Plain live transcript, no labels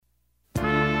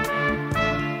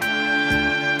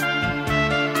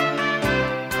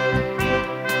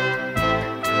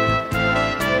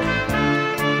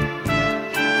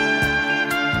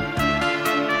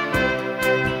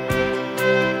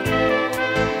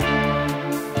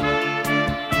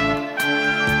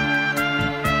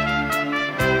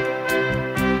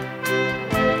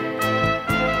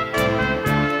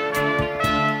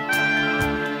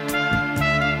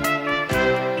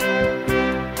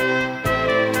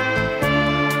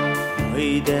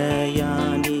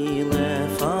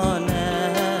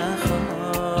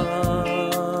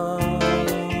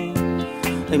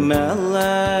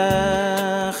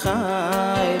melech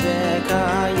chai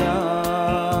v'kayam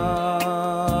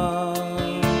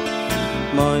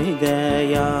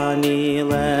moidei ani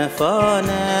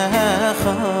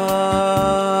lefanecha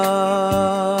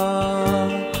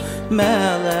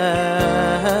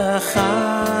melech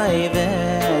chai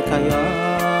v'kayam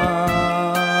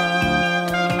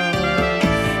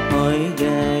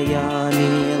moidei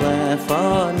ani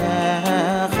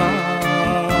lefanecha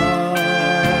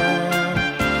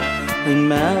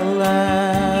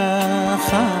melech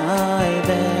chai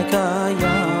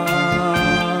v'kayam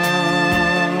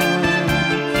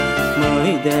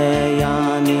moidei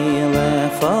ani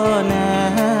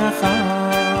lefanecha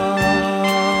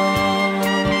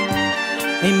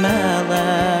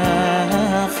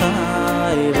melech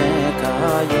chai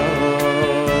v'kayam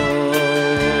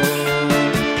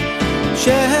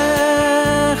shechazarta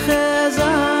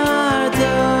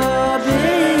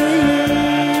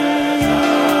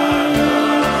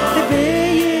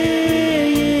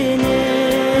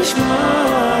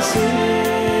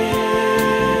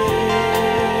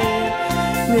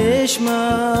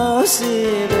nishmasi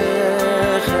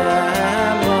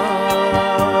b'chema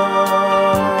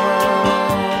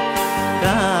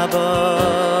Rabbo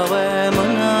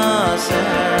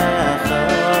emunasecha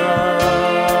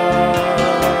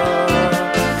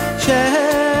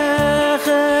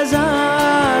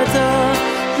shechazarta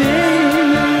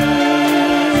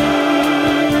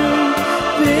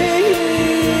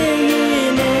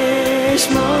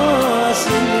nishmasi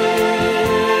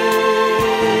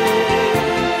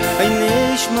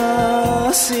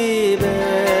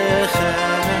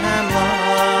b'chema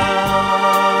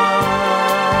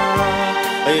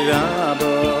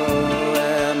Rabbo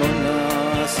emunasecha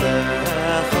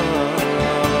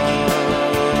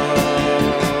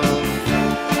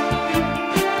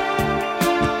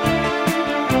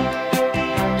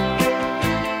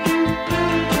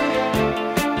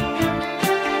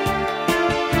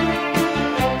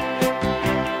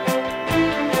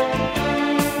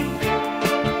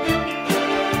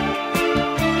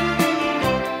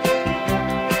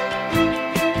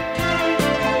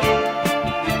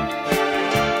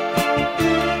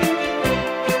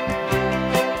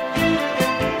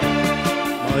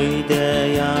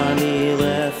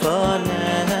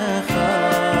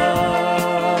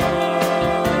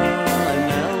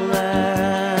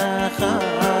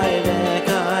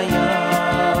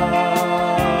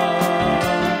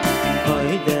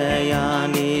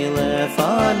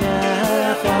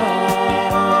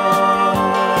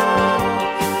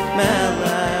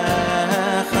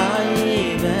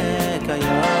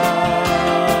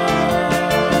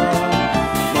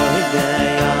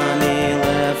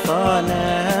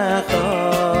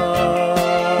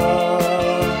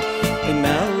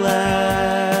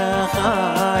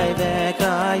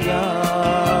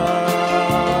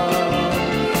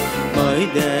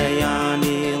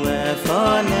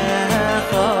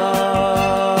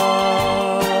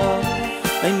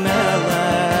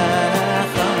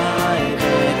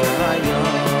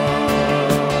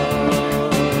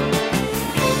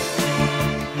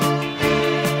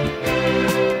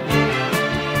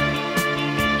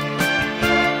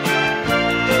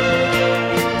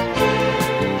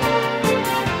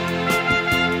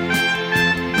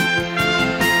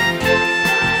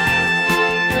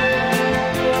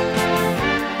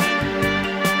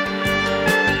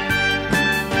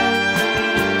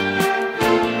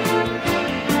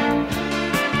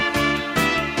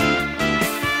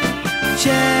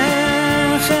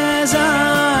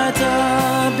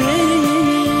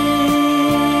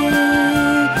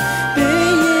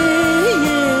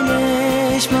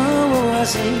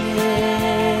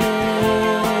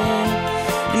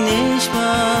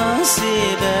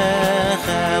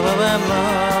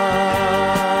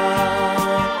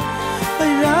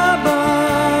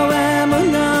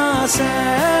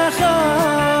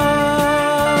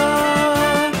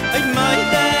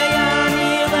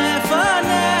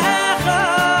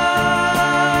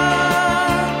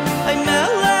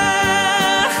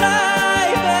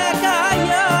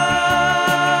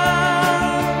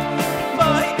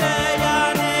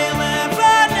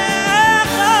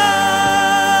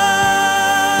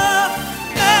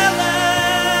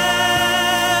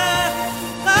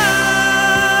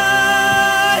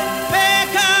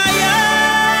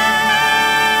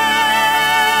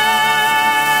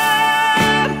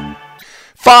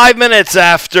 5 minutes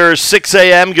after 6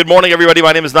 a.m. Good morning, everybody.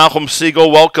 My name is Nachum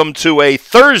Siegel. Welcome to a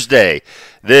Thursday.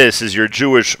 This is your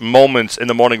Jewish Moments in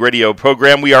the Morning radio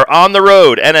program. We are on the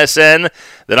road. NSN,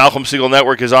 the Nachum Siegel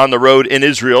Network, is on the road in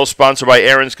Israel, sponsored by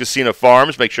Aaron's Casino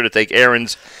Farms. Make sure to take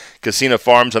Aaron's Casino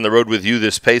Farms on the road with you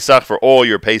this Pesach for all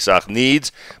your Pesach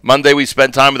needs. Monday, we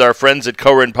spent time with our friends at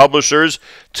Gurion Publishers.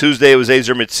 Tuesday, it was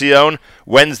Ezer Mitzion.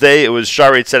 Wednesday, it was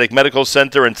Shaarei Tzedek Medical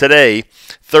Center. And today,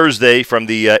 Thursday, from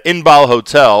the Inbal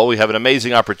Hotel, we have an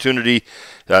amazing opportunity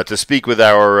to speak with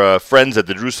our friends at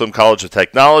the Jerusalem College of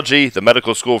Technology, the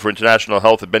Medical School for International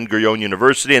Health at Ben-Gurion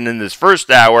University. And in this first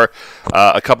hour,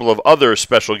 a couple of other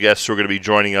special guests who are going to be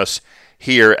joining us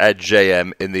here at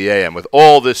JM in the AM. With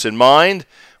all this in mind,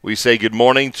 we say good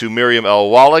morning to Miriam L.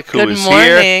 Wallach, who is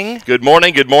here. Good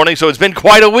morning. Good morning. So it's been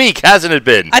quite a week, hasn't it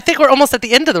been? I think we're almost at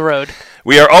the end of the road.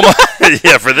 We are almost,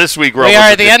 yeah, for this week, we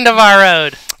are at the end of our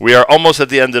road. We are almost at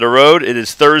the end of the road. It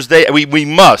is Thursday. We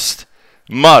must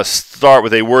start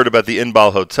with a word about the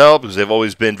Inbal Hotel because they've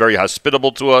always been very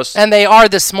hospitable to us. And they are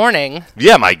this morning.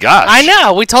 Yeah, my gosh. I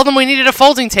know. We told them we needed a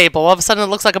folding table. All of a sudden, it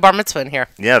looks like a bar mitzvah in here.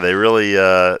 Yeah, they really.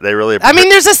 I mean,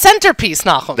 there's a centerpiece,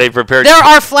 Nachum. There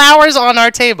are flowers on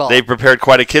our table. They prepared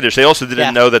quite a kiddush. They also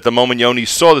didn't know that the moment Yoni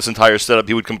saw this entire setup,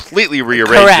 he would completely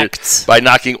rearrange it by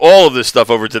knocking all of this stuff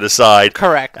over to the side.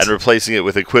 Correct. And replacing it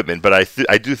with equipment. But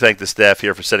I do thank the staff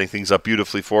here for setting things up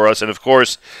beautifully for us. And, of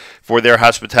course, for their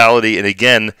hospitality. And,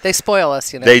 again, they spoil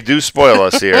us, you know. They do spoil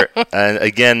us here. And,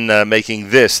 again, making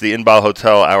this, the Inbal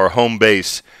Hotel, our home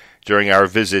base during our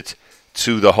visit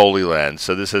to the Holy Land.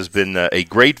 So this has been a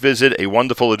great visit, a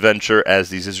wonderful adventure, as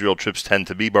these Israel trips tend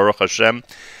to be, Baruch Hashem.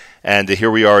 And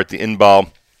here we are at the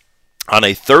Inbal on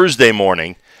a Thursday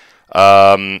morning,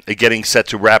 getting set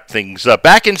to wrap things up.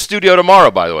 Back in studio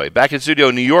tomorrow, by the way. Back in studio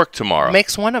in New York tomorrow.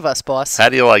 Makes one of us, boss. How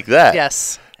do you like that?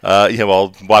 Yes. Yeah,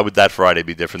 well, why would that Friday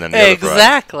be different than the other Friday?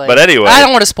 Exactly. But anyway. I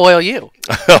don't want to spoil you.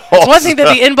 It's one thing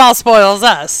that the Inbal spoils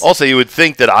us. Also, you would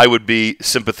think that I would be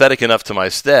sympathetic enough to my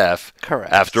staff.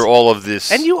 Correct. After all of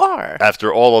this. And you are.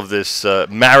 After all of this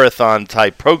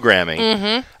marathon-type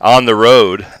programming on the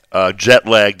road,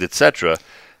 jet-lagged, etc.,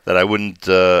 that I wouldn't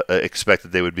expect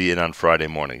that they would be in on Friday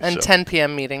mornings. And 10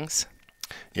 p.m. meetings.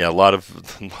 Yeah, a lot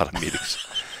of meetings.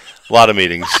 A lot of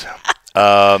meetings.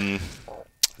 A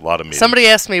lot of meetings. Somebody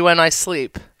asked me when I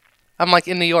sleep. I'm like,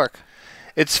 in New York.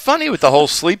 It's funny with the whole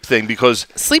sleep thing because...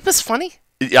 Sleep is funny?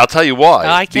 I'll tell you why.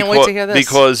 I can't wait to hear this.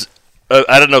 Because,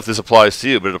 I don't know if this applies to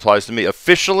you, but it applies to me.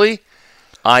 Officially,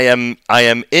 I am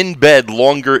in bed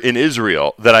longer in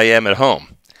Israel than I am at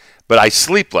home. But I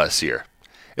sleep less here.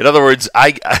 In other words,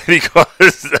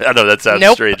 because I know that sounds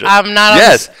strange. I'm not.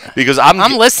 Yes, because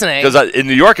I'm listening. Because in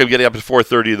New York, I'm getting up at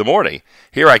 4:30 in the morning.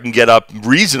 Here, I can get up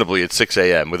reasonably at 6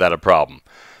 a.m. without a problem.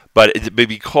 But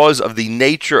because of the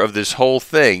nature of this whole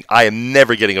thing, I am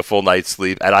never getting a full night's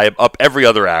sleep, and I am up every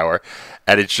other hour.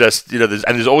 And it's just,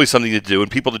 there's always something to do, and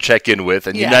people to check in with,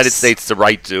 and the United States to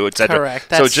write to, etc. Correct.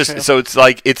 That's true. So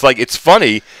it's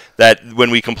funny that when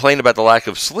we complain about the lack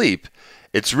of sleep,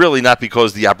 it's really not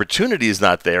because the opportunity is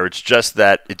not there. It's just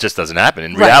that it just doesn't happen.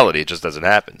 In reality, it just doesn't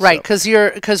happen. Right, because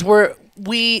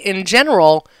we in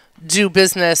general do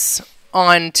business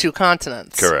on 2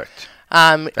 continents. Correct.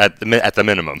 At the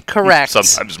minimum. Correct.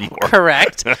 Sometimes more.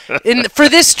 Correct. For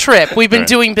this trip, we've been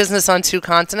doing business on 2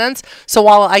 continents. So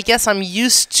while I guess I'm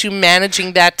used to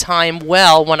managing that time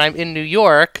well when I'm in New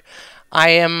York, I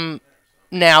am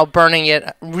now burning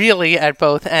it really at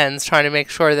both ends, trying to make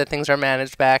sure that things are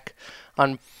managed back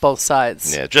on both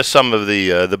sides. Yeah, just some of the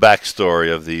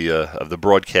backstory of the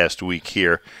broadcast week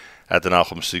here at the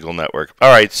Nachum Segal Network. All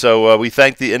right, so we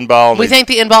thank the Inbal.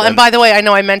 And by the way, I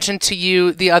know I mentioned to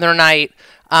you the other night,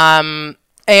 and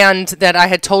that I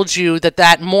had told you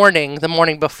that morning, the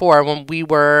morning before, when we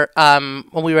were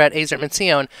at Ezer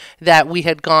Mitzion, that we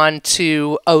had gone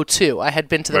to O2. I had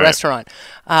been to the restaurant.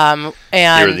 And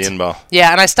here at the Inbal.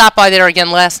 Yeah, and I stopped by there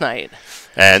again last night.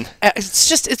 And?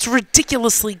 It's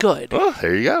ridiculously good. Oh,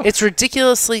 there you go. It's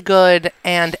ridiculously good,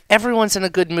 and everyone's in a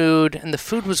good mood, and the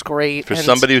food was great. For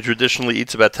somebody who traditionally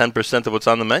eats about 10% of what's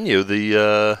on the menu,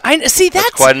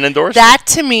 that's quite an endorsement. That,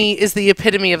 to me, is the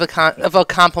epitome of a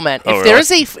compliment.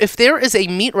 If there is a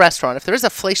meat restaurant, if there is a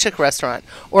fleishik restaurant,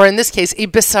 or in this case, a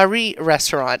bisari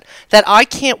restaurant, that I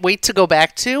can't wait to go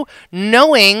back to,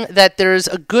 knowing that there's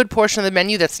a good portion of the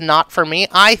menu that's not for me,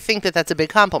 I think that that's a big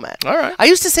compliment. All right. I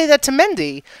used to say that to Mendy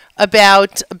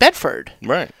about Bedford.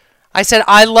 Right. I said,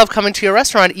 I love coming to your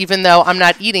restaurant even though I'm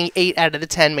not eating 8 out of the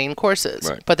 10 main courses.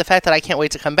 Right. But the fact that I can't wait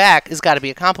to come back has got to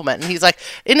be a compliment. And he's like,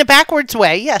 in a backwards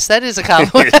way, yes, that is a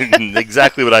compliment.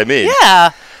 Exactly what I mean. Yeah.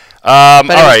 All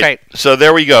right. Great. So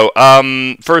there we go.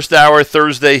 First hour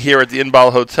Thursday here at the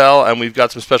Inbal Hotel, and we've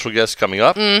got some special guests coming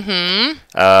up. Mm-hmm.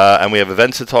 And we have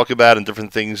events to talk about and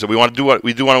different things. So we do want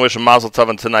to wish a mazel tov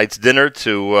on tonight's dinner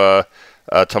to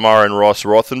Tamara and Ross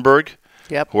Rothenberg.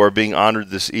 Yep. Who are being honored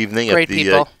this evening Great at the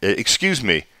people. Excuse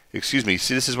me. Excuse me.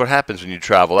 See, this is what happens when you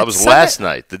travel. That was Sunday. last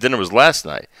night. The dinner was last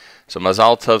night. So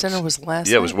Mazel Tov. Dinner was last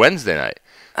Yeah, it was Wednesday night.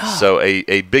 So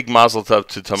a big Mazel Tov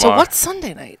to Tamar. So what's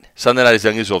Sunday night? Sunday night is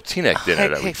Young Israel Teaneck dinner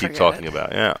that we keep talking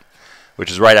about. Yeah. Which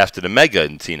is right after the mega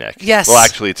in Teaneck. Yes. Well,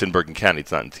 actually, it's in Bergen County.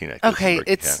 It's not in Teaneck. Okay,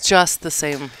 it's just the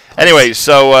same place. Anyway,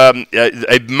 so a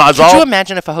Mazel. Could you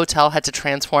imagine if a hotel had to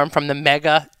transform from the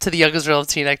mega to the Young Israel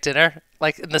Teaneck dinner,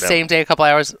 like in the same day, a couple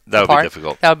hours That apart? would be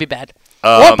difficult. That would be bad.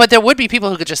 But there would be people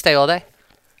who could just stay all day.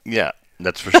 Yeah,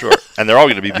 that's for sure. And there are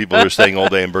going to be people who are staying all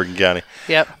day in Bergen County.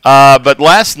 Yep. But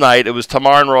last night, it was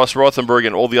Tamar and Ross Rothenberg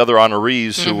and all the other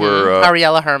honorees who were...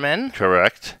 Ariella Herman.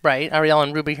 Correct. Right, Ariella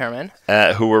and Ruby Herman.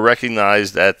 Who were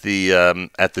recognized at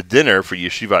the dinner for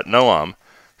Yeshivat Noam.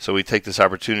 So we take this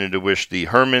opportunity to wish the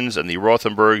Hermans and the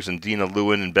Rothenbergs and Dina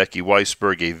Lewin and Becky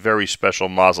Weisberg a very special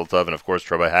Mazel Tov, and of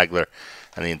course Rabbi Hagler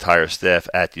and the entire staff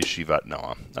at Yeshivat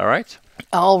Noam. All right?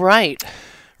 All right.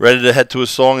 Ready to head to a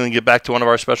song and get back to one of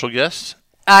our special guests?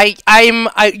 You're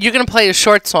going to play a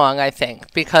short song, I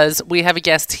think, because we have a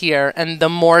guest here, and the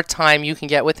more time you can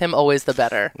get with him, always the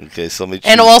better. Okay, so let me choose.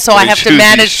 And also, I have to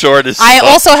manage. I song.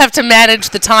 also have to manage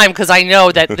the time because I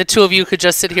know that the two of you could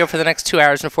just sit here for the next 2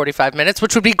 hours and 45 minutes,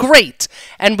 which would be great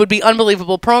and would be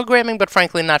unbelievable programming, but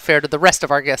frankly not fair to the rest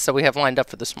of our guests that we have lined up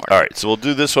for this morning. All right, so we'll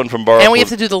do this one from Baruch. And we have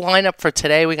to do the lineup for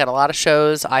today. We got a lot of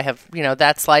shows. I have,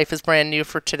 That's Life is brand new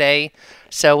for today.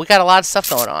 So we got a lot of stuff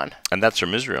going on. And that's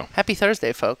from Israel. Happy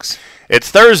Thursday, folks. It's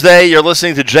Thursday. You're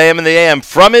listening to JM and the AM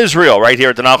from Israel right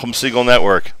here at the Nachum Segal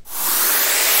Network.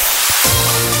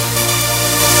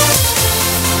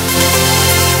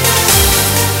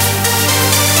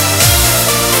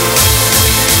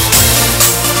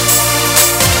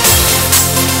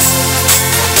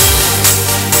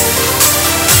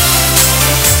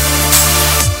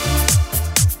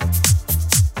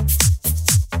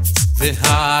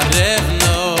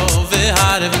 V'harevno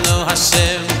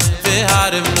Hashem,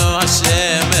 v'harevno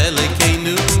Hashem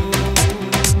Elokeinu.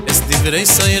 Es divrei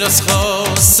soiroscho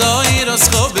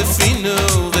befinu.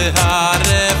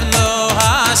 V'harevno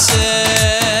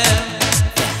Hashem,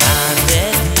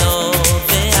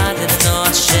 v'harevno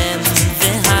Hashem,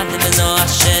 v'harevno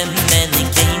Hashem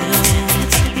Elokeinu.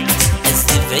 Es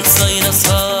divrei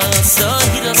soiroscho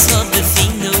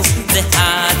befinu.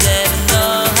 V'harevno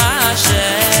Hashem.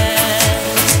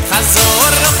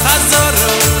 Chazoro,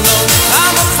 lo,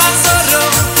 amo chazoro,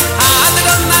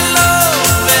 hadron alo,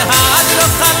 vehadro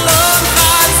chalon,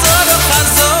 chazoro,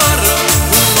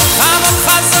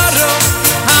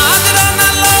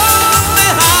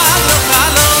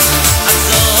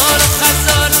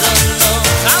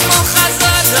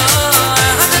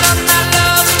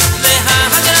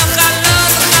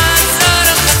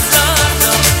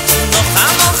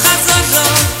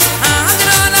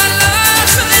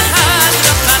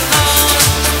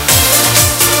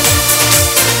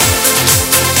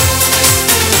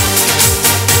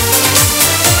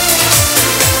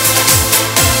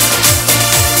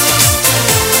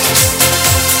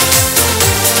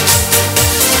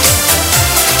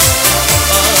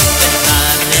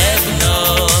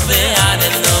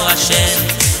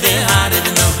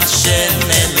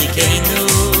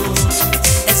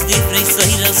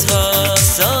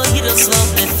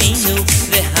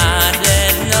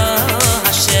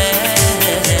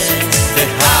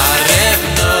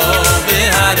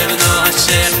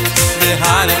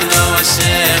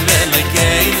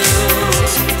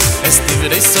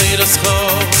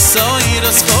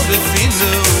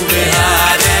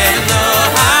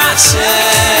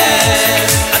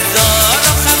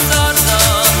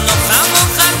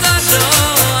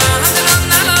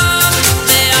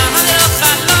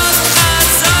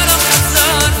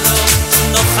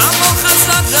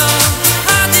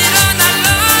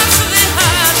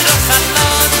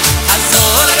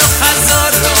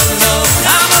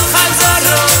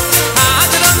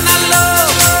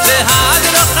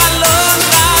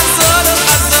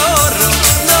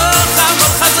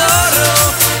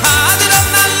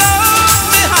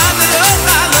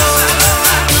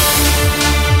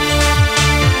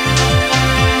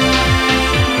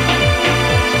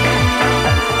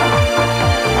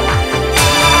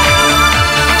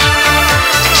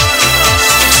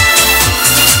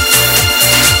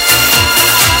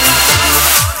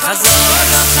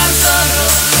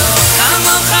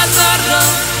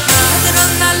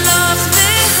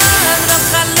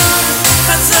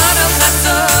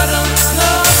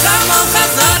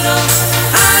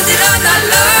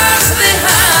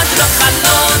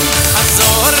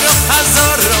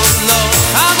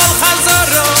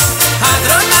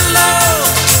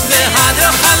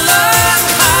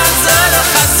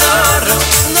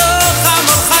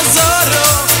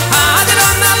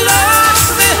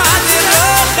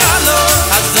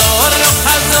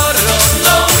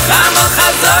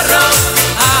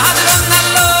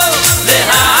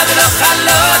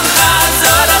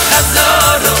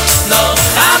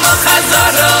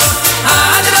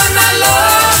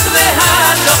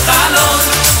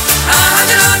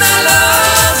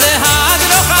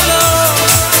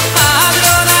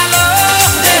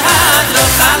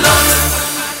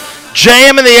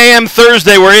 JM in the AM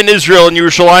Thursday. We're in Israel and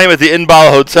Yerushalayim at the Inbal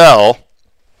Hotel.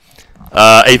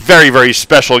 A very, very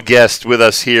special guest with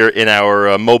us here in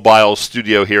our mobile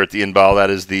studio here at the Inbal.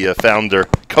 That is the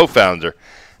co-founder,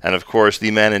 and of course the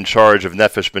man in charge of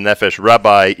Nefesh B'Nefesh,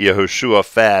 Rabbi Yehoshua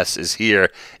Fass, is here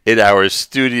in our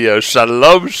studio.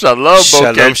 Shalom, shalom,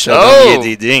 Shalom, shalom,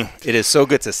 Yedidi. It is so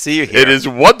good to see you here. It is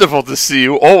wonderful to see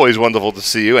you. Always wonderful to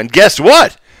see you. And guess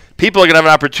what? People are going to have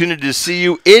an opportunity to see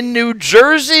you in New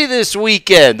Jersey this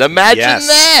weekend. Imagine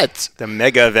that. The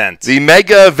mega event. The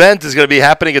mega event is going to be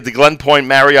happening at the Glen Point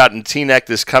Marriott in Teaneck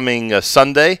this coming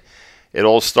Sunday. It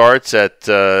all starts at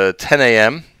 10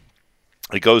 a.m.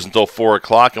 It goes until 4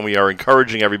 o'clock, and we are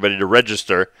encouraging everybody to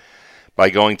register by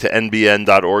going to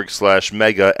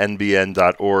nbn.org/mega,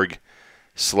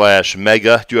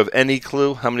 nbn.org/mega. Do you have any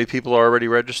clue how many people are already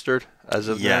registered as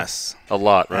of Yes. now? A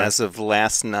lot, right? As of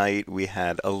last night, we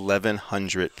had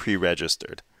 1,100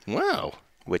 pre-registered. Wow.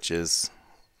 Which is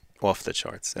off the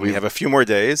charts. And we have a few more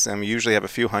days, and we usually have a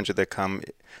few hundred that come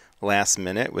last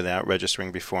minute without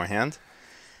registering beforehand.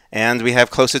 And we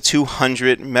have close to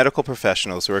 200 medical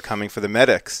professionals who are coming for the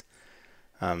medics.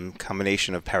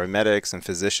 Combination of paramedics and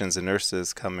physicians and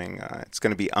nurses coming. It's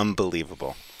going to be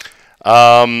unbelievable.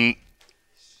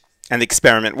 And the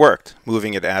experiment worked,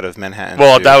 moving it out of Manhattan.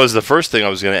 Well, that was the first thing I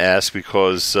was going to ask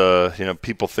because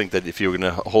people think that if you're going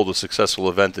to hold a successful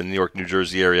event in the New York, New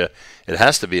Jersey area, it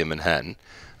has to be in Manhattan.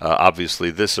 Obviously,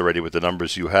 this already with the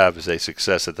numbers you have is a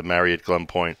success at the Marriott Glen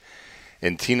Point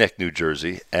in Teaneck, New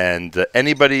Jersey. And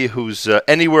anybody who's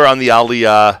anywhere on the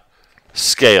Aliyah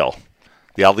scale,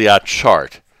 the Aliyah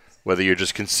chart, whether you're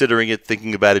just considering it,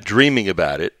 thinking about it, dreaming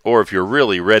about it, or if you're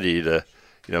really ready to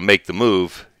make the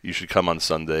move, you should come on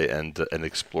Sunday and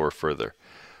explore further.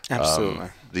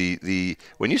 Absolutely.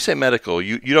 When you say medical,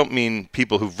 you don't mean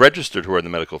people who've registered who are in the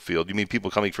medical field. You mean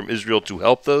people coming from Israel to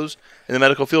help those in the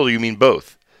medical field, or you mean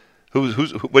both?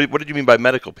 What did you mean by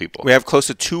medical people? We have close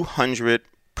to 200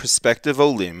 prospective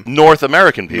Olim. North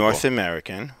American people. North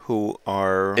American who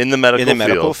are in the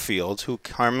medical field who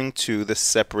coming to the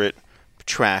separate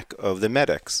track of the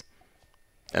medics.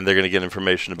 And they're going to get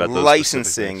information about those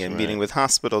licensing and right. meeting with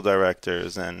hospital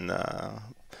directors and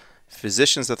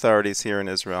physicians' authorities here in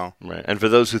Israel. Right. And for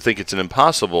those who think it's an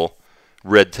impossible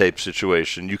red tape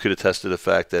situation, you could attest to the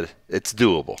fact that it's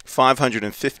doable.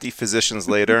 550 physicians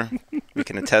later, we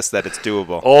can attest that it's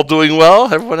doable. All doing well?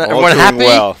 Everyone happy?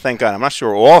 Well, thank God. I'm not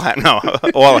sure all happy. No,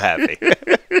 all happy.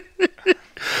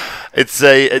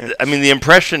 The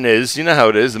impression is, you know how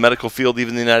it is, the medical field, even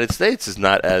in the United States, is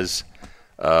not the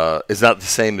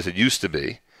same as it used to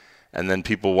be. And then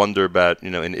people wonder about,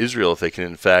 in Israel, if they can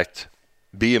in fact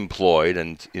be employed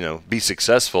and, be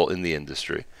successful in the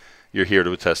industry. You're here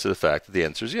to attest to the fact that the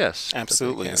answer is yes.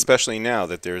 Absolutely, especially now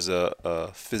that there's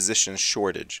a physician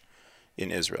shortage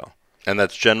in Israel. And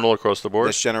that's general across the board?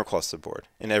 That's general across the board,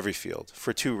 in every field,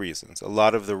 for two reasons. A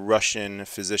lot of the Russian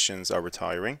physicians are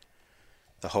retiring.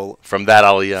 From that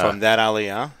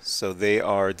aliyah. So they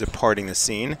are departing the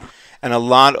scene. And a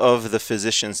lot of the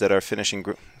physicians that are finishing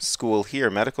school here,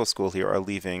 medical school here, are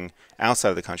leaving outside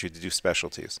of the country to do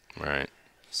specialties. Right.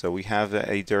 So we have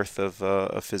a dearth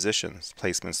of physicians,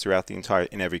 placements throughout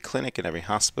in every clinic, in every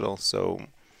hospital. So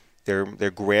they're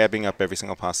grabbing up every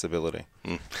single possibility.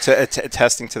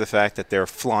 Attesting to the fact that they're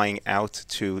flying out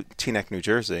to Teaneck, New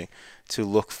Jersey, to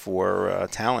look for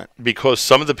talent. Because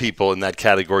some of the people in that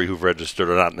category who've registered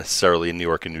are not necessarily in New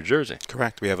York and New Jersey.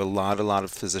 Correct. We have a lot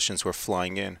of physicians who are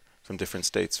flying in from different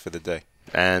states for the day.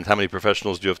 And how many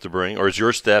professionals do you have to bring? Or is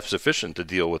your staff sufficient to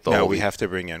deal with all No, we have to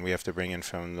bring in. We have to bring in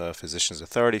from the Physicians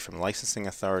Authority, from the Licensing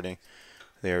Authority.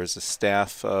 There's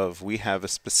we have a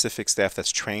specific staff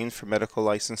that's trained for medical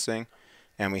licensing,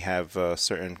 and we have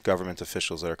certain government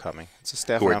officials that are coming. It's a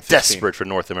staff who around are desperate for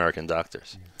North American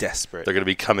doctors. Desperate. They're going to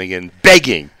be coming in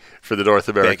begging for the North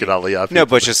American aliyah. No,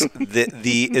 but just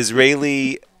the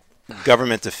Israeli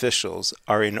government officials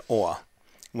are in awe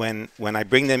when I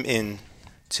bring them in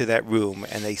to that room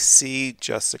and they see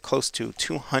just close to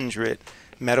 200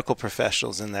 medical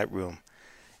professionals in that room.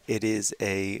 It is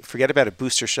forget about a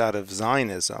booster shot of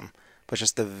Zionism, but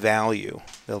just the value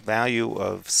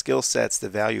of skill sets, the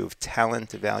value of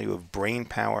talent, the value of brain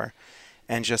power,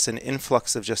 and just an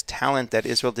influx of just talent that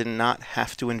Israel did not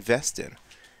have to invest in.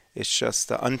 It's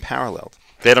just unparalleled.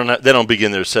 They don't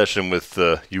begin their session with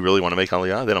you really want to make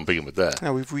aliyah? They don't begin with that.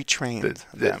 No, we've retrained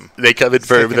them. They come in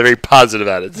with a very positive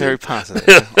attitude. Very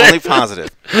positive. Only positive.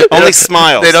 Only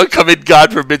smiles. They don't come in,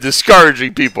 God forbid,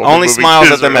 discouraging people. Only smiles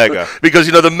at the mega.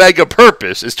 Because, the mega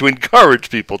purpose is to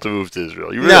encourage people to move to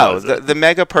Israel. No, the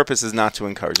mega purpose is not to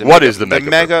encourage. What is the mega purpose?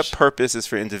 The mega purpose is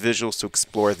for individuals to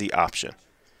explore the option.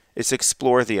 It's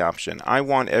explore the option. I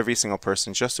want every single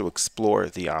person just to explore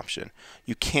the option.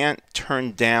 You can't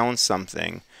turn down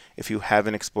something if you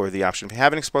haven't explored the option. If you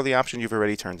haven't explored the option, you've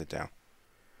already turned it down.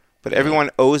 But everyone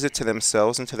owes it to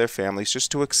themselves and to their families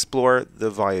just to explore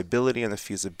the viability and the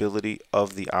feasibility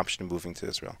of the option of moving to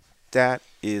Israel. That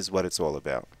is what it's all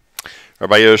about.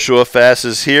 Rabbi Yoshua Fass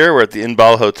is here. We're at the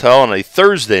Inbal Hotel on a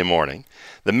Thursday morning.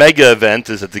 The mega event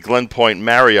is at the Glen Point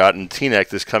Marriott in Teaneck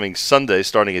this coming Sunday,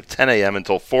 starting at 10 a.m.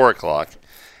 until 4 o'clock.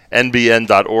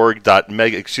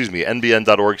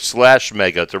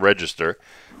 nbn.org/mega to register.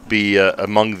 Be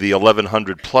among the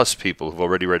 1,100 plus people who've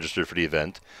already registered for the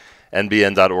event.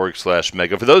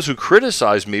 nbn.org/mega. For those who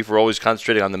criticize me for always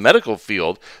concentrating on the medical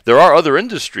field, there are other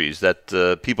industries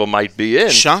that people might be in.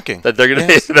 Shocking. That they're going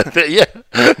to, yeah.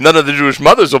 None of the Jewish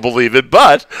mothers will believe it,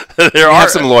 but there We are have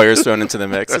some lawyers thrown into the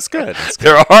mix. It's good. It's good.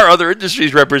 there are other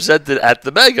industries represented at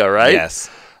the mega, right? Yes.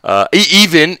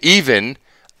 Even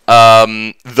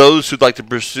those who'd like to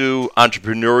pursue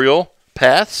entrepreneurial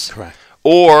paths, Correct.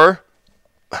 or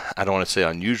I don't want to say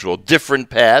unusual, different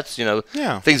paths,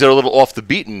 Yeah. things that are a little off the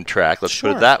beaten track, let's put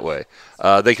Sure. it that way.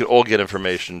 They could all get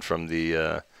information from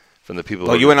the people.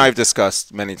 Well, who you and I have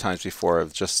discussed many times before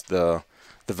of just the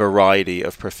variety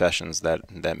of professions that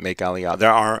make Aliyah.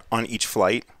 There are on each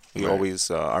flight. We Right.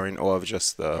 always are in awe of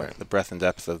just the breadth and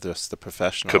depth of just the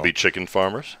professional. Could be chicken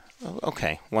farmers.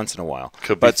 Okay, once in a while.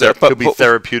 Could be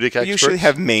therapeutic We experts. usually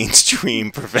have mainstream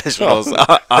professionals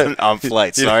on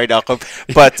flights. Sorry, Malcolm.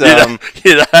 But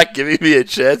You're not giving me a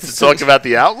chance to talk about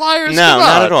the outliers? no, Come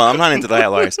not on. at all. I'm not into the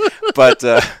outliers. But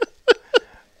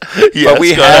Yes, but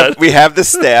we go ahead. have the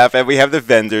staff and we have the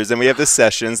vendors and we have the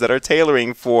sessions that are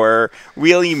tailoring for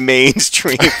really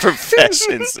mainstream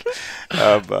professions.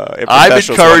 I'm professionals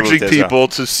encouraging want to move to Israel. people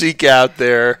to seek out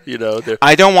their.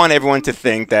 I don't want everyone to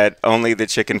think that only the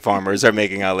chicken farmers are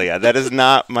making Aliyah. That is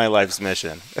not my life's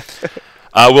mission.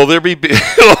 Will there be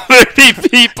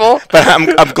people? But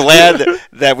I'm glad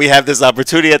that we have this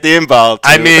opportunity at the Inbal.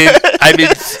 I mean,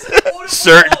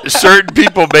 certain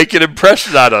people make an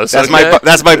impression on us. That's okay?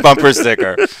 that's my bumper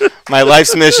sticker. My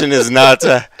life's mission is not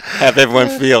to have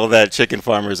everyone feel that chicken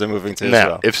farmers are moving to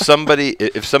Now, Israel.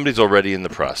 if somebody's already in the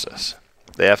process,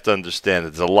 they have to understand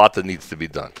that there's a lot that needs to be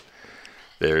done.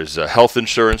 There's health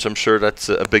insurance. I'm sure that's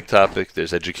a big topic.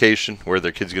 There's education. Where are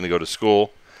their kids going to go to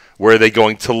school? Where are they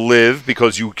going to live?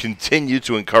 Because you continue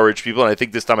to encourage people, and I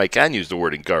think this time I can use the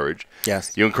word encourage.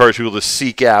 Yes. You encourage people to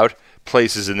seek out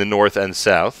places in the north and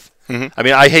south. Mm-hmm. I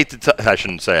mean, I hate to I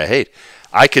shouldn't say I hate.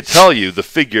 I could tell you the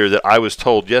figure that I was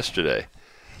told yesterday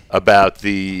about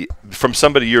from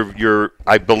somebody you're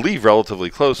I believe relatively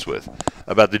close with,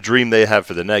 about the dream they have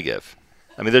for the Negev.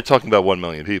 I mean, they're talking about 1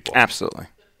 million people. Absolutely.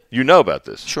 You know about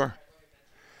this. Sure.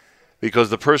 Because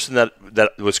the person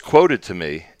that was quoted to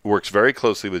me works very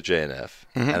closely with JNF,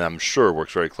 and I'm sure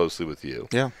works very closely with you.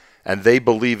 Yeah. And they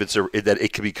believe that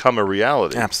it can become a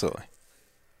reality. Absolutely.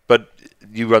 But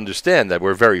you understand that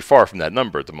we're very far from that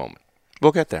number at the moment.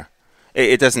 We'll get there.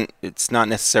 It's not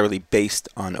necessarily based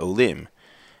on Olim.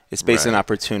 It's based on Right.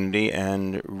 opportunity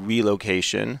and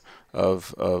relocation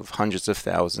of hundreds of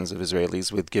thousands of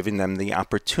Israelis, with giving them the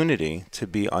opportunity to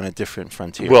be on a different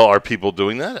frontier. Well, are people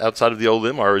doing that outside of the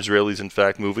Olim? Are Israelis, in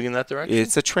fact, moving in that direction?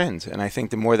 It's a trend, and I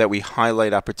think the more that we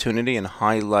highlight opportunity and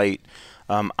highlight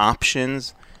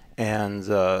options and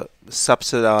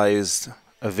subsidized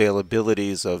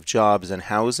availabilities of jobs and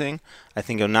housing, I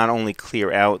think it'll not only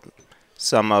clear out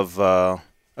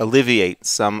alleviate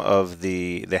some of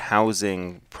the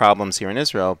housing problems here in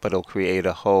Israel, but it'll create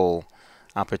a whole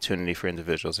opportunity for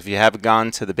individuals. If you have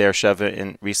gone to the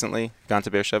Beersheba recently,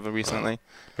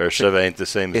 Beersheba ain't the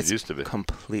same as it's it used to be.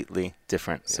 completely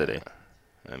different city.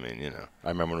 I mean, I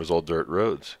remember when it was all dirt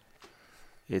roads.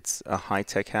 It's a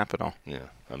high-tech capital. Yeah,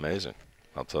 amazing.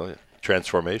 I'll tell you.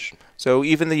 Transformation. So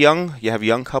even you have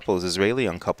young couples, Israeli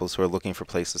young couples, who are looking for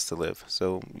places to live.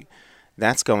 So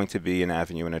that's going to be an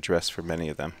avenue and address for many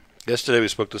of them. Yesterday we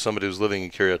spoke to somebody who's living in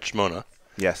Kiryat Shmona,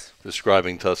 Yes.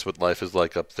 describing to us what life is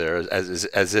like up there,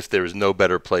 as if there is no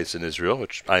better place in Israel,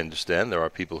 which I understand. There are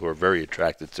people who are very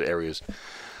attracted to areas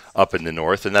up in the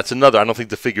north, and that's another. I don't think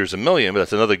the figure is 1 million, but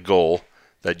that's another goal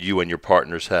that you and your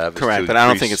partners have. Correct, but I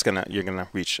don't think you're gonna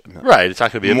reach right. It's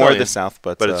not going to be more 1 of million, the south,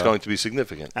 but it's going to be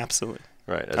significant. absolutely.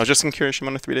 Right. I was just in Kiryat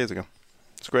Shmona 3 days ago.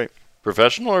 It's great.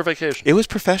 Professional or vacation? It was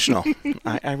professional.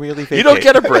 I really vacate. You don't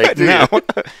get a break, do No. you?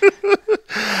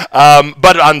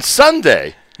 But on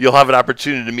Sunday, you'll have an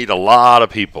opportunity to meet a lot of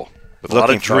people with a lot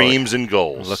Looking of dreams and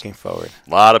goals. Looking forward.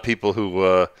 A lot of people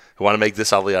who who want to make this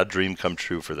Aliyah dream come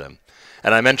true for them.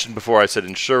 And I mentioned before, I said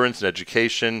insurance and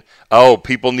education. Oh,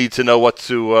 people need to know what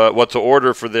to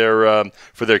order for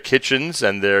their kitchens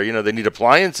and they need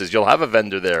appliances. You'll have a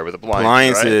vendor there with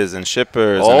appliances right? and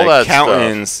shippers all and that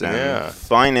accountants stuff. and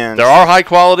finance. There are high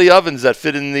quality ovens that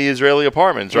fit in the Israeli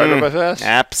apartments, right, Rabbi Fass?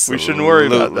 Absolutely. We shouldn't worry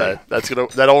about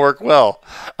that. That'll work well.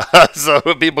 So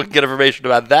people can get information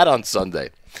about that on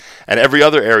Sunday, and every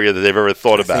other area that they've ever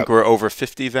thought about. I think we're over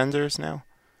 50 vendors now.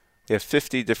 We have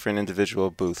 50 different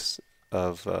individual booths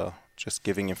of just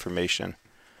giving information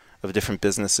of different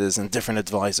businesses and different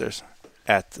advisors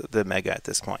at the mega at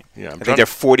this point. Yeah, I think there are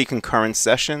 40 concurrent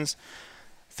sessions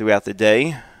throughout the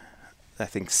day. I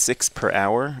think 6 per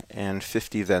hour and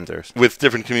 50 vendors. With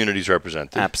different communities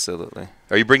represented. Absolutely.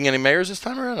 Are you bringing any mayors this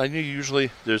time around? I knew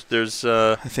usually there's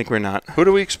I think we're not. Who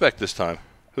do we expect this time?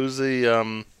 Who are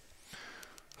some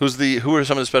of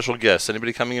the special guests?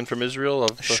 Anybody coming in from Israel?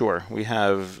 Sure. We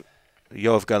have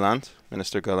Yoav Galant,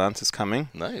 Minister Galant is coming.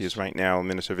 Nice. He's right now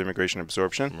Minister of Immigration and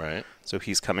Absorption. Right. So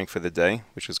he's coming for the day,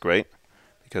 which is great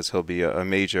because he'll be a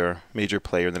major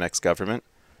player in the next government.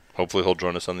 Hopefully he'll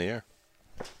join us on the air.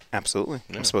 Absolutely.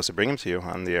 Yeah. I'm supposed to bring him to you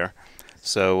on the air.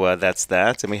 So that's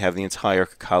that. And we have the entire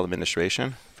Kakal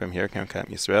administration from here, Kamkat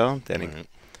Yisrael,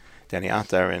 Danny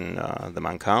Attar and the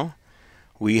Mankal.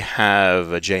 We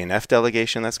have a JNF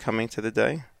delegation that's coming to the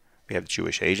day. We have the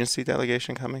Jewish Agency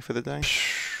delegation coming for the day.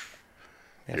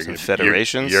 We have some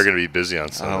federations. You're going to be busy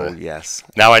on Sunday. Oh, yes.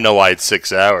 Now I know why it's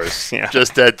 6 hours. Yeah.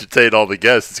 Just to entertain all the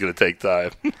guests, it's going to take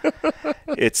time.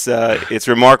 It's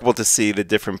remarkable to see the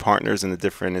different partners and the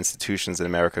different institutions in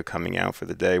America coming out for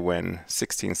the day when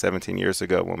 16, 17 years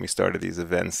ago when we started these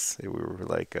events, we were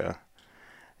like,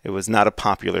 it was not a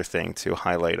popular thing to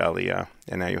highlight Aliyah.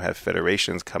 And now you have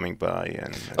federations coming by.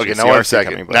 And okay, now 1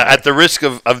 second. Now, at the risk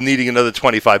of needing another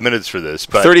 25 minutes for this.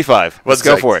 But 35. Let's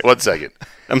go for it. 1 second.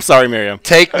 I'm sorry, Miriam.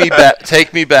 Take me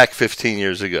back 15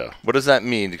 years ago. What does that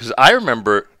mean? Because I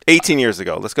remember 18 years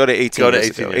ago. Let's go to 18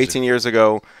 years ago. 18 years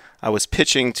ago, I was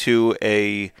pitching to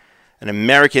an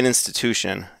American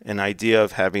institution an idea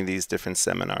of having these different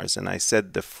seminars, and I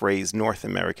said the phrase North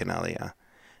American Aliyah,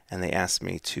 and they asked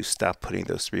me to stop putting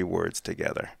those 3 words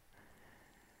together.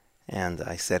 And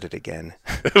I said it again.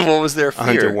 What was their fear?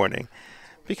 Under warning.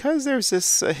 Because there's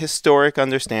this historic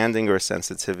understanding or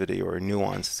sensitivity or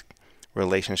nuanced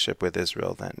relationship with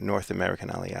Israel that North American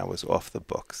Aliyah was off the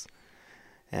books,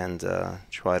 and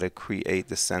try to create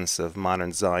the sense of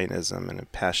modern Zionism and a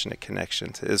passionate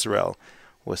connection to Israel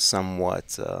was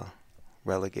somewhat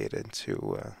relegated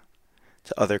to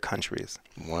other countries.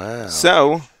 Wow.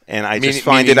 So, and I just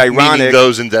find it ironic. Meaning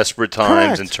those in desperate times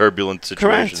Correct. and turbulent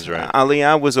situations, Correct. right?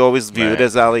 Aliyah was always viewed Right.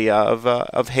 as Aliyah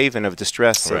of haven, of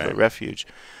distress, Right. of refuge.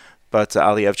 But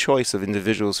Aliyah of choice, of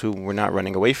individuals who were not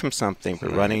running away from something,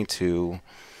 but running to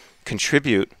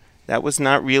contribute. That was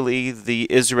not really the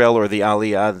Israel or the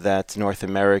Aliyah that North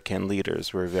American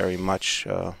leaders were very much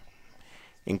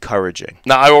encouraging.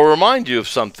 Now, I will remind you of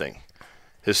something.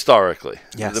 Historically,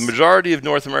 Yes. the majority of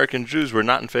North American Jews were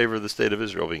not in favor of the state of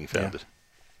Israel being founded.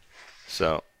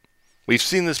 So, we've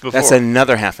seen this before. That's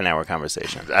another half-an-hour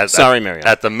conversation. Sorry, Miriam.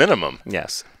 At the minimum.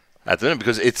 Yes. At the minimum,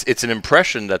 because it's an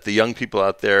impression that the young people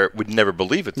out there would never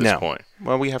believe at this point.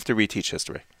 Well, we have to reteach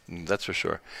history. That's for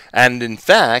sure. And in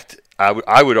fact,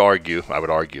 I would argue,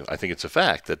 I think it's a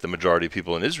fact that the majority of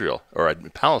people in Israel, or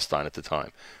in Palestine at the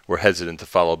time, were hesitant to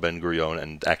follow Ben Gurion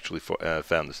and actually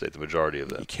found the state, the majority of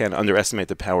them. You can't underestimate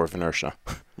the power of inertia,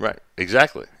 Right,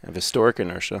 exactly. of historic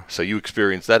inertia. So you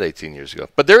experienced that 18 years ago.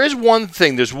 But there is one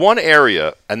thing, there's one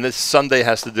area, and this Sunday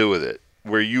has to do with it,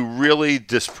 where you really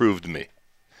disproved me.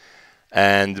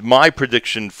 And my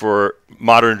prediction for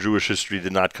modern Jewish history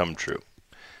did not come true.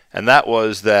 And that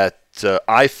was that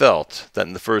I felt that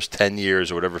in the first 10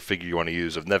 years, or whatever figure you want to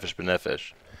use, of Nefesh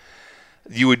B'Nefesh,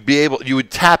 you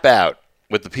would tap out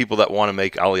with the people that want to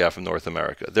make Aliyah from North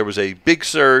America. There was a big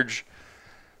surge,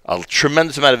 a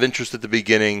tremendous amount of interest at the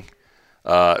beginning.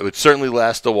 It would certainly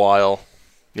last a while.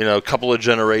 You know, a couple of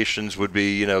generations would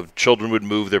be, children would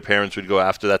move, their parents would go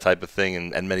after, that type of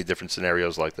thing, and many different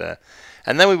scenarios like that.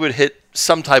 And then we would hit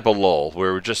some type of lull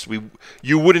where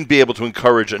you wouldn't be able to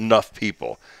encourage enough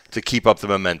people to keep up the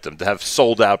momentum, to have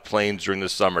sold-out planes during the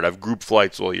summer, to have group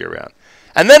flights all year round.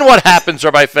 And then what happens,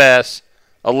 Rabbi Fass?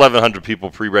 1,100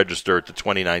 people pre-register at the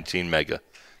 2019 Mega,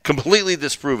 completely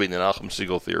disproving the Nachum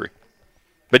Siegel theory.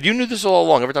 But you knew this all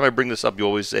along. Every time I bring this up, you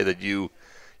always say that you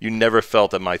never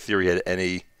felt that my theory had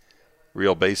any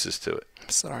real basis to it.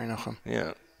 Sorry, Nachum.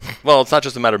 Yeah. Well, it's not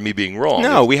just a matter of me being wrong.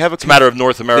 No, it's a matter of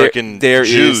North American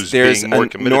Jews there's being more a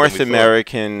committed North than we thought.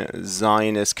 American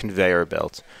Zionist conveyor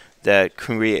belt that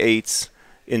creates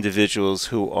individuals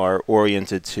who are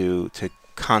oriented to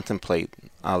contemplate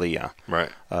Aliyah. Right.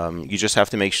 You just have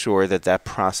to make sure that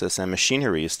process and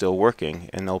machinery is still working,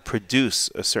 and they'll produce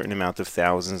a certain amount of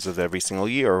thousands of every single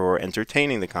year who are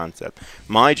entertaining the concept.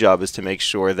 My job is to make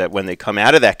sure that when they come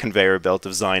out of that conveyor belt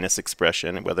of Zionist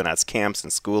expression, whether that's camps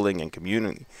and schooling and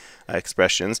community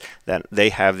expressions, that they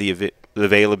have the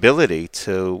availability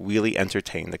to really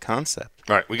entertain the concept.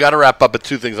 All right, we got to wrap up, but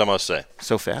two things I must say.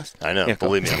 So fast? I know, Yeah,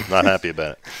 believe me, I'm not happy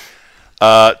about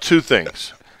it. Two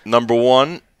things. Number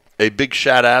one, a big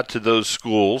shout out to those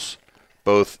schools,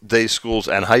 both day schools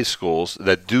and high schools,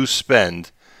 that do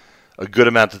spend a good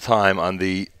amount of time on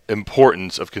the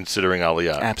importance of considering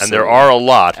Aliyah. Absolutely. And there are a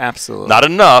lot. Absolutely. Not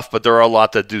enough, but there are a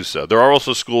lot that do so. There are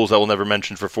also schools that will never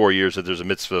mention for 4 years that there's a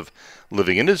mitzvah of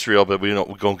living in Israel, but we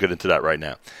won't get into that right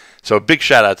now. So a big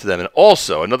shout out to them. And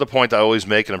also, another point I always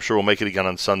make, and I'm sure we'll make it again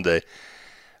on Sunday,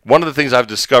 one of the things I've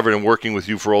discovered in working with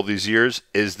you for all these years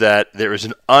is that there is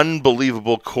an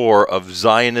unbelievable core of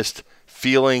Zionist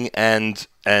feeling and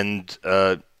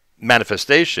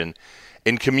manifestation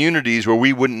in communities where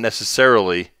we wouldn't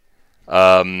necessarily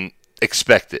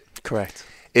expect it. Correct.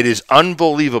 It is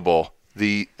unbelievable,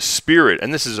 the spirit,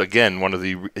 and this is, again, one of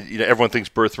the, everyone thinks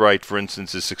Birthright, for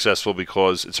instance, is successful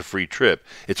because it's a free trip.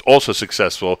 It's also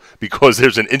successful because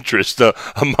there's an interest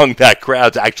among that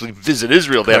crowd to actually visit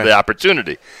Israel. They have the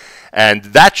opportunity. And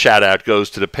that shout-out goes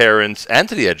to the parents and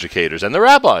to the educators and the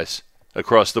rabbis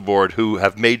across the board who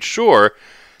have made sure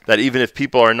that even if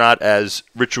people are not as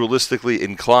ritualistically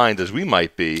inclined as we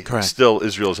might be, still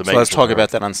Israel is a mega. So let's talk about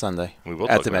that on Sunday. We will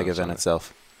at talk the about mega it on event Sunday.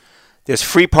 itself. There's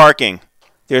free parking.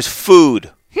 There's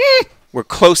food. We're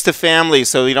close to family,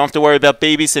 so you don't have to worry about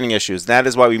babysitting issues. That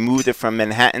is why we moved it from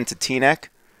Manhattan to Teaneck.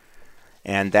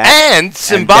 And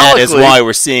symbolically, that is why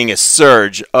we're seeing a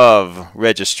surge of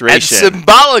registration. And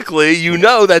symbolically, you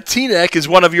know that Teaneck is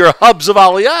one of your hubs of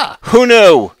Aliyah. Who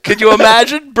knew? Could you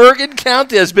imagine? Bergen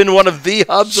County has been one of the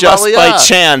hubs of Just Aliyah. by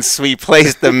chance, we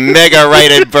placed the mega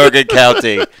right in Bergen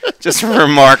County. Just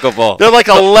remarkable. There are like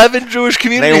 11 Jewish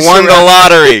communities. They won the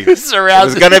lottery. It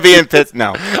Surrounded. was going to be in Pittsburgh.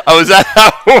 No. Oh, is that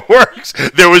how it works?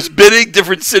 There was bidding.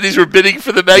 Different cities were bidding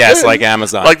for the mega. Yes, like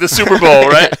Amazon. Like the Super Bowl,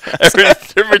 right?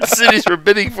 Different cities were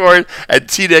bidding for it, and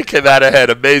Teaneck came out ahead.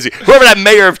 Amazing. Whoever that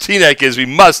mayor of Teaneck is, we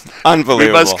must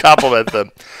compliment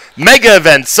them. Mega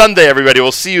event Sunday, everybody.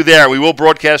 We'll see you there. We will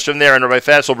broadcast from there, and Rabbi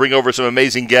Fass will bring over some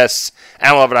amazing guests,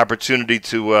 and we'll have an opportunity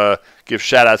to give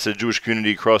shout-outs to the Jewish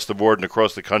community across the board and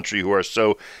across the country who are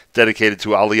so dedicated to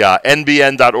Aliyah.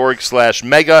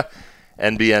 nbn.org/mega.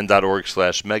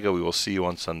 nbn.org/mega. We will see you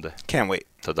on Sunday. Can't wait.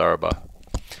 Tadar Rabah.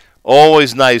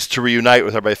 Always nice to reunite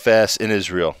with Rabbi Fass in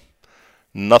Israel.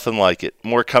 Nothing like it.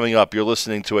 More coming up. You're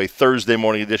listening to a Thursday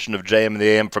morning edition of JM and the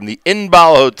AM from the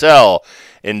Inbal Hotel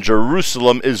in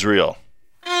Jerusalem, Israel.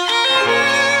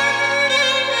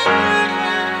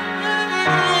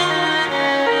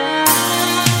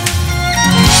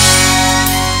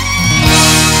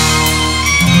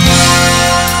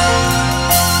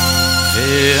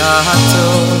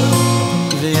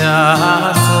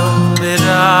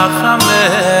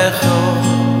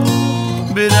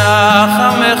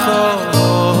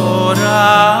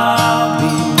 Rabbi,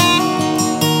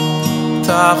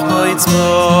 tach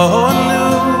boitzmonu,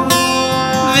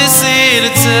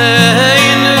 v'sirtzeinu,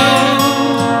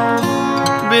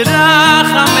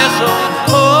 b'rachamecho,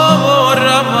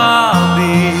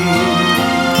 Rabbi,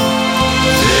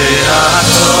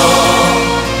 v'atom,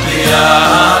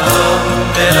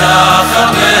 b'rachamecho,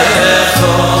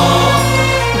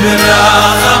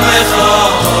 b'rachamecho,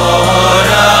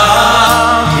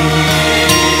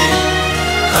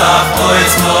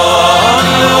 It's more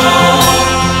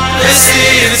this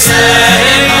is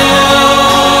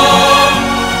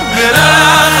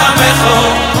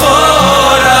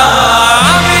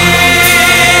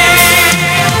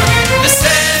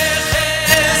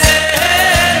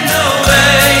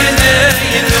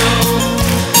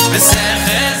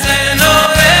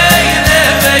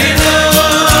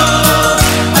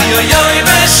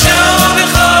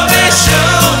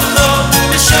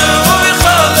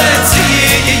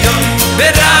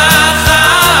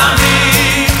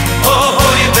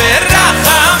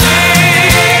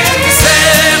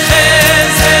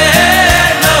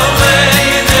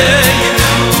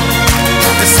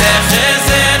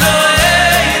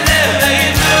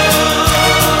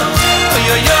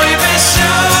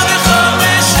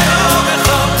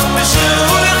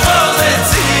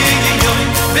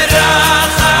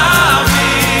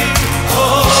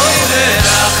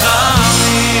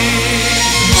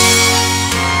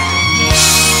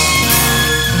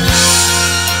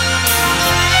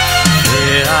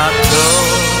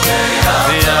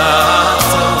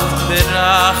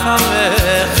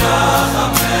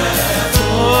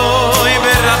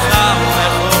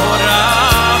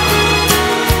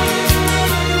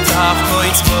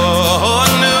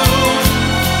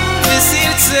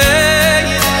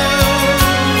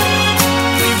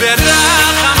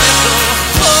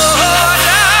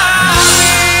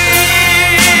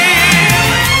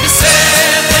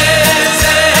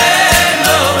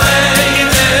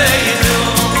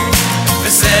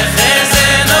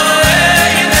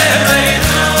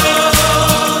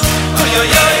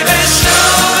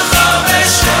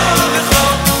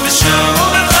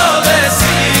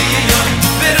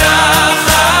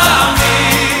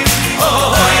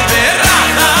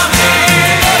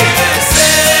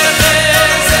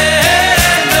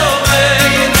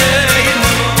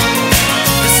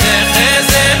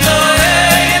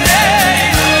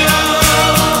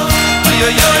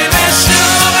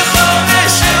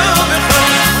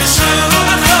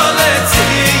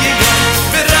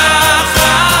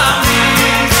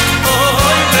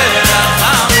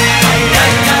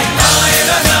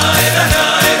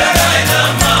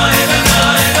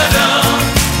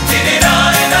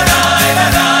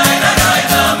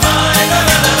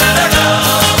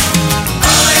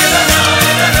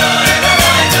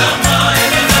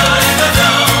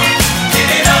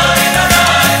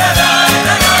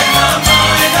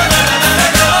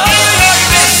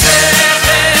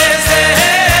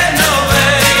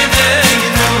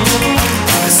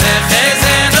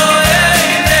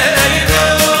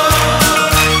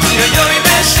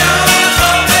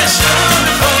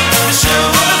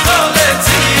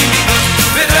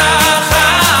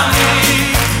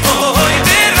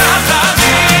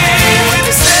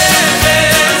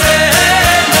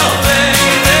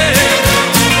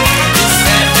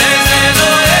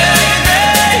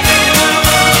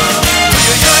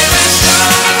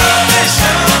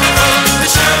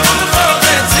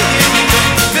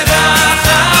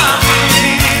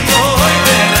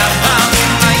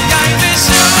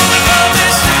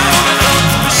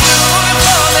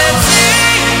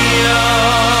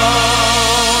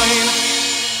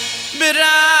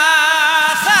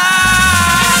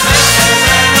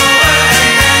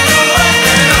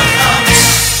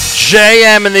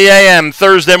JM in the AM,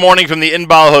 Thursday morning from the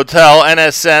Inbal Hotel.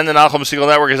 NSN, the Nachum Segal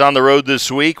Network, is on the road this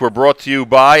week. We're brought to you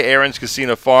by Aaron's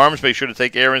Casino Farms. Make sure to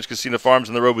take Aaron's Casino Farms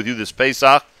on the road with you this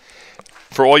Pesach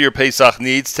for all your Pesach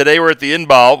needs. Today we're at the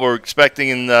Inbal. We're expecting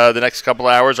in the next couple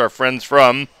hours our friends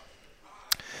from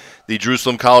the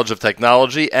Jerusalem College of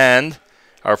Technology and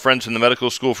our friends from the Medical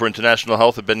School for International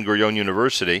Health at Ben Gurion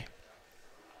University.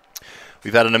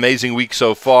 We've had an amazing week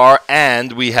so far,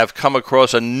 and we have come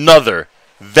across another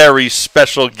very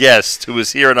special guest who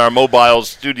is here in our mobile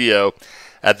studio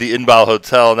at the Inbal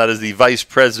Hotel, and that is the Vice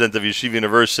President of Yeshiva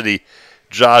University,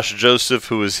 Josh Joseph,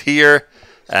 who is here,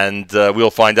 and we'll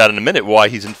find out in a minute why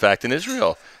he's in fact in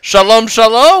Israel. Shalom,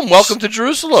 shalom. Welcome to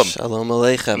Jerusalem. Shalom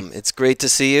Aleichem. It's great to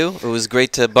see you. It was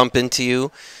great to bump into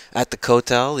you at the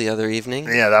Kotel the other evening.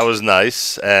 Yeah, that was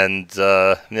nice, and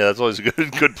that's always a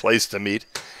good place to meet.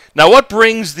 Now, what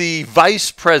brings the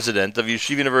Vice President of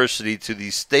Yeshiva University to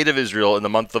the State of Israel in the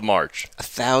month of March?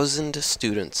 1,000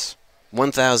 students,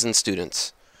 1,000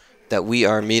 students that we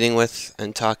are meeting with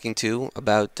and talking to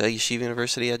about Yeshiva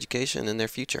University education and their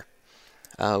future.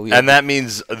 And that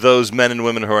means those men and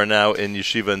women who are now in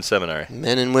yeshiva and seminary.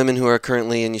 Men and women who are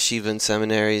currently in yeshiva and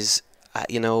seminaries.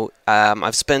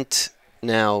 I've spent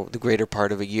now the greater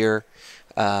part of a year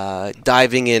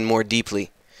diving in more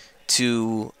deeply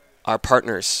to our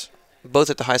partners,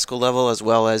 both at the high school level as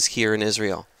well as here in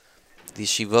Israel. The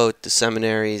yeshivot, the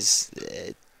seminaries,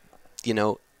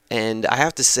 and I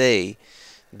have to say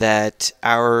that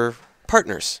our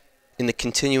partners in the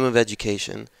continuum of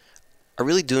education are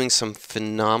really doing some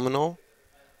phenomenal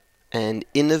and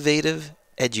innovative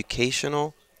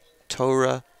educational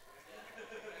Torah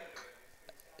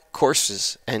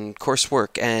courses and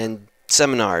coursework and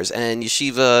seminars and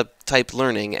yeshiva-type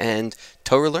learning and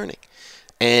Torah learning.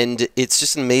 And it's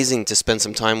just amazing to spend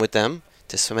some time with them,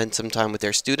 to spend some time with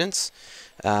their students,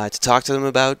 to talk to them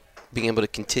about being able to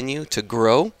continue to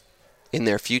grow in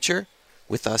their future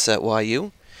with us at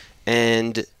YU.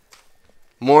 And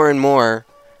more,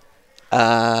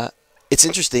 it's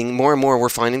interesting, more and more we're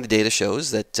finding the data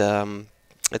shows that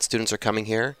that students are coming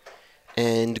here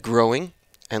and growing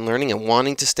and learning and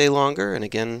wanting to stay longer. And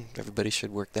again, everybody should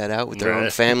work that out with their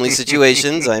own family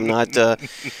situations. I'm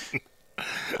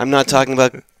not talking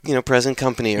about, present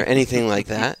company or anything like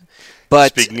that.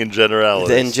 But speaking in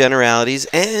generalities.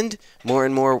 And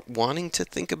more wanting to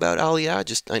think about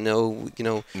Aliyah. I know,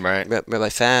 right. Rabbi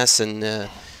Fass and,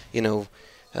 Nefesh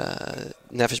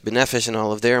B'Nefesh and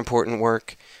all of their important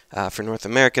work for North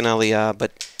American Aliyah.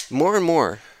 But more and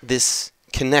more, this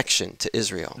connection to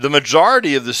Israel. The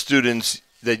majority of the students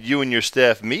that you and your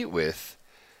staff meet with,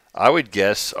 I would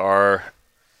guess, are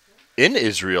in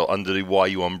Israel under the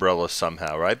YU umbrella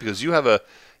somehow, right? Because you have a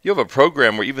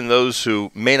program where even those who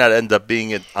may not end up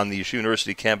being on the Yeshiva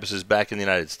University campuses back in the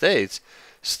United States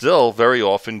still very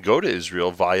often go to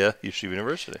Israel via Yeshiva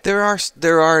University. There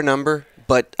are a number,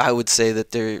 but I would say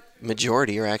that the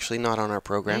majority are actually not on our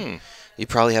program. You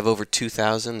probably have over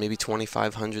 2,000, maybe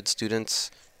 2,500 students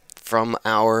from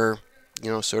our,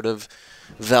 sort of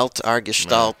Welt, our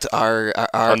Gestalt, our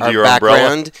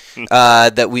background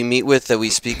that we meet with, that we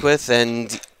speak with.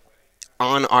 And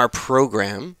on our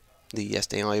program, the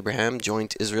Yesdei Abraham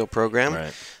Joint Israel Program,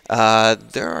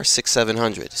 there are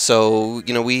 600-700. So,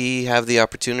 we have the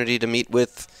opportunity to meet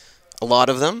with a lot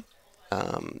of them,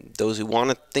 those who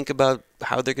want to think about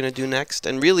how they're going to do next.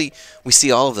 And really, we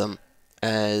see all of them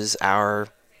as our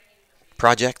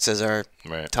projects, as our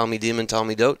Talmidim and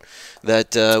Talmidot,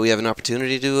 that we have an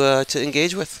opportunity to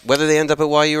engage with, whether they end up at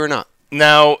YU or not.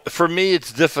 Now, for me,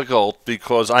 it's difficult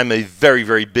because I'm a very,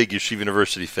 very big Yeshiva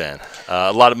University fan.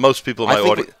 Most people in my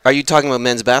audience. Are you talking about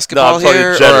men's basketball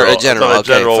here, or a general? I'm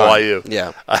general fine. YU.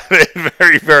 Yeah, I'm a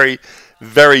very, very,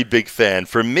 very big fan.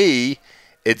 For me,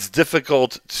 it's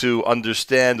difficult to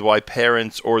understand why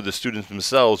parents or the students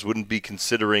themselves wouldn't be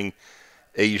considering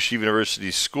a Yeshiva University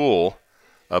school,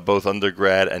 both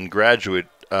undergrad and graduate,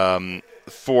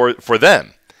 for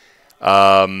them.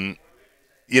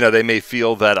 They may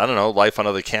feel that, life on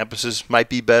other campuses might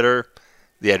be better.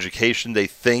 The education they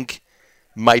think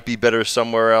might be better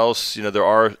somewhere else. There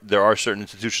are certain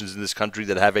institutions in this country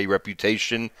that have a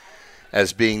reputation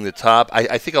as being the top.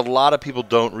 I think a lot of people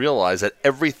don't realize that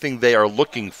everything they are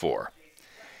looking for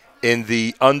in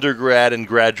the undergrad and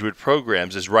graduate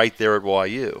programs is right there at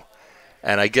YU.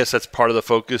 And I guess that's part of the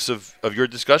focus of your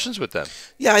discussions with them.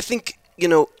 Yeah, I think,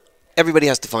 everybody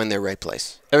has to find their right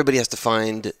place. Everybody has to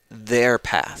find their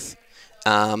path.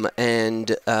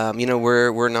 We're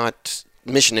not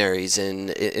missionaries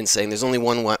in saying there's only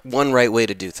one right way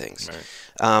to do things.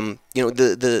 Right.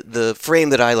 The frame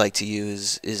that I like to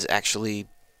use is actually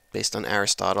based on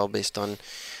Aristotle, based on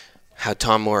how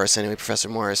Tom Morris, anyway, Professor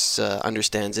Morris,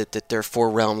 understands it, that there are 4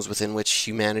 realms within which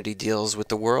humanity deals with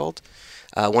the world.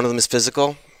 One of them is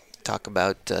physical. Talk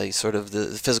about sort of the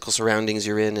physical surroundings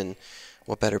you're in, and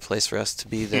what better place for us to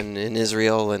be than in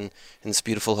Israel and in this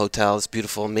beautiful hotel, this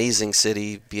beautiful, amazing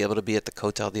city, be able to be at the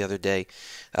Kotel the other day.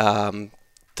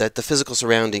 That the physical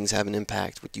surroundings have an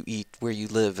impact, what you eat, where you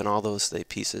live, and all those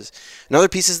pieces. Another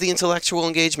piece is the intellectual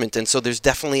engagement, and so there's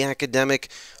definitely academic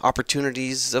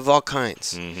opportunities of all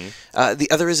kinds. The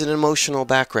other is an emotional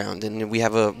background, and we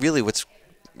have what's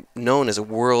known as a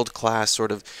world-class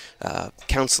sort of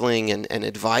counseling and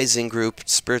advising group,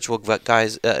 spiritual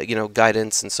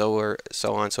guidance, and so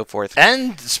on and so forth.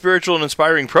 And spiritual and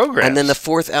inspiring programs. And then the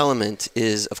 4th element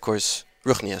is, of course,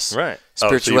 ruchnias, right?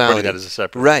 Spirituality. So you're putting that as a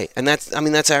separate, right? And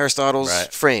that's Aristotle's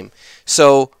frame.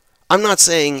 So I'm not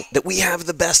saying that we have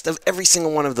the best of every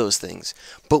single one of those things,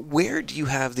 but where do you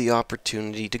have the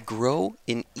opportunity to grow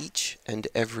in each and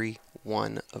every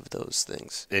one of those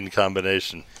things in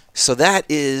combination? So that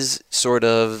is sort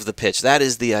of the pitch. That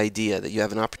is the idea, that you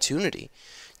have an opportunity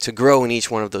to grow in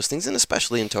each one of those things, and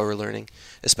especially in Torah learning,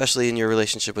 especially in your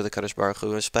relationship with the Kadosh Baruch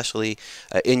Hu, especially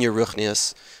in your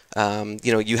ruchnias.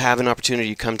 You have an opportunity.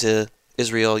 You come to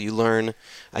Israel, you learn,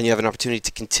 and you have an opportunity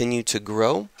to continue to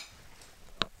grow.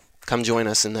 Come join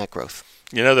us in that growth.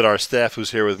 You know that our staff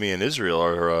who's here with me in Israel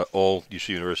are all Yeshiva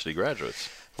University graduates.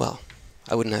 Well,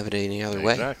 I wouldn't have it any other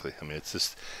way. Exactly. I mean, it's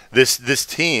just this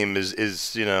team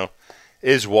is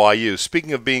YU.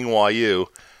 Speaking of being YU,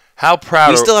 how proud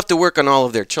we still have to work on all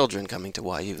of their children coming to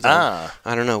YU. Though.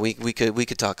 I don't know. We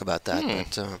could talk about that.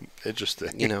 But,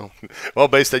 interesting. Well,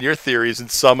 based on your theory, isn't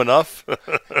some enough?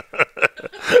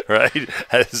 Right?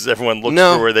 Has everyone looked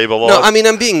for where they belong? No, I mean,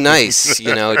 I'm being nice,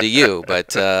 to you, but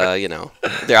there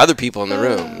are other people in the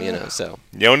room, so.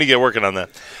 You only get working on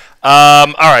that. All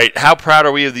right. How proud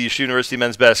are we of the Yeshiva University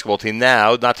men's basketball team?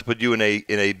 Now, not to put you in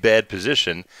a bad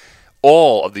position,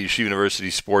 all of the Yeshiva University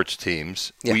sports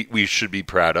teams we should be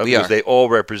proud of, because they all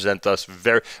represent us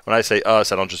very. When I say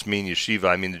us, I don't just mean Yeshiva,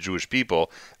 I mean the Jewish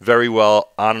people very well,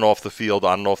 on and off the field,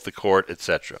 on and off the court,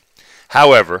 etc.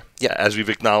 However, as we've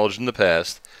acknowledged in the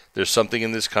past, there's something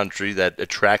in this country that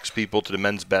attracts people to the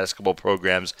men's basketball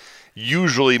programs,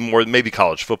 usually more, maybe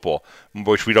college football,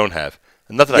 which we don't have.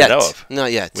 Not that I know of.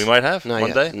 Not yet. We might have Not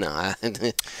one yet. day. No.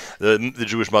 The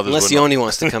Jewish mothers. Unless Yoni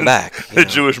wants to come back. The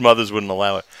Jewish mothers wouldn't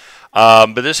allow it.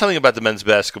 But there's something about the men's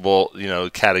basketball,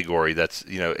 category that's,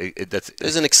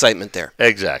 there's an excitement there.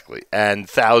 Exactly, and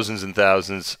thousands and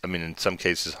thousands. I mean, in some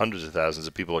cases, hundreds of thousands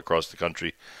of people across the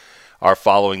country are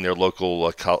following their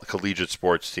local collegiate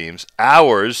sports teams.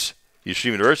 Ours,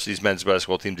 Yeshiva University's men's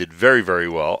basketball team, did very, very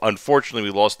well. Unfortunately,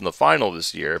 we lost in the final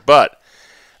this year. But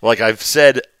like I've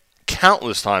said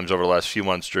countless times over the last few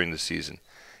months during the season,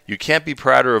 you can't be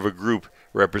prouder of a group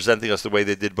representing us the way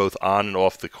they did both on and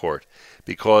off the court,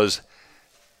 because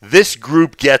this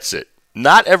group gets it.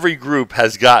 Not every group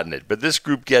has gotten it, but this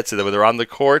group gets it, that when they're on the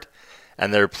court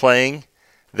and they're playing,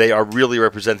 they are really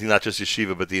representing not just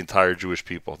Yeshiva, but the entire Jewish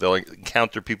people. They'll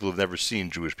encounter people who've never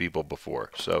seen Jewish people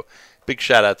before. So big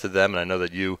shout out to them, and I know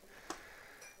that you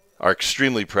are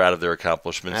extremely proud of their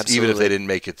accomplishments, Absolutely. even if they didn't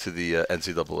make it to the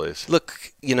NCAAs.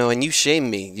 Look, and you shame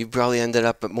me. You probably ended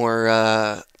up at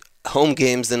more home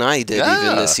games than I did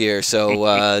even this year. So,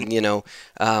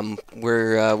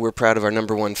 we're proud of our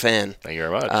number one fan. Thank you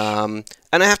very much.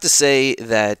 And I have to say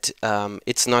that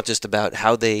it's not just about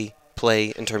how they play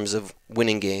in terms of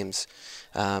winning games.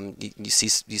 You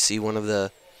see one of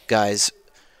the guys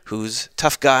who's a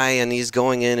tough guy, and he's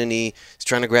going in and he's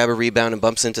trying to grab a rebound and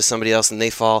bumps into somebody else, and they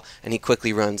fall, and he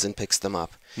quickly runs and picks them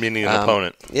up. Meaning an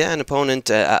opponent. Yeah, an opponent.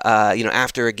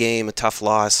 After a game, a tough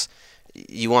loss,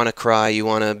 you want to cry, you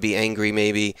want to be angry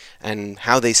maybe, and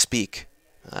how they speak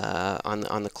on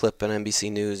the clip on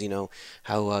NBC News.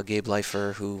 How Gabe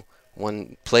Leifer, who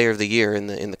won Player of the Year in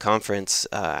the conference,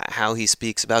 how he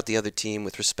speaks about the other team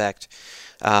with respect.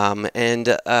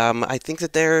 I think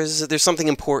that there's something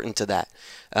important to that,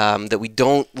 that we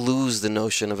don't lose the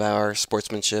notion of our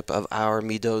sportsmanship, of our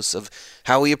midos, of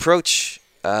how we approach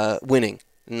winning,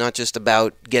 not just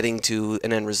about getting to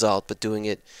an end result, but doing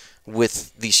it in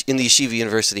the Yeshiva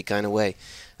University kind of way.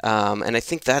 And I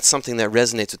think that's something that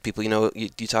resonates with people.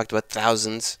 You talked about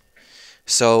thousands.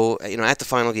 So, at the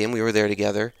final game, we were there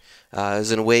together. It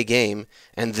was an away game,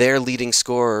 and their leading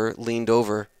scorer leaned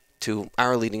over to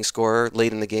our leading scorer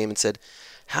late in the game and said,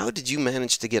 "How did you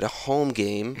manage to get a home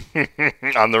game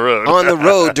on the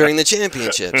road during the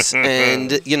championships?"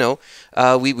 And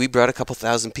we brought a couple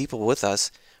thousand people with us.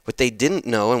 What they didn't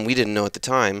know, and we didn't know at the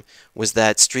time, was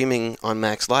that streaming on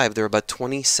Max Live, there were about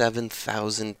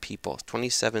 27,000 people,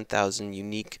 27,000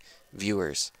 unique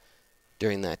viewers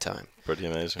during that time. Pretty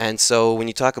amazing. And so when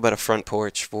you talk about a front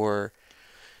porch for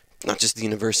not just the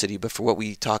university, but for what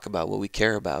we talk about, what we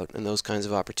care about, and those kinds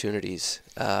of opportunities,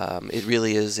 it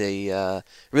really is a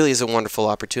wonderful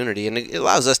opportunity, and it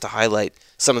allows us to highlight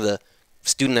some of the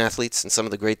student athletes and some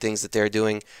of the great things that they're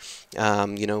doing.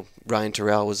 Ryan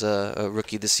Terrell was a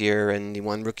rookie this year, and he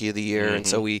won Rookie of the Year, and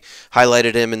so we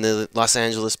highlighted him in the Los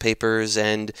Angeles papers,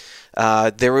 and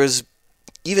there was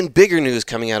even bigger news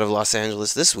coming out of Los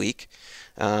Angeles this week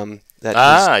that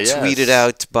was tweeted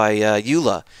out by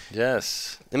Eula.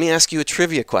 Yes. Let me ask you a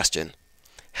trivia question.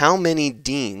 How many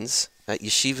deans at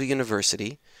Yeshiva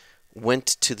University went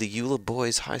to the Eula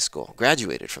Boys High School,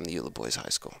 graduated from the Eula Boys High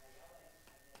School?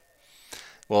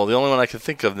 Well, the only one I can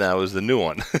think of now is the new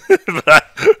one.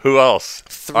 Who else?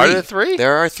 3. Are there 3?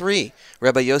 There are 3.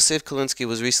 Rabbi Yosef Kalinsky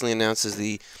was recently announced as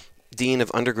the Dean of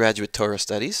Undergraduate Torah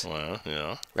Studies. Well,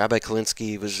 yeah. Rabbi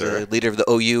Kalinsky was the leader of the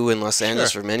OU in Los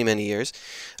Angeles for many, many years.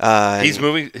 He's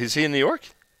moving. Is he in New York?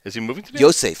 Is he moving to New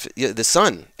York? Yosef, the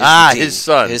son. Is the dean. His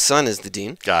son. His son is the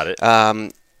dean. Got it.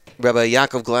 Rabbi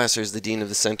Yaakov Glasser is the dean of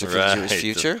the Center for the Jewish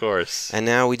Future. Of course. And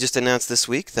now we just announced this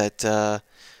week that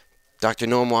Dr.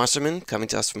 Noam Wasserman, coming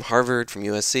to us from Harvard, from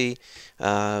USC,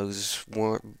 who's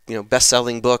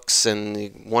best-selling books and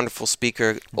a wonderful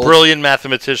speaker. Brilliant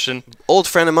mathematician. Old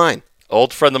friend of mine.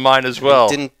 Old friend of mine as well.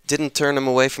 Didn't turn him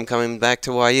away from coming back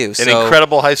to YU. An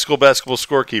incredible high school basketball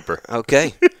scorekeeper.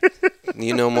 Okay.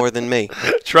 You know more than me.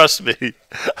 Trust me.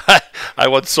 I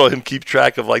once saw him keep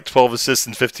track of like 12 assists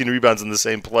and 15 rebounds in the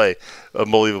same play.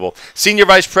 Unbelievable. Senior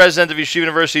Vice President of Yeshiva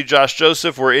University, Josh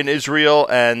Joseph. We're in Israel,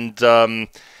 and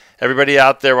everybody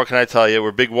out there, what can I tell you?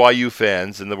 We're big YU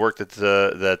fans, and the work that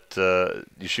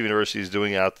Yeshiva University is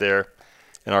doing out there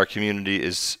in our community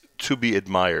is to be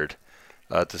admired.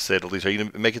 To say the least. Are you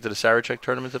going to make it to the Sarachek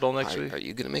tournament at all next week? Are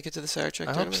you going to make it to the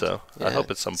Sarachek tournament? I hope so. Yeah, I hope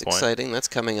at some it's point. Exciting. That's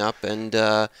coming up. And,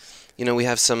 we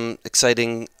have some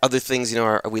exciting other things.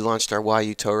 We launched our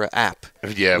YU Torah app.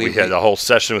 Yeah, we had a whole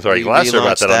session with Ari Glasser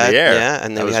about that on the air. Yeah,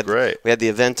 and then that was great. We had the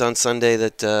event on Sunday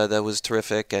that was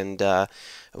terrific. And,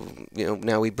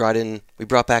 now we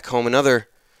brought back home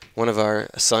one of our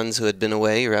sons who had been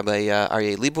away, Rabbi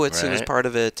Aryeh Leibowitz, who was part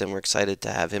of it, and we're excited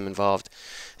to have him involved.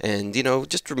 And,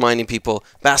 just reminding people,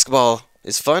 basketball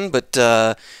is fun, but,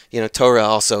 Torah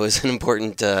also is an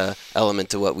important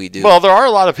element to what we do. Well, there are a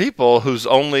lot of people whose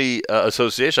only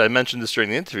association, I mentioned this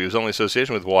during the interview, whose only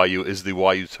association with YU is the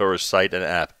YU Torah site and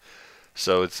app.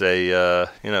 So it's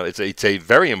it's a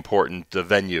very important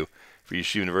venue for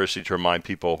Yeshiva University to remind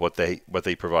people what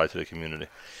they provide to the community.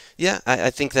 Yeah, I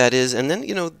think that is. And then,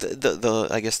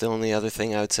 I guess the only other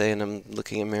thing I would say, and I'm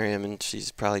looking at Miriam, and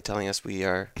she's probably telling us we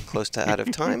are close to out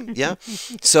of time. Yeah.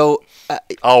 So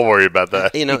I'll worry about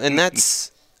that. And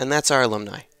that's our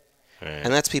alumni. Right.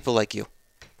 And that's people like you.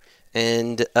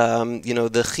 And,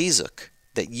 the chizuk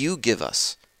that you give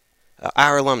us,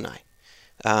 our alumni,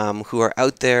 who are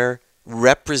out there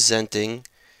representing,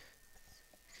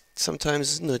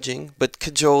 sometimes nudging, but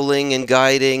cajoling and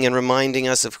guiding and reminding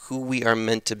us of who we are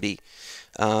meant to be.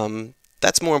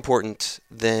 That's more important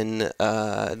than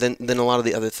a lot of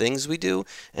the other things we do,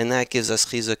 and that gives us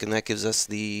chizuk, and that gives us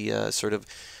the sort of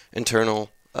internal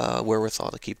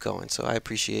wherewithal to keep going. So I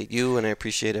appreciate you, and I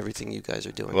appreciate everything you guys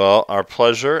are doing. Well, our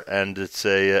pleasure, and it's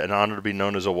an honor to be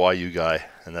known as a YU guy,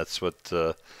 and that's what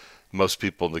most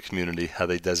people in the community, how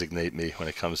they designate me when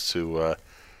it comes to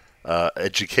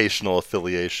educational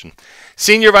affiliation.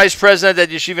 Senior Vice President at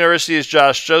Yeshiva University is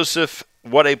Josh Joseph.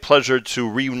 What a pleasure to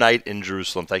reunite in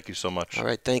Jerusalem. Thank you so much. All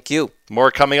right, thank you.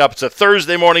 More coming up. It's a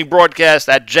Thursday morning broadcast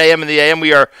at JM in the AM.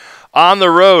 We are on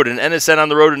the road, and NSN on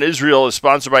the road in Israel is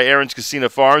sponsored by Aaron's Casino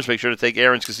Farms. Make sure to take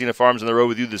Aaron's Casino Farms on the road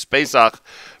with you this Pesach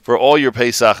for all your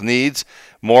Pesach needs.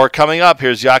 More coming up.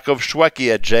 Here's Yaakov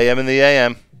Shweki at JM in the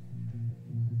AM.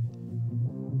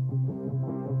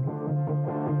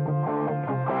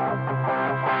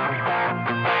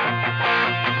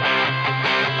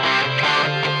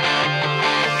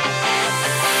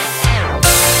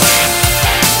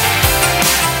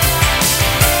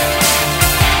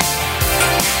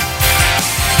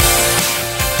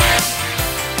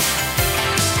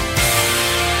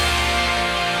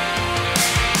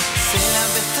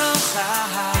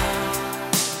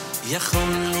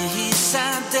 יכול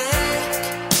להיסדק,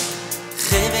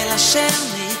 חבל אשר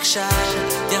נקשר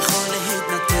יכול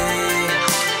להתנתק.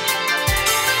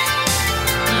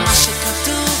 מה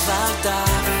שכתוב על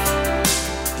דף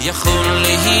יכול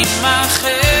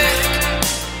להימחק,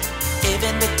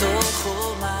 אבן בתוך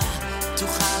חומה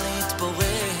תוכל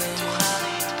להתפורר,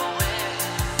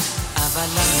 אבל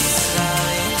עם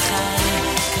ישראל חי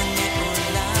כאן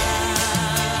לעולם,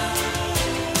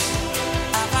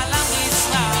 אבל עם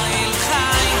ישראל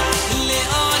חי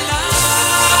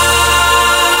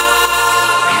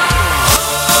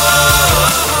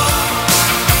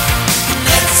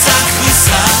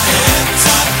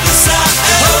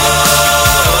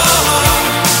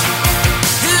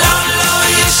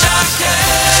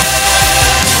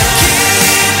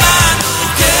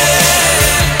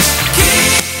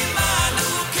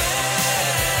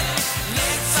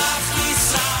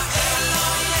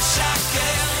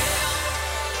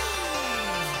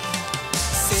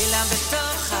גם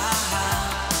בתוך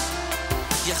ההר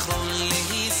יכול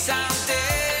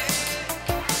להיסדק,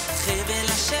 חבל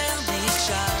אשר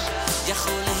נקשר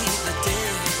יכול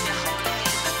להתנתק,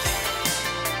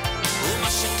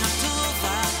 ומה שכתוב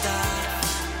בדף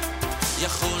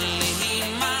יכול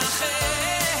להימחק,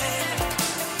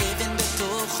 אבן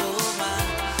בתוך חומה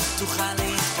תוכל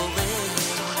להתפורר,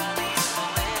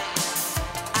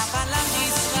 אבל עם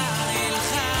ישראל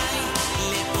חי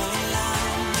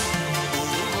לעולם,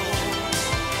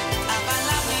 אבל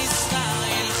עם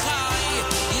ישראל חי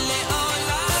לעולם.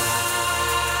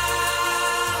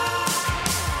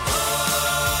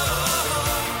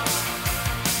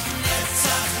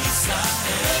 נצח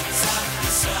ישראל, נצח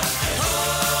ישראל,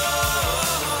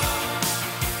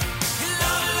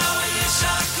 לא לא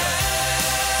ישקר,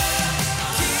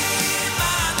 כי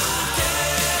עמנו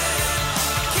כן,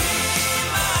 כי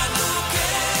עמנו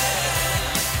כן,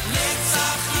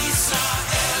 נצח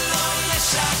ישראל לא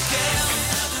ישקר,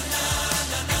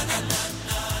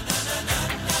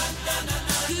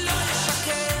 לא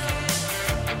ישקר.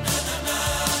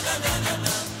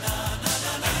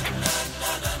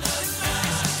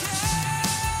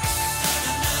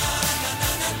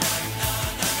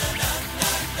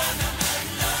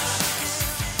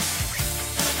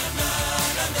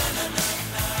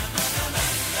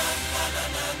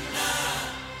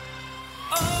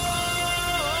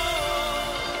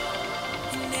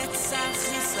 נצח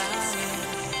ישראל,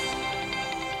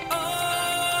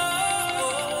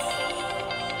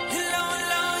 לא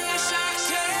לא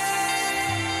ישקר,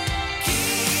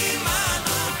 כי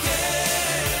עמנו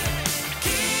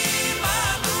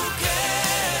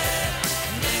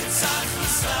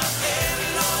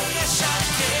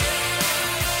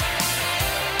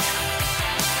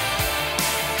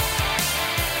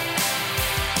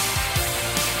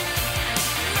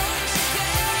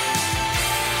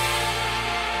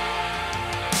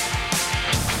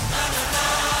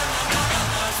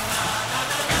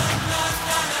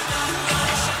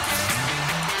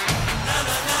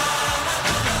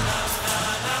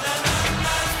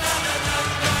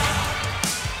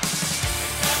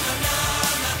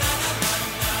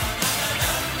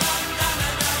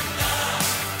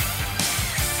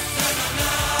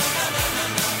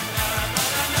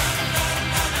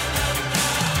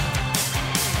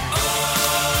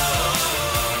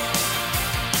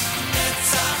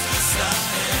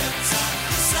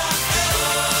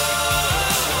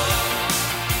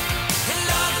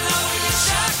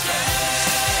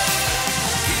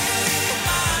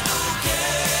כן,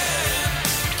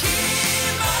 כי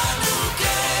עמנו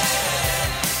כן,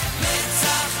 נצח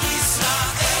ישראל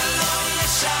לא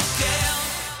ישקר.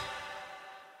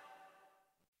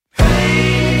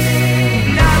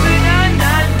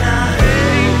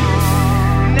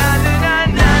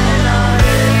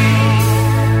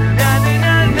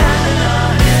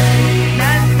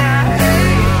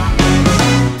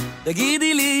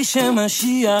 תגידי לי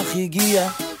שמשיח הגיע,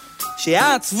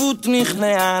 שהעצבות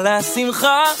נכנעה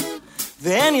לשמחה,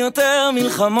 ואין יותר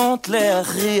מלחמות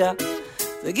להכריע.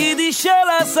 תגידי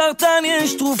שלסרטן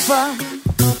יש תרופה,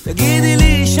 תגידי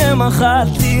לי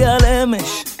שמחלתי על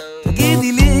אמש,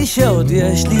 תגידי לי שעוד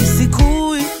יש לי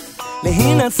סיכוי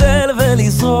להינצל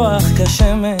ולזרוח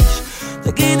כשמש,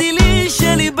 תגידי לי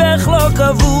שליבך לא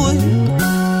כבוי,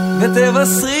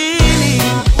 ותבשרי לי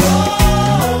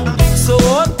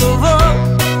בשורות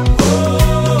טובות,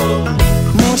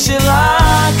 כמו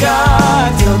שרק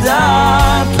את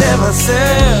יודעת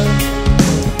לבשר.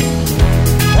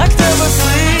 רק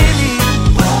תבשרי לי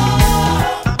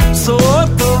בשורות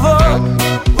טובות,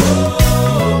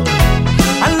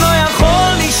 אני לא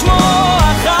יכול לשמוע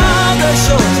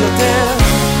חדשות יותר.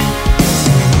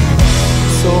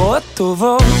 בשורות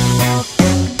טובות,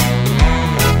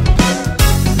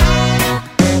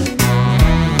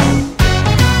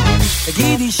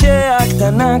 תגידי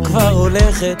שהקטנה כבר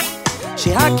הולכת,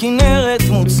 שהכנרת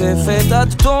מוצפת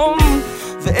עד תום,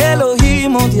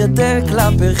 ואלוהים עוד ידק לה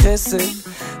בחסד.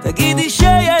 תגידי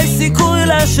שיש סיכוי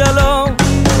לשלום,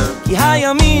 כי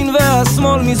הימין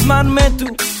והשמאל מזמן מתו,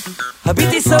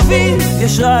 הביטי סביב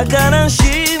יש רק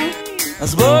אנשים,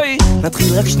 אז בואי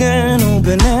נתחיל רק שנינו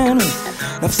בינינו,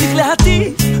 נפסיק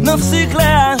להטיף, נפסיק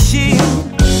להאשים,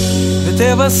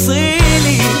 ותבשרי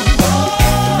לי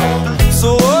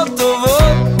בשורות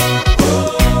טובות,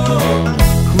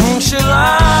 כמו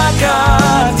שרק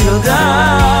את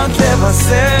יודעת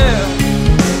לבשר.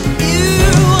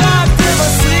 רק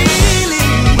תבשרי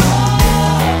לי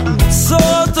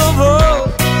בשורות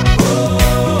טובות,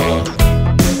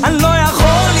 אני לא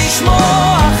יכול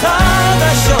לשמוע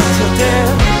חדשות יותר.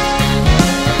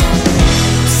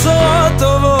 בשורות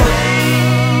טובות,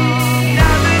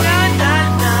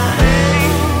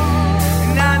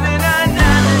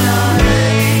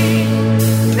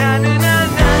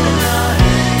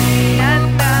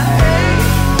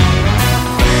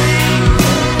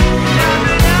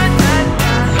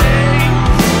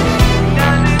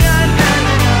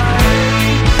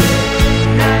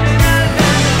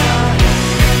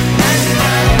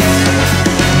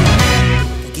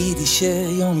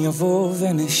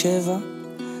 בני 7,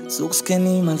 זוג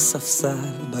זקנים על ספסל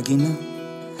בגינה.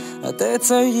 את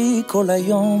תציירי כל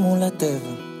היום מול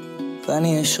הטבע,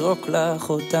 ואני אשרוק לך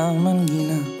אותה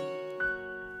מנגינה.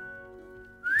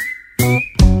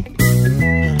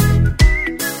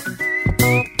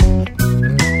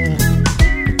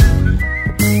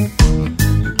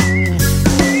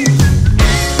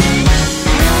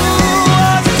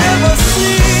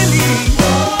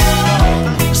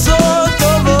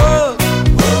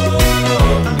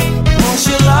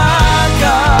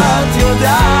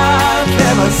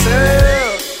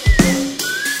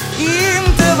 אם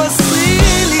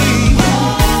תבשרי לי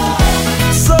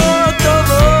סוד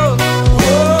טובות,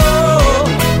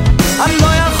 אני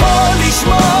לא יכול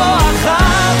לשמוע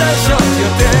חדשות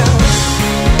יותר.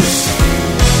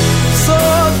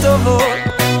 סוד טובות.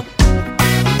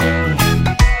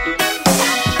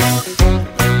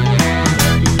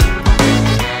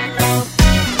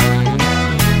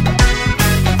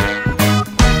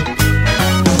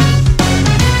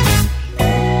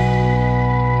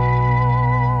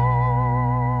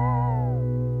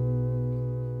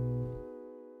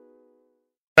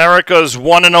 America's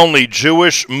one and only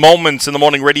Jewish Moments in the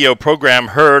Morning radio program,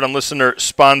 heard on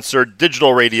listener-sponsored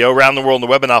digital radio around the world on the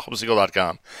web at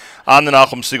NachumSegal.com, on the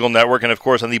Nachum Segal Network, and of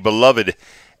course on the beloved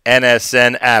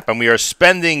NSN app. And we are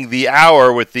spending the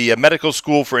hour with the Medical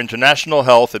School for International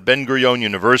Health at Ben Gurion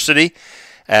University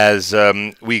as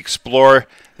we explore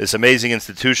this amazing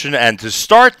institution. And to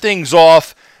start things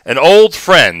off, an old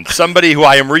friend, somebody who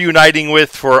I am reuniting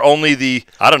with for only the,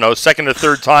 second or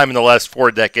third time in the last 4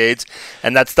 decades,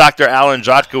 and that's Dr. Alan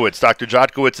Jotkowitz. Dr.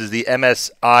 Jotkowitz is the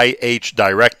MSIH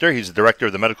director. He's the director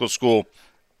of the Medical School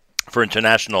for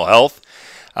International Health.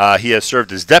 He has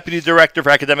served as deputy director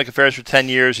for academic affairs for 10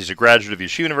 years. He's a graduate of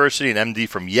Yeshiva University, an MD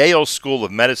from Yale School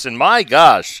of Medicine. My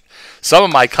gosh, some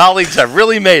of my colleagues have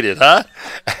really made it, huh?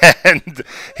 And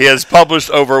he has published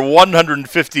over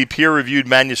 150 peer-reviewed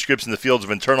manuscripts in the fields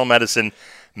of internal medicine,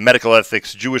 medical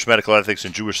ethics, Jewish medical ethics,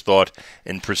 and Jewish thought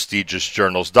in prestigious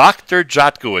journals. Dr.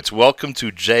 Jotkowitz, welcome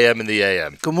to JM in the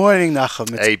AM. Good morning,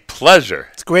 Nachum. It's A pleasure.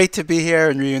 It's great to be here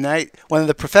and reunite. One of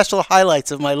the professional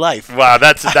highlights of my life. Wow,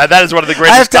 that is one of the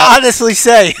greatest. I have to honestly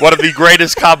say, one of the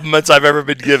greatest compliments I've ever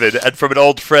been given, and from an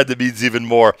old friend that means even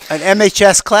more. An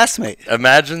MHS classmate.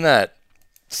 Imagine that.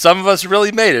 Some of us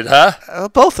really made it, huh?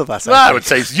 Both of us. I would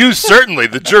say you certainly.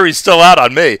 The jury's still out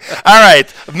on me. All right.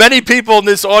 Many people in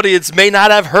this audience may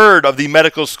not have heard of the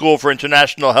Medical School for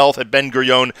International Health at Ben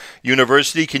Gurion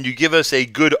University. Can you give us a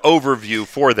good overview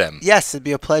for them? Yes, it'd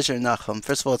be a pleasure, Nachum.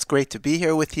 First of all, it's great to be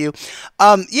here with you.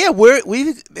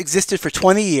 We've existed for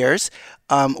 20 years.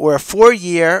 We're a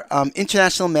 4-year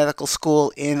international medical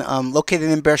school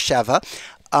located in Beersheba.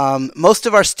 Most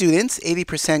of our students,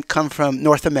 80%, come from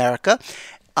North America.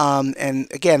 And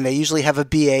again, they usually have a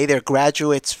BA. They're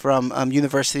graduates from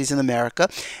universities in America.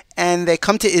 And they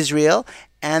come to Israel,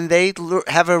 and they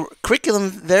have a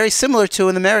curriculum very similar to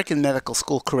an American medical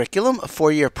school curriculum, a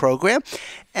 4-year program.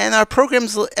 And our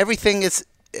programs, everything is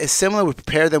similar. We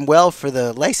prepare them well for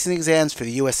the licensing exams for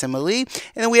the USMLE.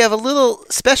 And then we have a little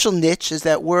special niche, is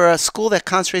that we're a school that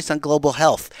concentrates on global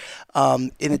health.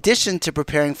 In addition to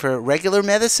preparing for regular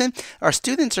medicine, our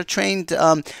students are trained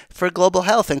for global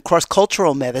health and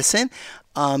cross-cultural medicine.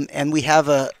 And we have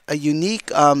a unique,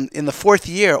 in the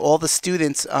 4th year, all the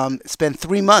students spend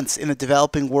 3 months in the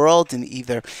developing world in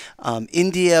either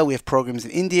India. We have programs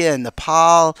in India, in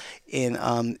Nepal,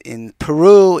 in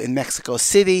Peru, in Mexico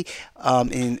City,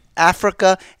 in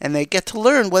Africa, and they get to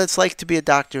learn what it's like to be a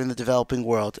doctor in the developing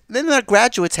world. Then our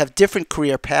graduates have different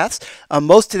career paths.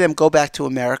 Most of them go back to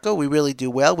America. We really do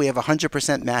well. We have a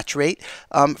 100% match rate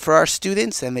for our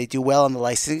students, and they do well on the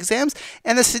licensing exams.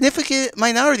 And a significant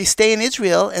minority stay in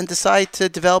Israel and decide to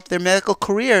develop their medical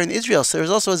career in Israel. So there's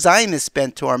also a Zionist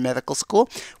bent to our medical school.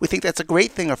 We think that's a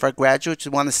great thing. If our graduates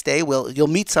want to stay, you'll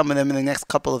meet some of them in the next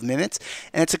couple of minutes.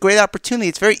 And it's a great opportunity.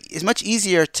 It's much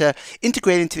easier to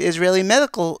integrate into the Israeli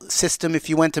medical system if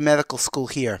you went to medical school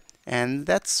here. And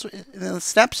that's a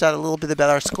snapshot a little bit about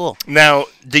our school. Now,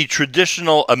 the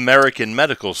traditional American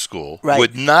medical school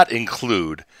would not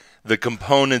include the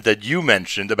component that you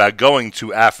mentioned about going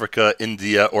to Africa,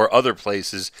 India, or other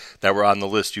places that were on the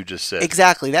list you just said.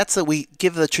 Exactly. That's what we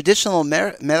give the traditional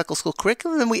medical school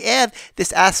curriculum, and we add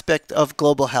this aspect of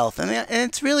global health. And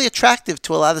it's really attractive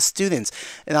to a lot of students,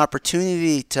 an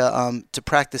opportunity to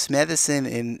practice medicine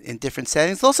in different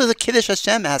settings. Also, the Kiddush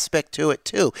Hashem aspect to it,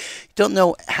 too. You don't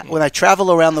know, when I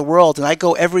travel around the world, and I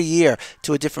go every year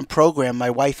to a different program,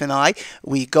 my wife and I,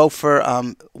 we go for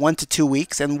 1 to 2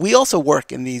 weeks, and we also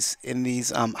work in these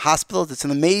hospitals. It's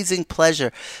an amazing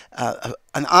pleasure,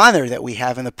 an honor that we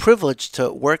have and a privilege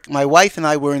to work. My wife and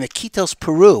I were in Iquitos,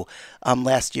 Peru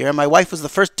last year. My wife was the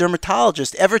first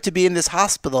dermatologist ever to be in this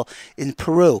hospital in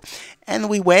Peru. And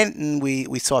we went and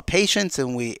we saw patients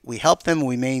and we helped them.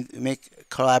 We make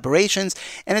collaborations.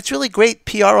 And it's really great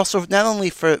PR also not only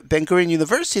for Ben Gurion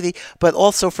University, but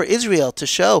also for Israel to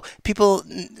show people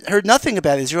heard nothing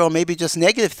about Israel, maybe just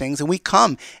negative things. And we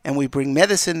come and we bring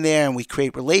medicine there and we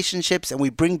create relationships and we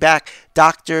bring back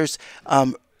doctors.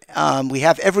 We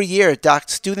have every year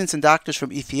students and doctors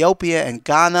from Ethiopia and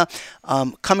Ghana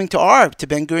coming to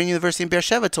Ben Gurion University in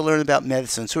Beersheba to learn about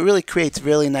medicine. So it really creates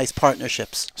really nice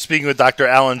partnerships. Speaking with Dr.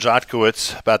 Alan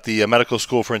Jotkowitz about the Medical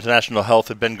School for International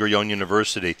Health at Ben Gurion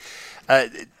University,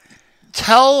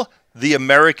 tell the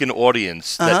American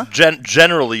audience that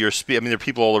generally there are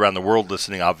people all around the world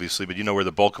listening, obviously, but you know where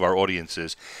the bulk of our audience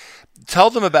is. Tell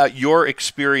them about your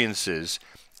experiences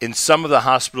in some of the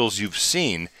hospitals you've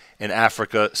seen in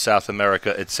Africa, South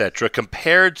America, etc.,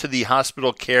 compared to the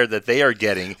hospital care that they are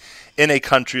getting in a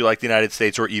country like the United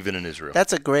States or even in Israel?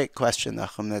 That's a great question,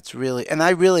 Nachum. That's really, and I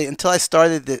really, until I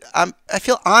started, I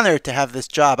feel honored to have this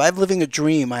job. I'm living a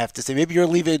dream, I have to say. Maybe you're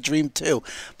living a dream too,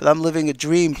 but I'm living a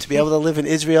dream to be able to live in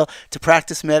Israel, to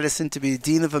practice medicine, to be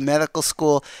dean of a medical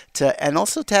school, and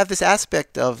also to have this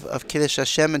aspect of Kiddush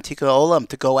Hashem and Tikkun Olam,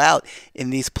 to go out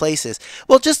in these places.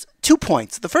 Well, just 2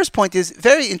 points. The first point is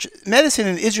medicine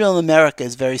in Israel and America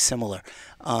is very similar.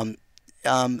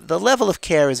 The level of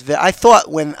care is I thought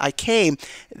when I came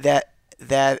that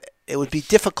it would be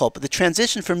difficult, but the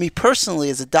transition for me personally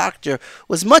as a doctor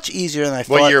was much easier than I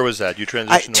thought. What year was that? You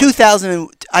transitioned? 2000.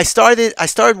 I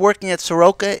started working at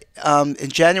Soroka in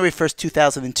January 1st,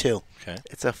 2002. Okay.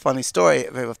 It's a funny story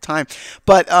of time,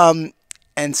 but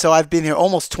and so I've been here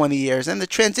almost 20 years. And I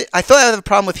thought I had a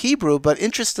problem with Hebrew, but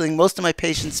interestingly, most of my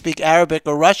patients speak Arabic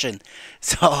or Russian.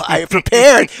 So I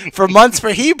prepared for months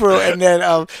for Hebrew, and then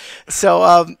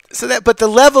but the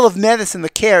level of medicine, the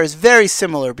care is very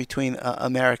similar between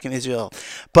America and Israel.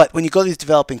 But when you go to these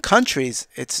developing countries,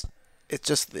 it's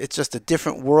just a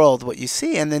different world what you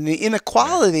see, and then the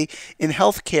inequality in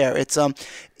healthcare.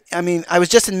 I was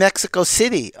just in Mexico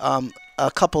City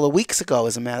a couple of weeks ago,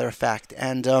 as a matter of fact,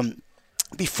 and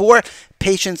before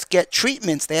patients get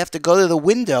treatments, they have to go to the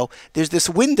window. There's this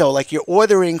window, like you're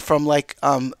ordering from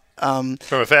from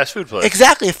a fast food place.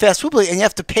 Exactly, a fast food place. And you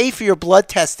have to pay for your blood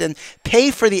test and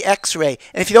pay for the x-ray.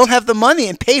 And if you don't have the money,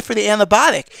 and pay for the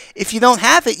antibiotic. If you don't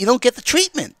have it, you don't get the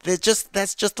treatment.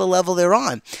 That's just the level they're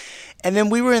on. And then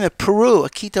we were in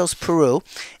Iquitos, Peru,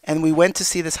 and we went to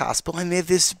see this hospital, and they have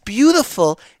this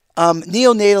beautiful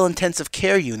neonatal intensive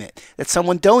care unit that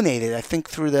someone donated, I think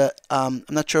through the, I'm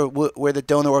not sure where the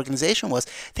donor organization was.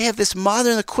 They have this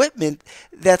modern equipment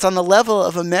that's on the level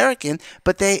of American,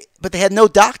 but they had no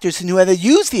doctors who knew how to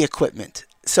use the equipment.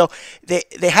 So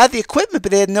they had the equipment,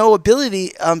 but they had no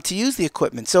ability to use the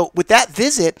equipment. So with that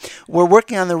visit, we're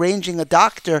working on arranging a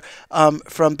doctor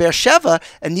from Beersheba,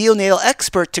 a neonatal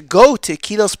expert, to go to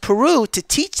Iquitos, Peru, to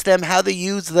teach them how to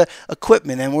use the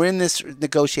equipment. And we're in this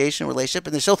negotiation relationship,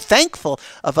 and they're so thankful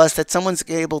of us that someone's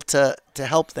able to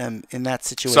help them in that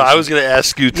situation. So I was going to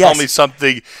ask you, tell me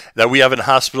something that we have in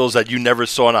hospitals that you never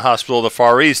saw in a hospital in the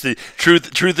Far East. The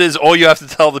truth is, all you have to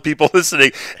tell the people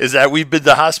listening is that we've been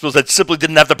to hospitals that simply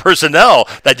didn't have the personnel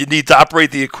that you need to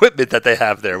operate the equipment that they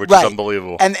have there, which is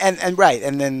unbelievable. And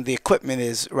then the equipment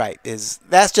is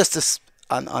that's just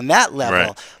on that level.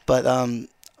 Right. But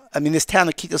this town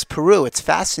of Iquitos, Peru, it's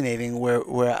fascinating.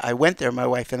 Where I went there, my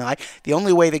wife and I. The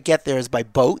only way to get there is by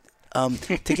boat.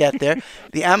 To get there,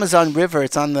 the Amazon River.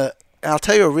 I'll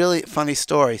tell you a really funny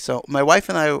story. So my wife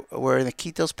and I were in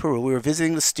Iquitos, Peru. We were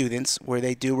visiting the students where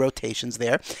they do rotations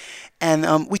there,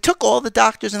 and we took all the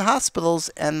doctors and hospitals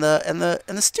and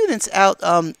the students out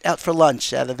for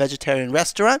lunch at a vegetarian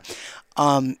restaurant.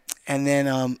 And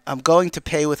then I'm going to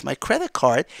pay with my credit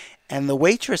card, and the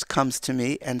waitress comes to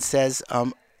me and says,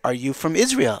 "Are you from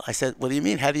Israel?" I said, "What do you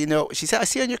mean? How do you know?" She said, "I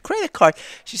see on your credit card."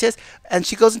 She says, and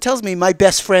she goes and tells me, "My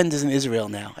best friend is in Israel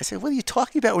now." I said, "What are you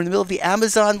talking about? We're in the middle of the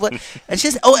Amazon." What? And she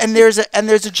says, "Oh, and there's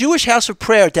a Jewish house of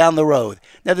prayer down the road."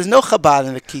 Now there's no Chabad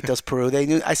in Iquitos, Peru. They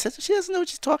knew. I said, "She doesn't know what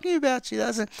she's talking about. She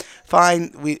doesn't."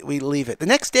 Fine, we leave it. The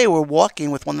next day we're walking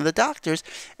with one of the doctors,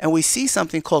 and we see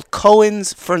something called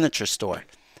Cohen's Furniture Store.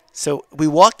 So we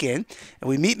walk in and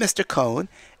we meet Mr. Cohen,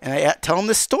 and I tell him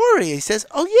the story. He says,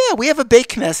 "Oh yeah, we have a Beit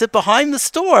Knesset behind the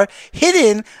store,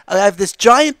 hidden. I have this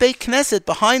giant Beit Knesset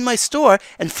behind my store,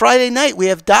 and Friday night we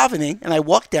have davening." And I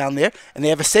walk down there, and they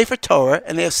have a Sefer Torah,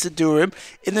 and they have Sidurim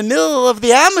in the middle of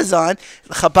the Amazon.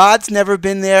 Chabad's never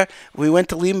been there. We went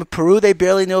to Lima, Peru. They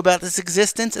barely know about this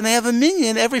existence, and they have a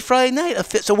minyan every Friday night.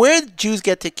 So where did Jews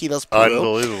get to Kilos Peru?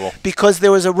 Unbelievable. Because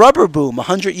there was a rubber boom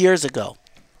 100 years ago.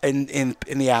 In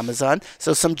the Amazon.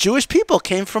 So some Jewish people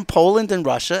came from Poland and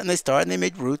Russia, and they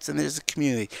made roots, and there's a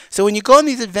community. So when you go on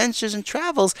these adventures and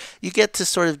travels, you get to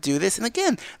sort of do this. And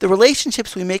again, the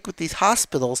relationships we make with these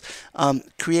hospitals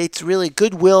creates really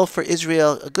goodwill for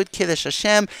Israel, a good Kiddush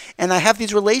Hashem. And I have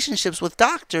these relationships with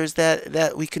doctors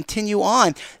that we continue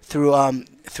on through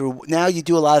now you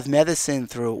do a lot of medicine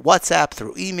through WhatsApp,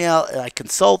 through email. I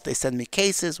consult. They send me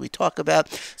cases. We talk about.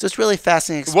 So it's really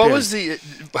fascinating experience.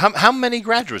 What was how many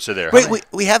graduates are there?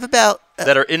 We have about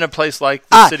that are in a place like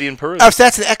the city in Peru? So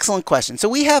that's an excellent question. So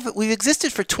we've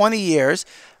existed for 20 years.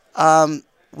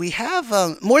 We have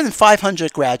more than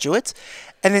 500 graduates.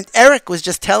 And then Eric was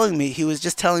just telling me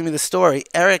the story.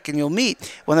 Eric, and you'll meet,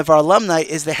 one of our alumni,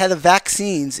 is the head of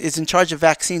vaccines, is in charge of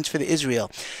vaccines for the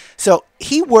Israel. So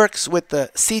he works with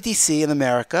the CDC in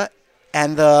America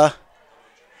and the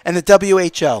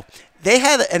WHO.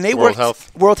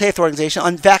 World Health Organization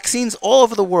on vaccines all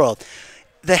over the world.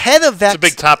 The head of vaccines.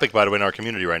 It's a big topic, by the way, in our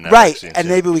community right now. Right, vaccines, and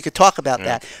maybe we could talk about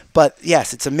that. But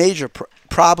yes, it's a major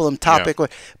problem topic. Yeah.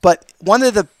 But one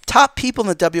of the top people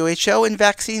in the WHO in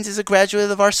vaccines is a graduate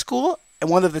of our school, and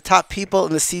one of the top people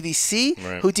in the CDC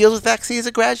who deals with vaccines is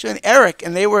a graduate, and Eric,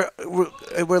 and they were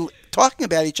talking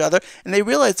about each other, and they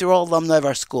realized they're all alumni of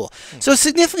our school. So a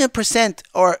significant percent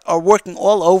are working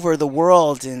all over the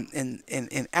world,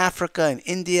 in Africa and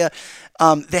India.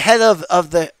 The head of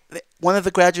one of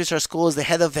the graduates of our school is the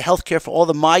head of the healthcare for all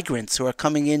the migrants who are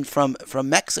coming in from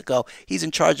Mexico. He's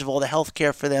in charge of all the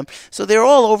healthcare for them. So they're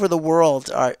all over the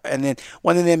world. And then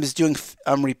one of them is doing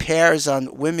repairs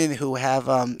on women who have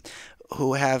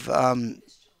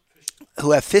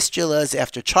fistulas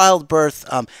after childbirth.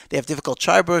 They have difficult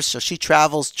childbirth, so she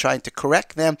travels trying to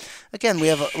correct them. Again, we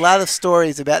have a lot of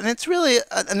stories about it, and it's really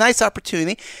a nice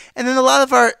opportunity. And then a lot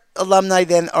of our alumni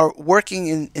then are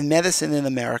working in medicine in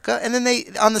America, and then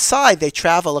on the side they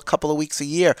travel a couple of weeks a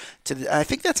year I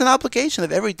think that's an obligation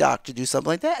of every doctor to do something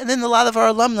like that. And then a lot of our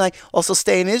alumni also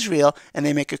stay in Israel, and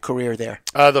they make a career there.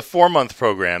 The 4-month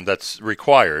program that's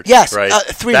required. Yes, right?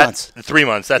 3 months. 3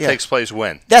 months. That takes place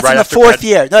when? That's right in the fourth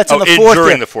year. No, it's in the fourth year.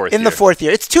 During the fourth year. In the fourth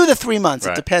year. It's 2 to 3 months.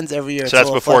 Right. It depends every year. So that's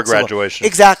before graduation.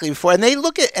 Exactly before. And they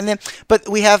look at but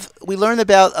we learn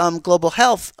about global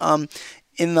health.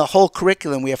 In the whole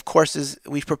curriculum, we have courses.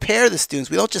 We prepare the students.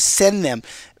 We don't just send them.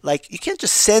 Like, you can't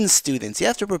just send students. You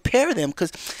have to prepare them,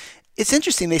 because it's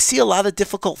interesting. They see a lot of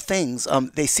difficult things.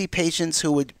 They see patients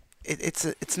who would.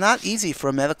 It's not easy for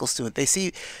a medical student. They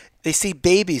see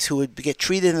babies who would get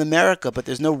treated in America, but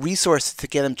there's no resources to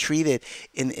get them treated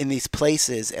in these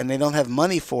places, and they don't have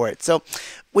money for it. So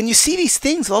when you see these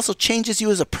things, it also changes you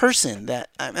as a person.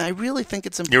 I really think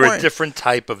it's important. You're a different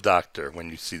type of doctor when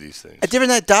you see these things. A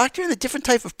different type of doctor and a different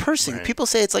type of person. Right. People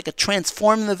say it's like a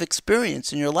transformative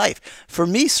experience in your life. For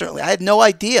me, certainly, I had no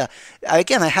idea. I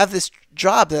have this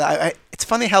job that it's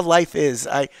funny how life is.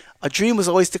 A dream was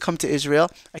always to come to Israel.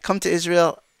 I come to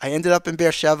Israel. I ended up in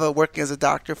Beersheba working as a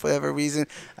doctor for whatever reason.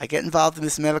 I get involved in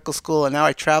this medical school, and now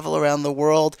I travel around the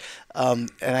world,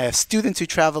 and I have students who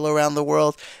travel around the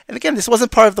world. And again, this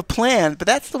wasn't part of the plan, but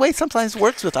that's the way it sometimes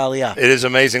works with Aliyah. It is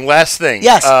amazing. Last thing.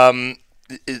 Yes.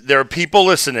 There are people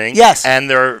listening, yes, and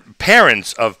there are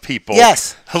parents of people,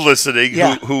 yes, listening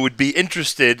who would be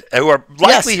interested, who are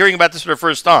likely hearing about this for the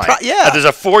first time. There's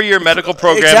a 4-year medical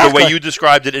program, the way you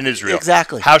described it, in Israel.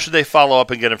 Exactly. How should they follow up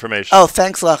and get information? Oh,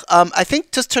 thanks, Lach. I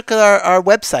think just check our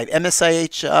website,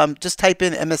 MSIH. Just type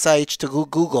in MSIH to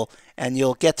Google, and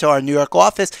you'll get to our New York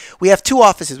office. We have 2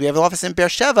 offices. We have an office in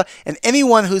Beersheba, and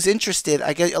anyone who's interested,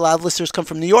 I get a lot of listeners come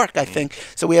from New York, I think.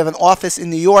 So we have an office in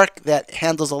New York that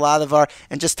handles a lot of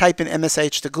and just type in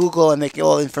MSIH to Google, and they get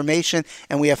all the information.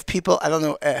 And we have people, I don't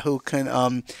know,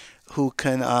 who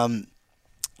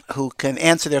can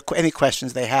answer any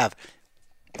questions they have.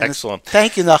 Excellent.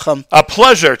 Thank you, Nachum. A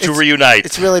pleasure to reunite.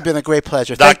 It's really been a great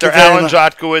pleasure. Dr. Alan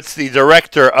Jotkowitz, the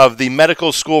director of the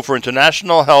Medical School for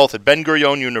International Health at Ben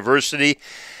Gurion University.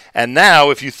 And now,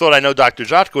 if you thought I know Dr.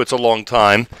 Jotkowitz a long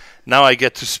time, now I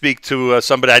get to speak to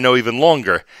somebody I know even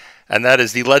longer. And that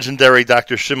is the legendary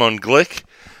Dr. Shimon Glick,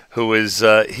 who is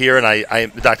here.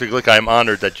 And Dr. Glick, I am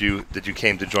honored that you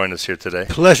came to join us here today.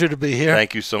 Pleasure to be here.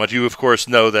 Thank you so much. You, of course,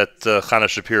 know that Chana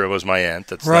Shapira was my aunt.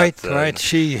 That's right.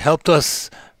 She helped us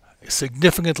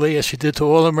significantly as she did to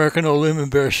all American Olim in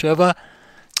Beersheba.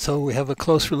 So we have a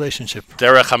close relationship.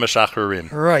 Derech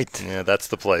HaMeshacharim. Right. Yeah, that's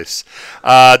the place.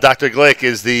 Dr. Glick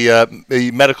is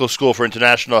the Medical School for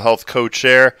International Health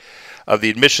co-chair of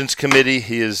the admissions committee.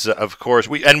 He is, of course,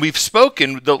 we've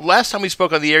spoken. The last time we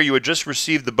spoke on the air, you had just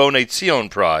received the Bonei Tzion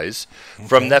Prize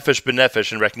from Nefesh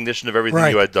B'Nefesh in recognition of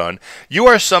everything you had done. You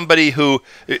are somebody who,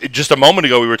 just a moment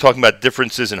ago, we were talking about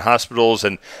differences in hospitals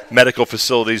and medical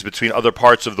facilities between other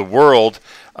parts of the world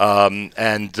and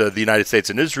the United States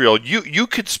and Israel. You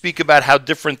could speak about how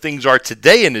different things are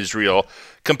today in Israel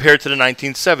compared to the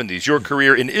 1970s. Your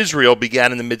career in Israel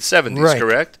began in the mid-70s,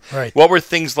 correct? Right. What were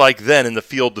things like then in the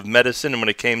field of medicine and when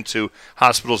it came to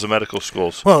hospitals and medical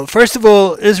schools? Well, first of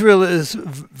all, Israel is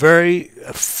very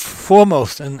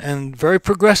foremost and very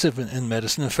progressive in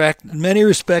medicine. In fact, in many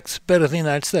respects, better than the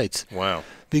United States. Wow.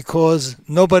 Because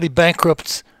nobody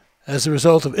bankrupts as a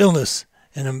result of illness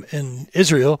in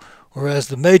Israel, whereas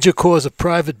the major cause of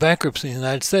private bankruptcy in the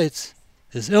United States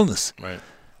is illness. Right.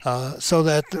 So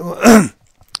that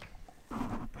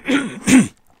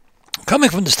coming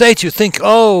from the States, you think,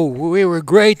 oh, we were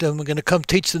great and we're going to come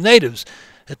teach the natives.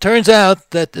 It turns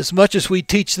out that as much as we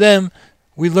teach them,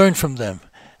 we learn from them.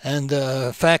 And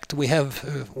in fact, we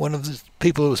have one of the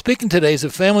people who was speaking today is a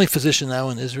family physician now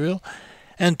in Israel.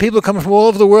 And people are coming from all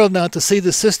over the world now to see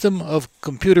the system of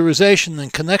computerization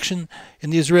and connection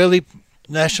in the Israeli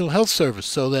National Health Service,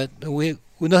 so that we're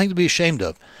nothing to be ashamed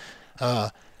of.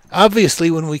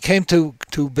 Obviously, when we came to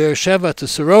Beersheba, to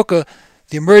Soroka,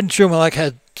 the emergency room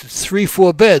had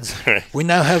 3-4 beds. We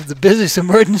now have the busiest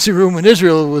emergency room in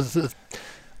Israel with an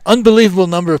unbelievable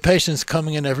number of patients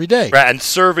coming in every day. Right, and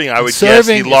serving, I would guess,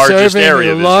 the largest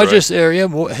area of the largest area,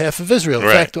 half of Israel. In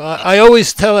fact, I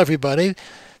always tell everybody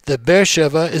that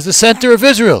Beersheba is the center of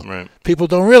Israel. Right. People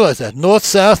don't realize that. North,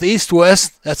 south, east,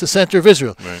 west, that's the center of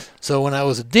Israel. Right. So when I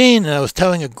was a dean and I was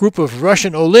telling a group of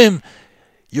Russian Olim,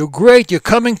 you're great, you're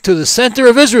coming to the center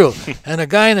of Israel. And a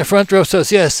guy in the front row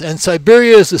says, yes, and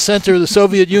Siberia is the center of the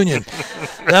Soviet Union.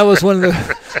 That was one of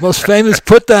the most famous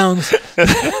put-downs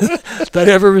that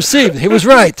I ever received. He was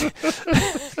right.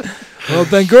 Well,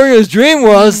 Ben Gurion's dream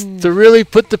was to really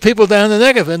put the people down the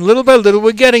Negev, and little by little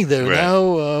we're getting there. Right.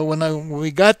 Now, when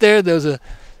we got there was a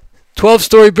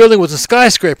 12-story building with a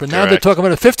skyscraper. Now they're talking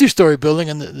about a 50-story building,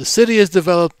 and the city has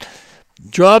developed.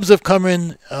 Jobs have come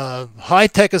in, high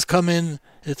tech has come in.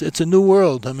 It's a new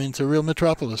world. I mean, it's a real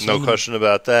metropolis. No question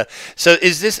about that. So,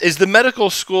 is the medical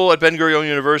school at Ben Gurion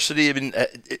University? I mean,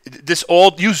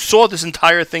 you saw this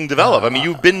entire thing develop. I mean,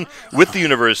 you've been with the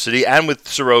university and with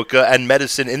Soroka and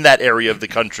medicine in that area of the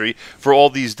country for all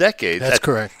these decades. That's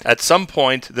correct. At some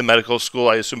point, the medical school,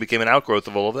 I assume, became an outgrowth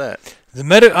of all of that.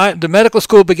 The medical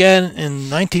school began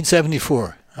in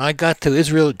 1974. I got to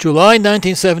Israel July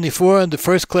 1974, and the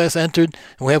first class entered,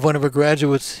 and we have one of our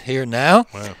graduates here now.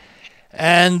 Wow.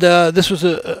 And this was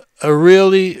a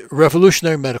really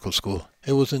revolutionary medical school.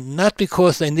 It was not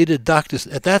because they needed doctors.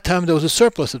 At that time, there was a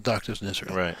surplus of doctors in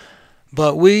Israel. Right.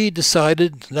 But we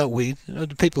decided,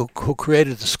 the people who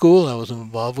created the school, I was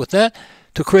involved with that,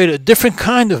 to create a different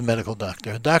kind of medical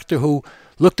doctor, a doctor who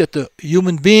looked at the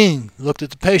human being, looked at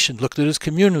the patient, looked at his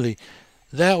community.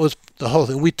 That was the whole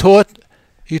thing.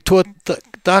 You taught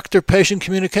doctor-patient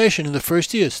communication in the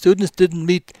first year. Students didn't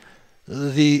meet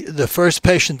the first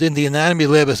patient in the anatomy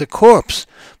lab as a corpse,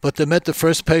 but they met the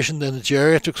first patient in the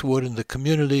geriatrics ward in the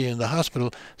community in the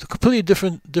hospital. It's a completely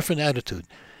different attitude.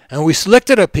 And we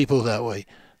selected our people that way.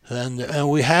 And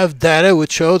we have data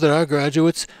which show that our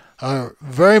graduates are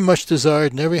very much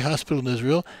desired in every hospital in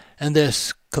Israel, and they're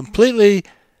completely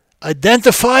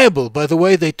identifiable by the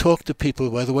way they talk to people,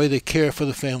 by the way they care for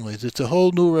the families. It's a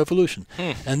whole new revolution.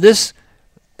 And this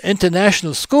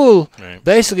international school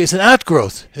basically is an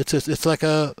outgrowth. It's like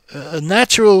a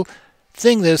natural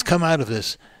thing that has come out of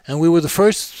this. And we were the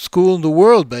first school in the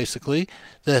world, basically,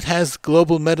 that has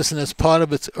global medicine as part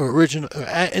of its original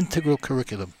integral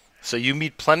curriculum. So you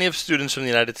meet plenty of students from the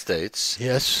United States.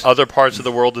 Yes. Other parts of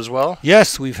the world as well?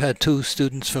 Yes, we've had 2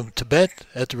 students from Tibet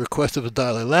at the request of the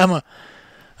Dalai Lama.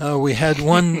 We had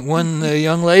one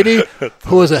young lady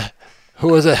who was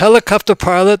a helicopter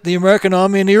pilot in the American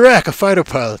Army in Iraq, a fighter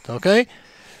pilot, okay?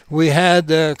 We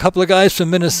had a couple of guys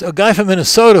from a guy from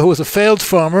Minnesota who was a failed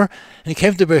farmer, and he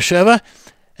came to Beersheba,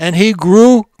 and he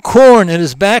grew corn in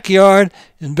his backyard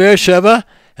in Beersheba,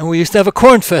 and we used to have a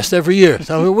corn fest every year.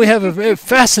 So we have a very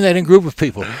fascinating group of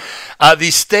people.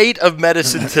 The state of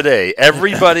medicine today,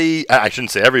 everybody, I shouldn't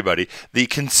say everybody, the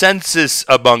consensus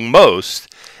among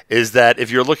most is that if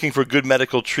you're looking for good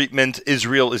medical treatment,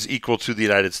 Israel is equal to the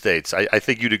United States. I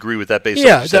think you'd agree with that based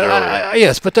on what you said earlier.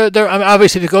 Yes, but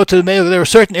obviously, if you go to the Mayo, there are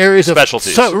certain areas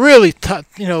Specialties. of really,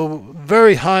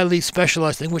 very highly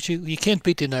specialized thing, which you can't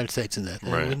beat the United States in that.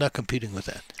 Right. We're not competing with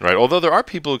that. Right. Although there are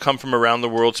people who come from around the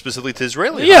world, specifically to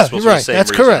Israeli Yeah, hospitals, for the right. same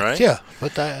That's reason, correct. right? Yeah,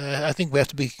 but I think we have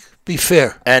to be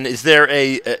fair. And is there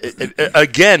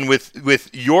again with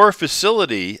your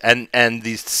facility and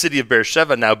the city of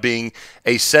Beersheba now being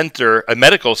a center, a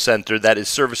medical center that is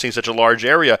servicing such a large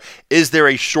area, is there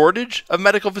a shortage of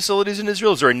medical facilities in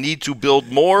Israel? Is there a need to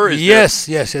build more? Yes.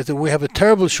 We have a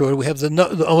terrible shortage. We have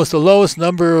almost the lowest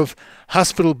number of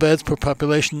hospital beds per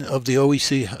population of the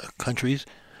OECD countries.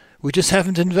 We just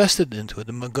haven't invested into it.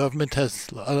 The government has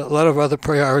a lot of other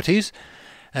priorities.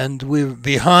 And we're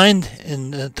behind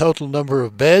in the total number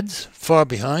of beds, far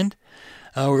behind.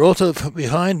 We're also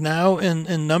behind now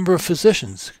in number of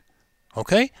physicians.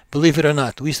 Okay? Believe it or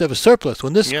not. We used to have a surplus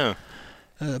when this... Yeah.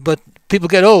 But people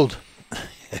get old,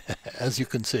 as you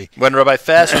can see. When Rabbi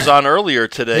Fass was on earlier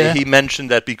today, Yeah. he mentioned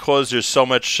that because there's so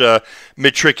much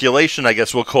matriculation, I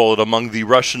guess we'll call it, among the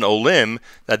Russian Olim,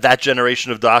 that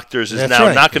generation of doctors is That's now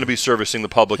right. not going to be servicing the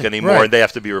public anymore, Right. and they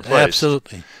have to be replaced.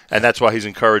 Absolutely. And that's why he's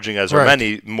encouraging, as are Right.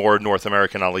 many, more North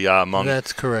American aliyah among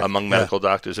That's correct. among Yeah. medical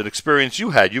doctors. An experience you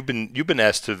had. You've been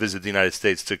asked to visit the United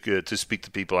States to speak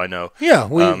to people I know. Yeah,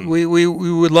 we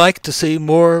would like to see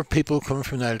more people coming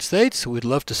from the United States. We'd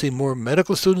love to see more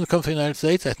medical students come from the United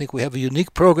States. I think we have a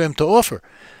unique program to offer.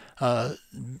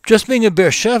 Just being in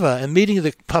Beersheba and meeting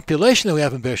the population that we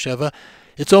have in Beersheba,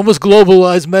 it's almost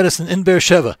globalized medicine in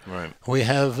Beersheba. Right. We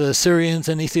have Syrians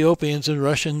and Ethiopians and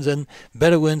Russians and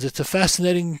Bedouins. It's a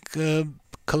fascinating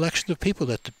collection of people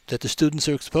that the students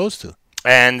are exposed to.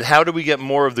 And how do we get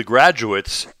more of the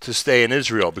graduates to stay in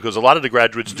Israel? Because a lot of the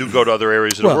graduates do go to other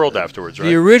areas of the world afterwards, right?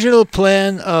 The original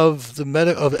plan of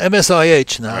of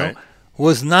MSIH now Right.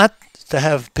 was not to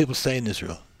have people stay in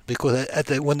Israel, because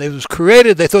when it was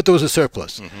created, they thought there was a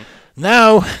surplus. Mm-hmm.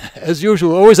 Now, as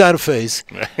usual, always out of phase,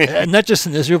 and not just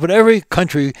in Israel, but every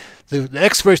country, the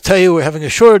experts tell you we're having a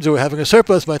shortage or we're having a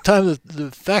surplus. By the time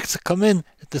the facts come in,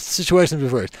 the situation is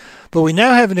reversed. But we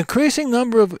now have an increasing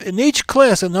number in each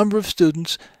class, a number of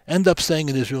students end up staying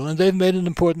in Israel, and they've made an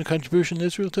important contribution in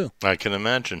Israel too. I can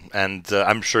imagine. And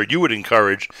I'm sure you would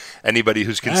encourage anybody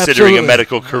who's considering a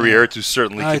medical career to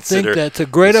certainly consider. I think that's a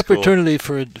great the school. opportunity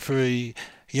for a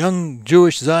young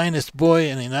Jewish Zionist boy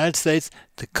in the United States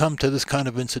to come to this kind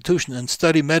of institution and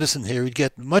study medicine here. He'd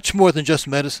get much more than just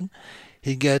medicine.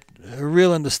 He'd get a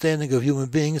real understanding of human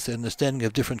beings, an understanding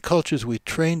of different cultures. We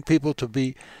train people to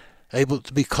be able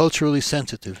to be culturally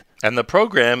sensitive. And the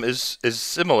program is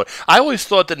similar. I always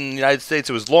thought that in the United States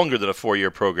it was longer than a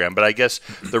 4-year program, but I guess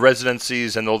the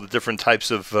residencies and all the different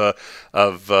types of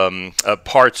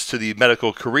parts to the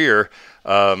medical career,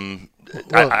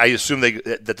 I assume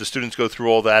that the students go through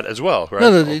all that as well, right?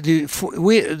 No,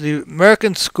 the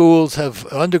American schools have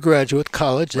undergraduate,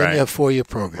 college, then Right. they have 4-year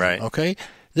program. Right. Okay,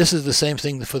 this is the same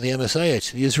thing for the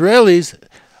MSIH. The Israelis,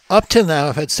 up till now,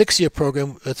 have had 6-year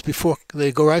program. That's before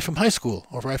they go right from high school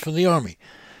or right from the army.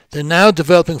 They're now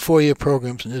developing 4-year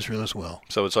programs in Israel as well.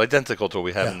 So it's identical to what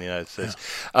we have in the United States.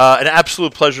 An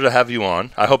absolute pleasure to have you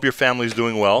on. I hope your family's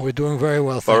doing well. We're doing very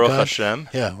well, thank Baruch God. Hashem.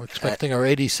 Yeah, we're expecting our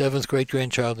 87th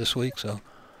great-grandchild this week. So,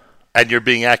 And you're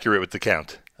being accurate with the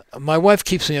count. my wife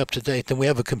keeps me up to date, and we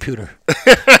have a computer.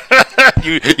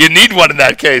 You need one in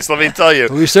that case, let me tell you.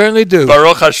 We certainly do.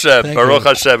 Baruch Hashem. Thank Baruch you.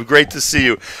 Hashem. Great to see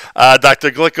you.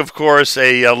 Dr. Glick, of course,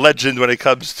 a legend when it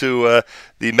comes to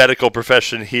the medical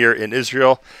profession here in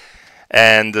Israel,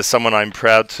 and someone I'm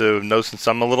proud to know since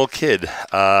I'm a little kid,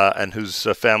 and whose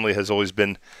family has always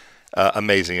been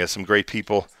amazing. He has some great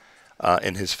people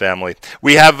in his family.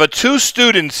 We have 2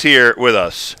 students here with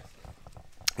us.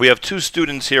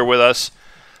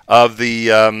 Of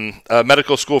the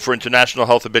Medical School for International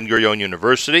Health at Ben Gurion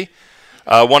University.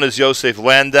 One is Yosef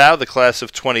Landau, the class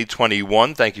of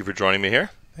 2021. Thank you for joining me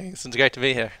here. Thanks. It's great to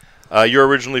be here. You're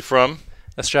originally from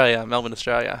Australia, Melbourne,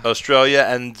 Australia. Australia,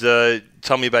 and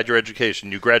tell me about your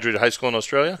education. You graduated high school in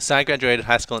Australia? So I graduated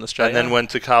high school in Australia. And then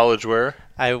went to college where?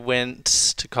 I went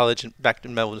to college back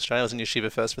in Melbourne, Australia. I was in yeshiva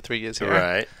first for 3 years here.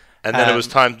 Right. And then it was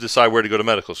time to decide where to go to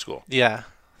medical school. Yeah.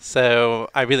 So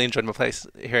I really enjoyed my place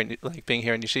here, being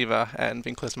here in yeshiva and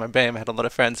being close to my BAM. I had a lot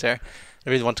of friends here. I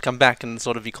really wanted to come back and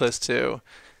sort of be close to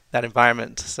that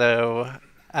environment. So,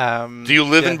 do you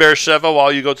live in Beersheba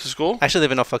while you go to school? I actually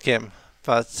live in Ofakim,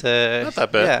 but not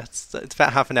that bad. Yeah, it's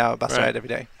about half an hour bus ride every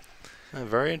day.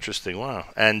 Very interesting. Wow.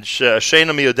 And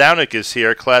Shayna Miodownik is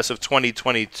here, class of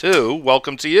 2022.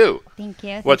 Welcome to you. Thank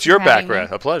you. What's Thank your you for having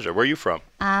background? me. A pleasure. Where are you from?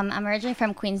 I'm originally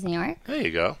from Queens, New York. There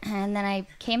you go. And then I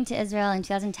came to Israel in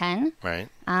 2010. Right.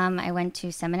 I went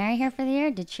to seminary here for the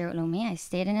year, did Shirut Leumi. I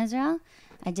stayed in Israel.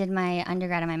 I did my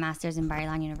undergrad and my master's in Bar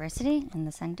Ilan University in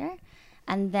the center.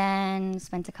 And then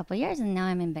spent a couple of years, and now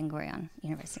I'm in Ben Gurion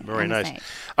University. Very on the nice. site.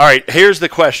 All right, here's the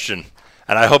question,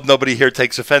 and I hope nobody here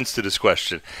takes offense to this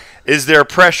question. Is there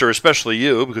pressure, especially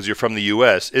you, because you're from the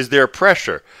U.S., is there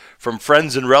pressure from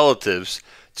friends and relatives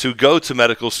to go to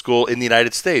medical school in the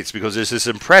United States? Because there's this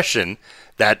impression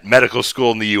that medical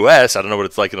school in the U.S., I don't know what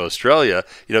it's like in Australia,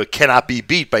 cannot be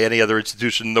beat by any other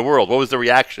institution in the world. What was the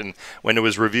reaction when it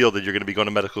was revealed that you're going to be going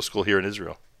to medical school here in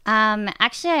Israel?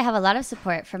 Actually, I have a lot of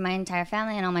support from my entire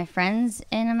family and all my friends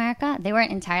in America. They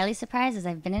weren't entirely surprised, as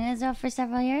I've been in Israel for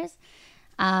several years.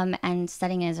 And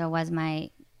studying in Israel was my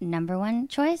number one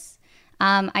choice.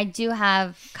 I do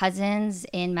have cousins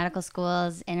in medical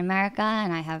schools in America,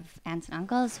 and I have aunts and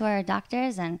uncles who are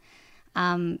doctors, and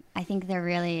I think they're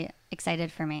really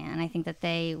excited for me, and I think that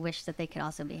they wish that they could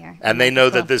also be here. And they know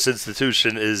that this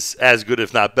institution is as good,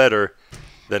 if not better,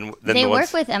 than they the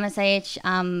work ones. with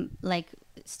MSIH, like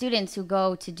students who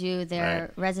go to do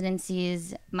their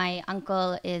residencies. My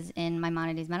uncle is in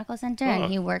Maimonides Medical Center,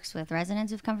 and he works with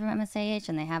residents who've come from MSIH,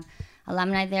 and they have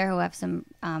alumni there who have some,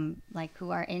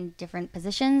 who are in different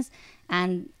positions.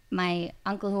 And my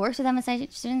uncle who works with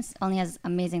MSIH students only has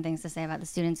amazing things to say about the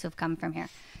students who have come from here.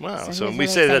 Wow. So So when he's we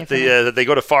really say that excited that they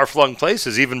go to far-flung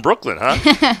places, even Brooklyn, huh?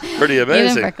 Pretty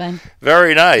amazing. Even Brooklyn.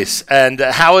 Very nice. And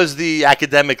how is the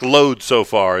academic load so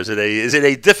far? Is it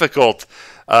a difficult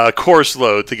course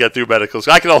load to get through medical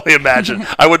school? I can only imagine.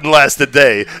 I wouldn't last a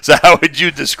day. So how would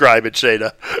you describe it,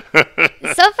 Shayna?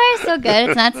 So far, so good.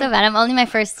 It's not so bad. I'm only my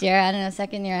first year. I don't know.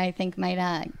 Second year, I think,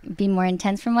 might be more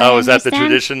intense from what I Is that the understand.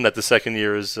 tradition that the second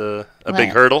year is a big What?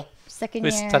 hurdle? Second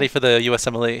We year. study for the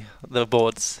USMLE, the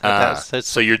boards.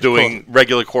 So you're doing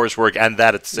regular coursework and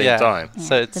that at the same time. Yeah,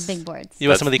 So the big boards.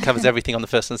 USMLE covers everything on the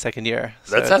first and second year.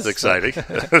 So That sounds it's, exciting.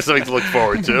 Something to look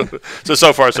forward to.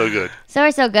 So far, so good. So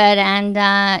we're so good,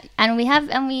 and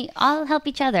we all help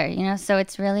each other. So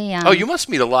it's really. You must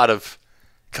meet a lot of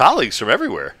colleagues from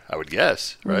everywhere, I would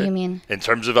guess, right? What do you mean? In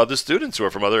terms of other students who are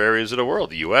from other areas of the world,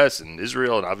 the U.S. and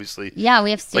Israel, and obviously, Yeah,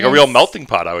 we have students. like a real melting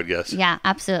pot, I would guess. Yeah,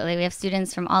 absolutely. We have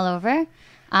students from all over.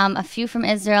 A few from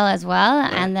Israel as well,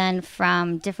 and then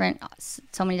from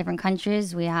so many different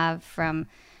countries. We have from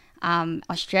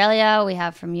Australia, we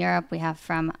have from Europe, we have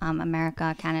from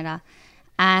America, Canada,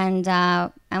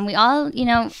 and we all,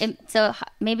 so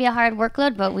maybe a hard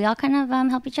workload, but we all kind of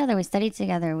help each other. We study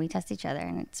together, we test each other,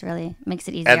 and it's really makes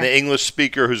it easier. And the English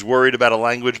speaker who's worried about a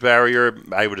language barrier,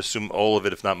 I would assume all of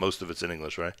it, if not most of it's in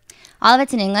English, right? All of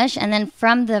it's in English, and then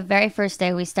from the very first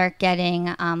day, we start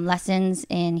getting lessons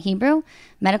in Hebrew,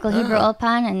 medical Hebrew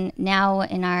Ulpan, and now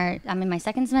I'm in my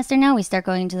second semester now, we start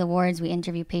going into the wards, we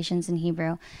interview patients in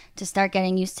Hebrew to start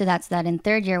getting used to that, so that in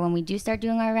third year, when we do start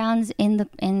doing our rounds in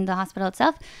the hospital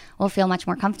itself, we'll feel much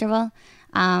more comfortable.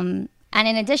 And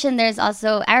in addition, there's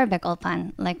also Arabic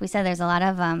Ulpan. Like we said, there's a lot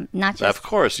of not just Of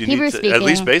course, you Hebrew need speaking. at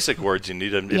least basic words. You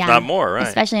need, if not more, right?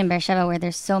 Especially in Beersheba, where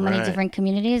there's so many Right. different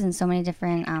communities and so many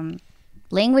different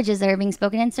languages that are being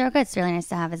spoken in Soroka. It's really nice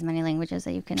to have as many languages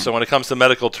that you can. So when it comes to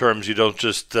medical terms, you don't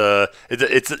just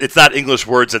it's not English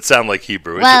words that sound like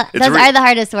Hebrew. Well, those are the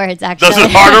hardest words, actually. Those are the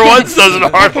harder ones. Those are the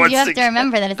hard Because ones. you have to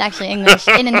remember that it's actually English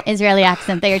in an Israeli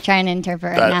accent that you're trying to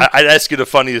interpret right now. I'd ask you the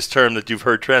funniest term that you've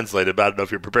heard translated, but I don't know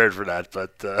if you're prepared for that.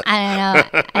 But I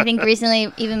don't know. I think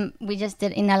recently, even we just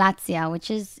did inhalatia, which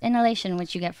is inhalation,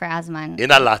 which you get for asthma.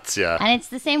 inhalatia. And it's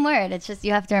the same word. It's just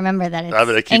you have to remember that I'm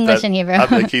gonna it's keep English that, and Hebrew. I'm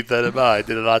going to keep that in mind.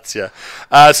 Inhalatia.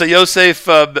 So Yosef,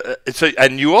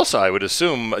 and you also, I would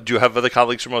assume, do you have other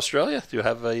colleagues from Australia? Do you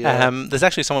have a? There's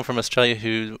actually someone from Australia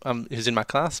who's in my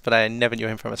class, but I never knew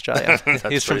him from Australia. That's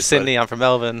He's from pretty Sydney. I'm from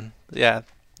Melbourne. Yeah,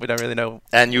 we don't really know.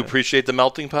 And you appreciate the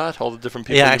melting pot, all the different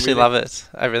people. Yeah, I you actually meet? love it.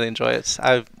 I really enjoy it.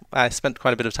 I spent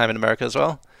quite a bit of time in America as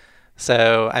well,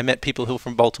 so I met people who were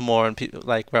from Baltimore and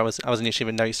like where I was in yeshiva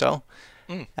in Ner Yisrael.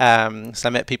 So I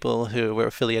met people who were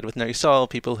affiliated with Ner Yisrael,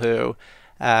 people who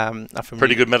are from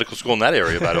Pretty good medical school in that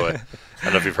area, by the way. I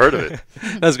don't know if you've heard of it.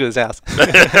 Not as good as ours.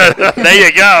 There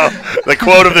you go. The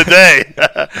quote of the day.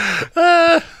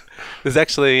 There's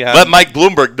actually Let Mike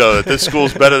Bloomberg know that this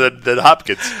school's better than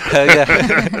Hopkins.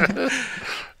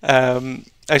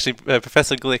 Actually,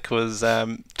 Professor Glick was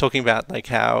talking about like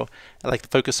how the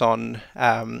focus on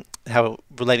how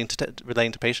relating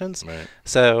to patients. Right.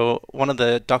 So one of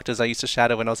the doctors I used to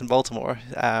shadow when I was in Baltimore,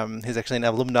 he's actually an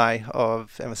alumni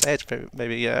of MSH,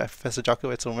 maybe Professor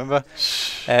Jokowitz will remember,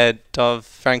 Dov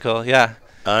Frankel, yeah.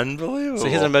 Unbelievable. So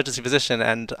he's an emergency physician,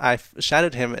 and I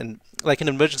shadowed him, and like in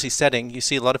an emergency setting, you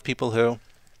see a lot of people who,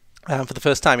 for the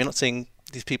first time, you're not seeing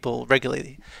these people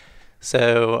regularly.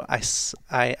 So I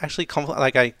actually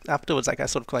afterwards I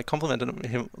sort of like complimented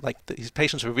him, like his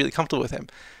patients were really comfortable with him.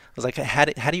 I was like, how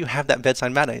do you have that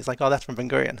bedside manner? He's like, oh, that's from Ben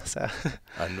Gurion. So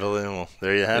unbelievable.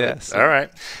 There you have Yeah, it. so- All right.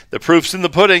 The proof's in the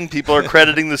pudding. People are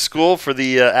crediting the school for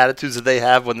the attitudes that they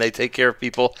have when they take care of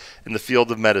people in the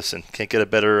field of medicine. Can't get a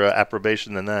better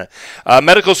approbation than that.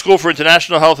 Medical School for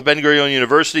International Health at Ben Gurion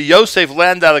University. Yosef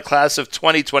Landau, the class of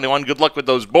 2021. Good luck with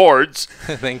those boards.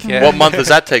 Thank you. What month does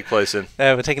that take place in?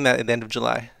 We're taking that at the end of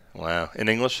July. Wow. In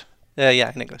English?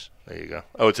 Yeah, in English. There you go.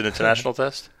 Oh, it's an international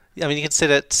test? I mean, you can sit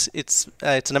it. It's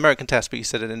an American test, but you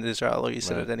sit it in Israel or you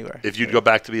sit it anywhere. If you'd go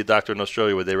back to be a doctor in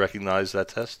Australia, would they recognize that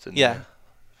test? Yeah.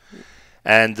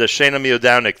 And Shana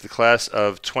Miodownik, the class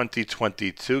of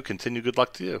 2022. Continue good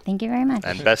luck to you. Thank you very much.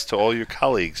 And best to all your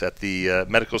colleagues at the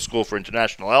Medical School for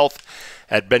International Health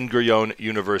at Ben Gurion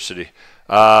University.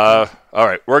 All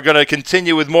right, we're going to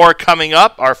continue with more coming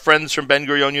up. Our friends from Ben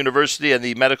Gurion University and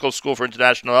the Medical School for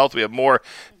International Health. We have more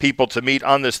people to meet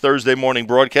on this Thursday morning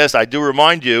broadcast. I do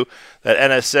remind you that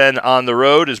NSN On the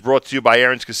Road is brought to you by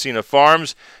Aaron's Casino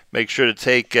Farms. Make sure to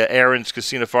take Aaron's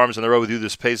Casino Farms on the road with you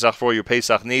this Pesach for all your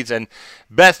Pesach needs. And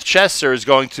Beth Chester is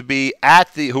going to be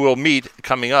who will meet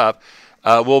coming up,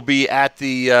 will be at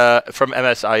from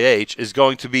MSIH, is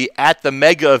going to be at the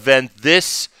mega event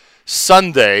this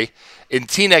Sunday in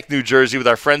Teaneck, New Jersey, with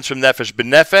our friends from Nefesh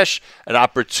B'Nefesh, an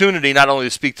opportunity not only to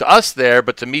speak to us there,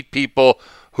 but to meet people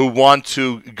who want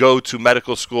to go to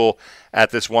medical school at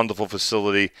this wonderful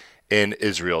facility in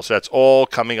Israel. So that's all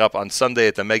coming up on Sunday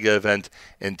at the mega event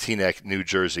in Teaneck, New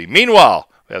Jersey. Meanwhile,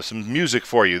 we have some music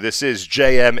for you. This is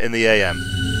JM in the AM.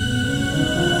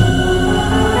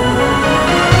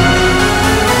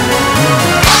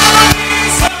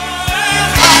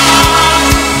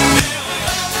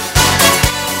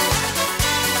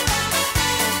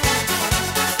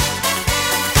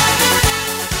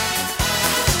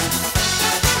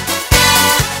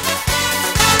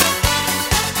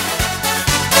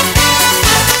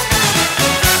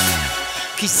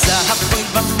 Kisahapoi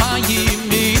b'mayim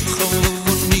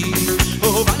mitchoni,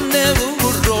 u'baneu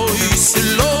rois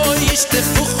lo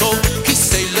yishtefucho,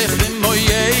 kisei lechem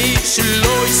moyei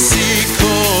shelo yisiko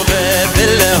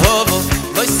ve'lehovo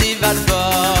lo yisivarva.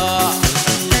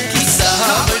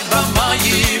 Kisahapoi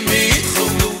b'mayim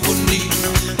mitchoni,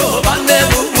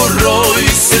 u'baneu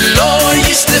rois lo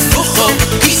yishtefucho,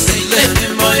 kisei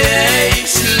lechem moyei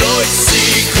shelo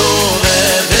yisiko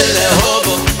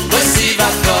ve'lehovo lo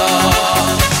yisivarva.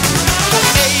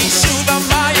 Shuba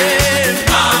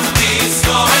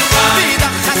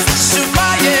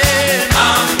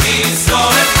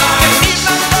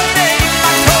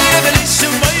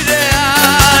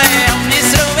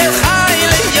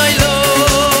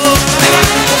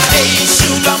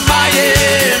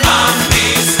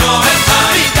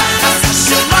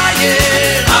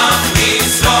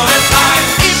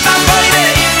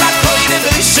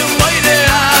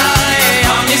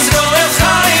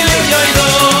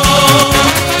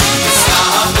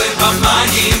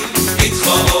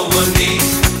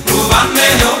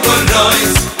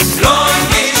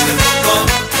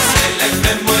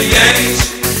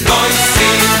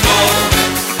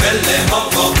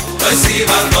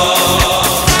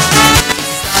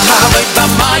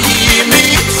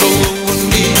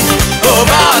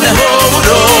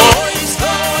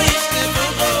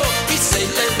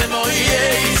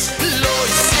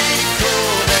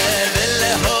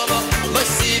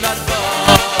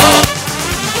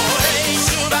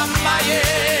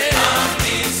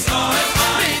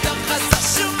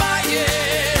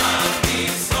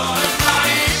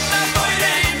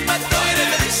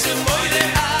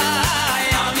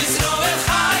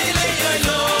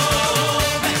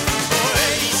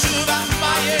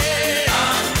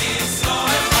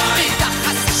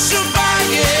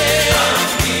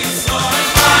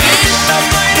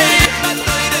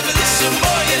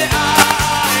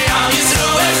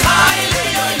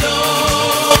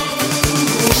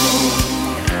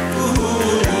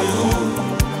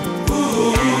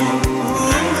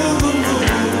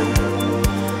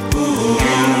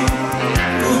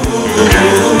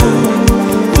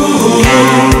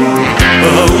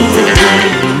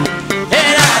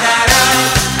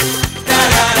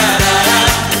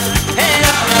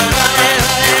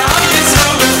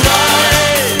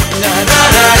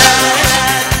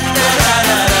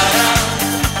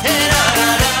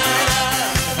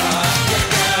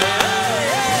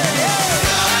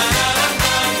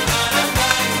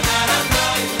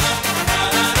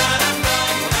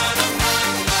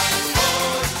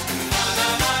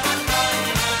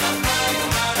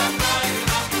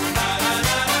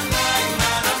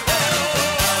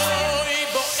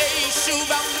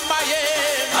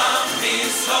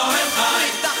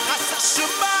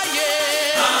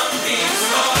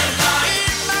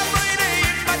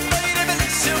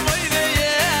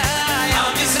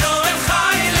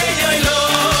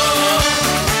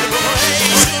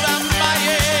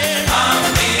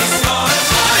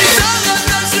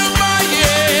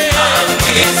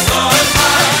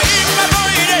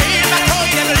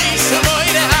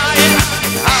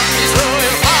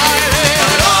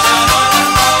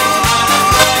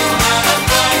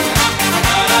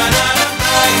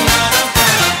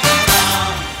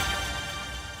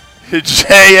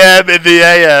JM in the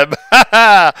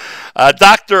AM.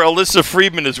 Dr. Alyssa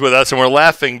Friedman is with us, and we're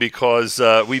laughing because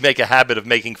we make a habit of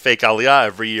making fake aliyah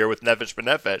every year with Nefesh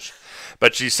B'Nefesh.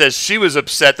 But she says she was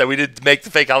upset that we didn't make the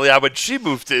fake aliyah when she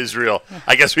moved to Israel.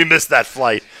 I guess we missed that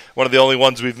flight. One of the only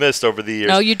ones we've missed over the years.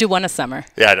 No, you do one a summer.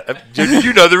 Yeah,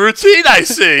 you know the routine, I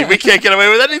see. We can't get away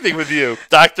with anything with you.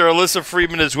 Dr. Alyssa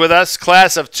Friedman is with us,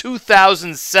 class of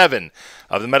 2007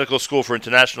 of the Medical School for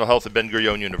International Health at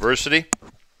Ben-Gurion University.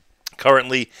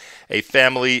 Currently a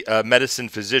family medicine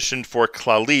physician for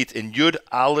Klalit in Yud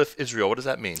Aleph, Israel. What does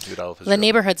that mean, Yud Aleph, Israel? The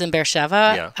neighborhoods in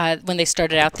Beersheva, when they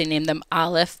started out, they named them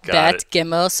Aleph, Bet,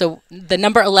 Gimel. So the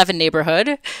number 11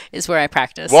 neighborhood is where I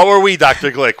practice. What were we,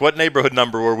 Dr. Glick? What neighborhood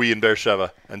number were we in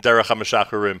Beersheva and Derech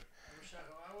HaMashacharim?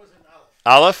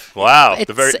 Aleph? Wow. It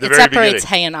very separates beginning.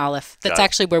 Hay and Aleph. That's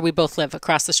actually where we both live,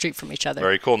 across the street from each other.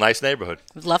 Very cool. Nice neighborhood.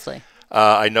 Lovely.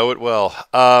 I know it well.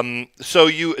 So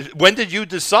when did you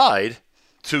decide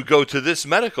to go to this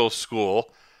medical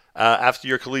school after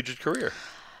your collegiate career?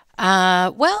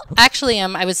 Well, actually,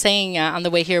 I was saying on the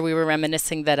way here, we were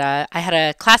reminiscing that I had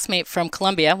a classmate from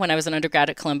Columbia when I was an undergrad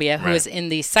at Columbia who was in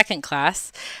the second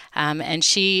class, and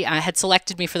she had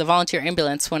selected me for the volunteer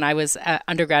ambulance when I was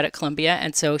undergrad at Columbia,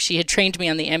 and so she had trained me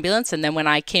on the ambulance, and then when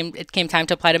it came time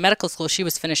to apply to medical school, she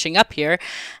was finishing up here,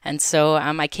 and so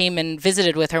I came and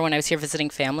visited with her when I was here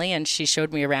visiting family, and she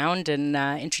showed me around and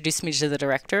introduced me to the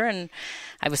director, and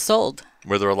I was sold.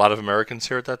 Were there a lot of Americans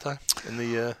here at that time in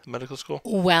the medical school?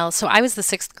 Well, so I was the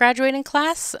 6th graduating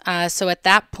class. So at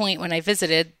that point when I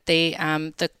visited, the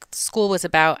school was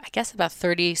about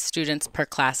 30 students per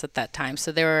class at that time.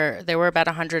 So there were about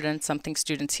 100 and something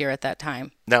students here at that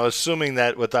time. Now, assuming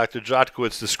that what Dr.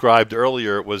 Jotkowitz described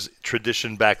earlier was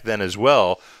tradition back then as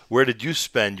well, where did you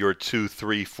spend your 2,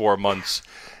 3, 4 months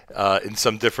in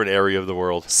some different area of the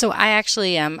world? So I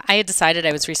actually, I had decided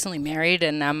I was recently married,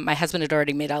 and my husband had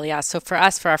already made Aliyah. So for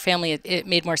our family, it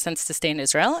made more sense to stay in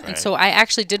Israel. Right. And so I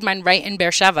actually did mine right in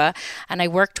Beersheva, and I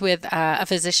worked with a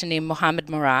physician named Mohammed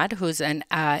Murad, who's an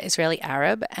Israeli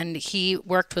Arab, and he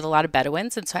worked with a lot of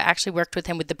Bedouins. And so I actually worked with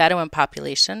him with the Bedouin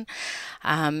population.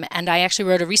 And I actually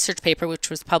wrote a research paper which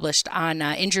was published on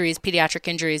pediatric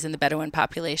injuries in the Bedouin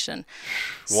population.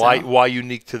 Why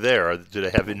unique to there? Do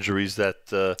they have injuries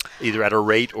that either at a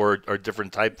rate or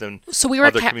different type than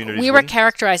other communities? We were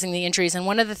characterizing the injuries, and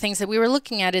one of the things that we were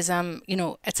looking at is,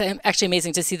 it's actually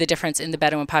amazing to see the difference in the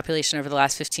Bedouin population over the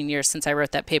last 15 years since I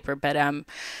wrote that paper. But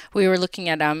we were looking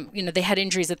at, they had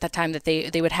injuries at that time that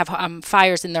they would have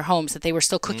fires in their homes that they were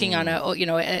still cooking on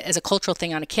as a cultural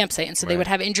thing on a campsite, and so they would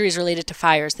have injuries related to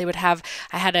fires. They would have,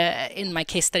 in my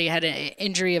case study, I had an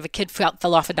injury of a kid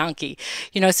fell off a donkey.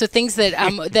 So things that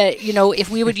if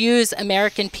we would use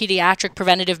American pediatric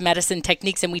preventative medicine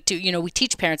techniques, and we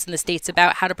teach parents in the States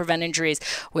about how to prevent injuries,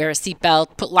 wear a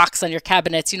seatbelt, put locks on your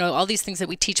cabinets, all these things that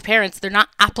we teach parents, they're not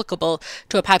applicable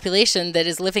to a population that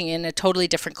is living in a totally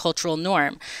different cultural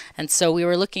norm. And so we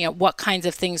were looking at what kinds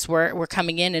of things were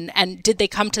coming in, and did they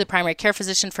come to the primary care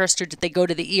physician first, or did they go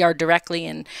to the ER directly?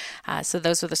 And so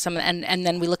those were some, and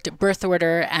then we looked at birth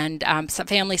order and some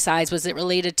family size. Was it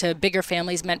related to bigger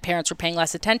families meant parents were paying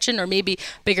less attention, or maybe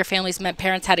bigger families meant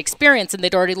parents had experience and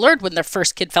they'd already learned when their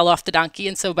first kid fell off the donkey,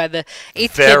 and so by the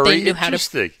 8th kid they knew how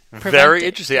to Very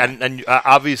interesting. And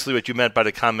obviously what you meant by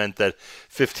the comment that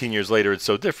 15 years later it's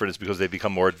so different is because they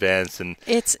become more advanced and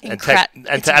it's and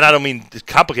I don't mean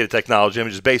complicated technology, I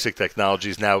mean just basic technology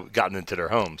has now gotten into their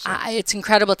homes. So. It's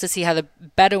incredible to see how the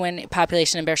Bedouin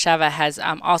population in Beersheva has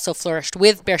also flourished.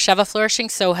 With Beersheva flourishing,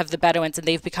 so have the Bedouins, and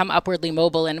they've become upwardly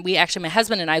mobile. And we actually, my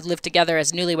husband and I lived together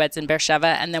as newlyweds in Beersheva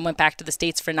and then went back to the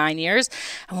States for 9 years.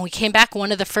 And when we came back,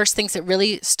 one of the first things that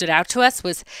really stood out to us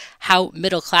was how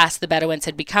middle class the Bedouins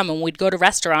had become. And we'd go to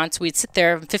restaurants, we'd sit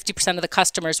there, and 50% of the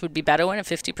customers would be Bedouin and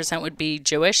 50% would be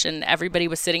Jewish, and everybody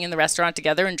was sitting in the restaurant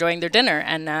together enjoying their dinner.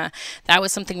 And that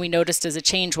was something we noticed as a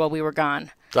change while we were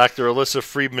gone. Dr. Alyssa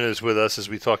Friedman is with us as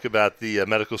we talk about the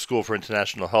Medical School for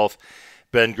International Health,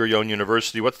 Ben-Gurion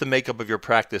University. What's the makeup of your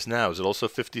practice now? Is it also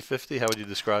 50-50? How would you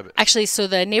describe it? Actually, so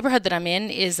the neighborhood that I'm in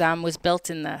is was built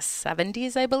in the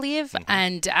 70s, I believe. Mm-hmm.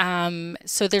 And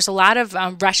so there's a lot of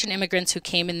Russian immigrants who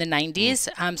came in the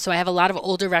 90s. So I have a lot of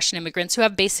older Russian immigrants who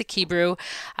have basic Hebrew.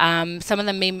 Some of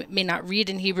them may not read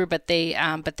in Hebrew, but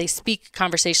they speak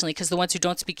conversationally, because the ones who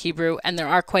don't speak Hebrew, and there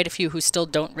are quite a few who still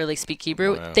don't really speak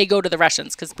Hebrew, they go to the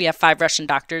Russians, because we have 5 Russian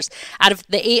doctors. Out of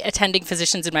the 8 attending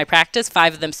physicians in my practice,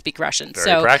 5 of them speak Russian.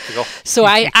 Very practical. So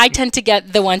I tend to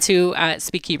get the ones who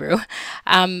speak Hebrew.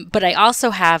 But I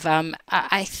also have,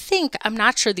 I think, I'm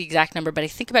not sure the exact number, but I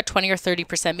think about 20 or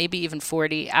 30%, maybe even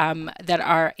 40, that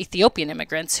are Ethiopian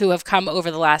immigrants who have come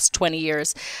over the last 20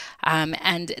 years.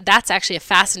 And that's actually a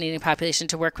fascinating population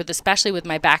to work with, especially with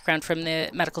my background from the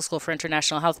Medical School for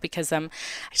International Health, because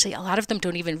actually a lot of them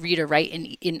don't even read or write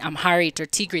in Amharic or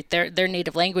Tigrit, their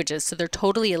native languages. So they're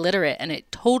totally illiterate, and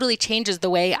it totally changes the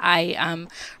way I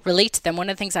relate to them. One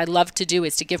of the things I love to do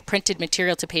is to give printed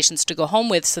material to patients to go home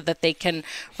with so that they can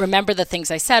remember the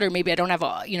things I said, or maybe I don't have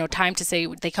time to say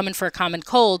they come in for a common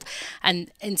cold,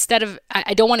 and instead of,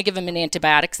 I don't want to give them an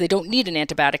antibiotic because they don't need an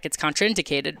antibiotic, it's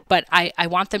contraindicated, but I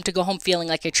want them to go home feeling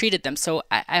like I treated them. So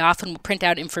I often will print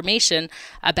out information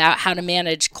about how to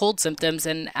manage cold symptoms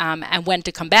and when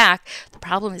to come back. The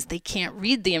problem is they can't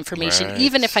read the information,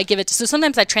 even if I give it to, so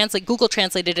sometimes I Google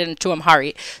translated it into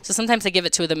Amharic. So sometimes I give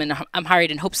it to them in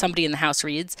Amharic and hope somebody in the house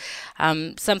reads.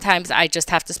 Sometimes I just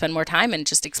have to spend more time and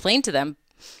just explain to them.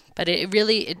 But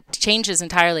it changes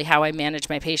entirely how I manage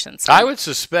my patients. I would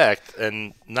suspect,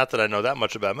 and not that I know that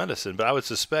much about medicine, but I would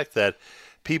suspect that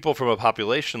people from a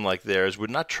population like theirs would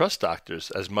not trust doctors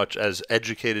as much as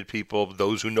educated people,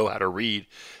 those who know how to read,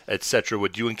 etc.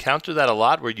 Would you encounter that a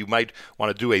lot, where you might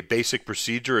want to do a basic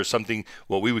procedure or something,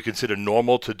 what we would consider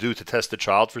normal to do to test a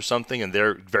child for something, and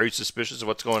they're very suspicious of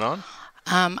what's going on?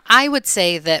 I would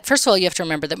say that, first of all, you have to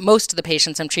remember that most of the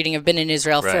patients I'm treating have been in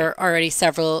Israel for already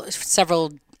several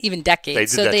even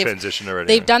decades. They did that transition already.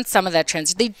 They've done some of that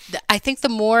transition. I think the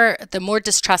more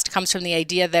distrust comes from the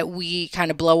idea that we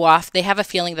kind of blow off. They have a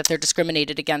feeling that they're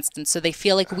discriminated against, and so they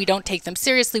feel like we don't take them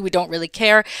seriously. We don't really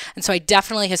care, and so I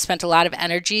definitely have spent a lot of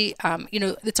energy.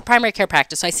 It's a primary care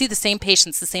practice, so I see the same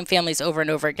patients, the same families over and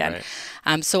over again.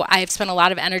 So I have spent a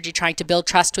lot of energy trying to build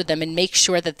trust with them and make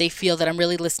sure that they feel that I'm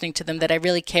really listening to them, that I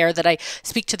really care, that I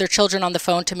speak to their children on the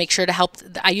phone to make sure to help.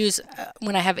 I use,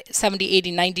 when I have 70,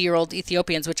 80, 90-year-old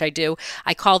Ethiopians, which I do,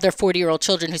 I call their 40-year-old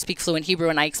children who speak fluent Hebrew,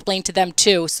 and I explain to them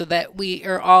too, so that we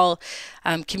are all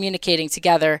communicating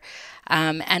together.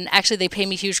 And actually, they pay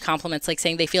me huge compliments, like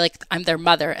saying they feel like I'm their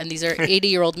mother. And these are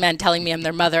 80-year-old men telling me I'm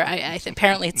their mother.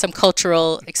 Apparently, it's some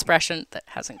cultural expression that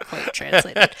hasn't quite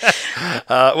translated.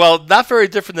 Well, not very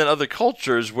different than other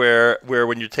cultures where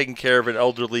when you're taking care of an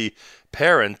elderly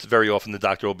parent, very often the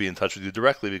doctor will be in touch with you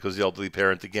directly, because the elderly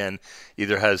parent, again,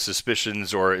 either has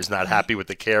suspicions or is not happy with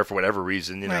the care for whatever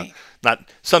reason.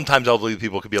 Sometimes elderly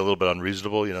people could be a little bit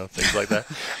unreasonable, things like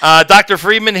that. Dr.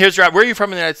 Friedman, where are you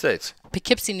from in the United States?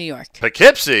 Poughkeepsie, New York.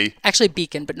 Poughkeepsie? Actually,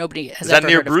 Beacon, but nobody has ever heard of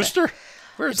it. Is that near Brewster?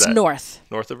 Where is that? It's north.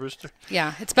 North of Brewster?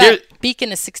 Yeah. It's about,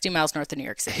 Beacon is 60 miles north of New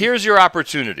York City. Here's your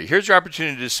opportunity. Here's your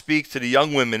opportunity to speak to the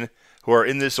young women who are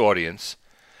in this audience,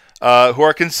 who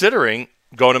are considering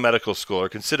going to medical school, or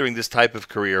considering this type of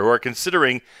career, who are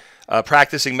considering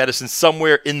practicing medicine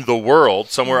somewhere in the world,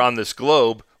 somewhere on this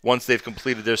globe, once they've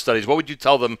completed their studies. What would you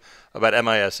tell them about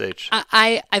MISH?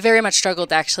 I very much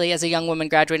struggled, actually, as a young woman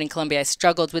graduating Columbia. I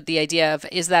struggled with the idea of,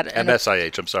 is that...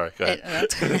 MSIH, I'm sorry. Go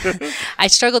ahead. I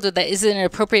struggled with that. Is it an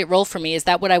appropriate role for me? Is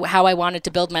that how I wanted to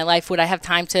build my life? Would I have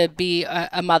time to be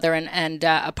a mother and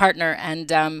a partner?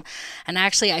 And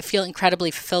actually, I feel incredibly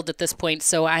fulfilled at this point.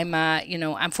 So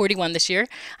I'm 41 this year.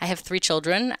 I have 3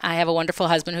 children. I have a wonderful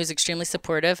husband who's extremely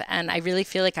supportive. And I really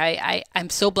feel like I'm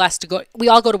so blessed to go... We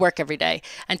all go to work every day.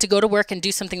 And to go to work and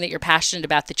do something that you're passionate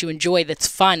about, that you enjoy, that's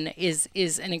fun, is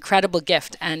an incredible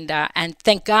gift. And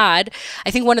thank God,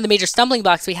 I think one of the major stumbling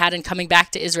blocks we had in coming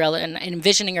back to Israel and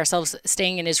envisioning ourselves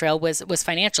staying in Israel was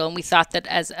financial. And we thought that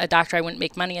as a doctor I wouldn't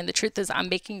make money. And the truth is I'm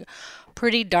making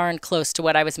pretty darn close to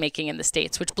what I was making in the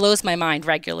States, which blows my mind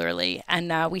regularly.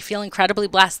 And we feel incredibly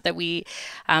blessed that we're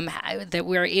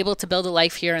able to build a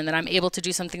life here, and that I'm able to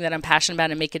do something that I'm passionate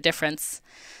about and make a difference.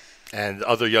 And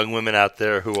other young women out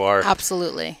there who are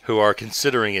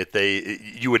considering it,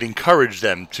 you would encourage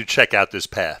them to check out this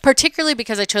path. Particularly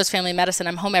because I chose family medicine.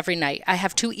 I'm home every night. I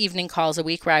have 2 evening calls a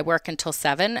week where I work until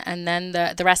 7, and then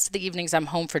the rest of the evenings I'm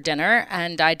home for dinner,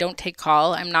 and I don't take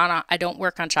call. I don't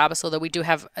work on Shabbos, although we do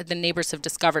have, the neighbors have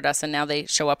discovered us, and now they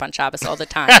show up on Shabbos all the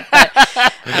time.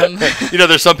 But,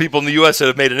 there's some people in the U.S. that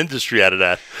have made an industry out of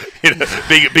that,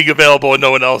 being available when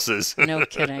no one else is. No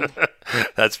kidding.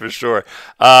 That's for sure.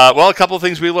 Well, a couple of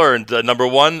things we learned. Number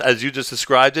one, as you just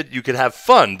described it, you could have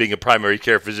fun being a primary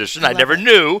care physician. I never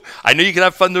knew. I knew you could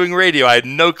have fun doing radio. I had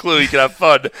no clue you could have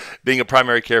fun being a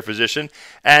primary care physician.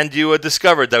 And you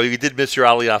discovered that we did miss your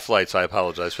Aliyah flight, so I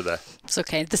apologize for that. It's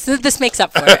okay. This makes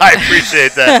up for it. I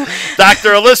appreciate that. Dr.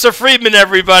 Alyssa Friedman,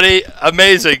 everybody.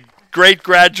 Amazing. Great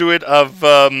graduate of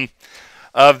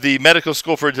the Medical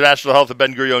School for International Health at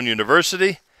Ben Gurion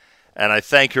University. And I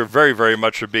thank her very, very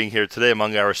much for being here today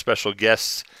among our special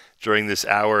guests during this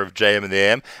hour of JM and the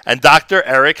AM. And Dr.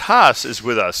 Eric Haas is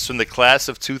with us from the class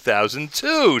of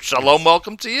 2002. Shalom,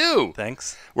 welcome to you.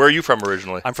 Thanks. Where are you from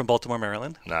originally? I'm from Baltimore,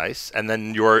 Maryland. Nice. And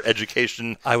then your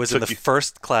education... I was in the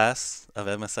first class of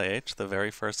MSIH, the very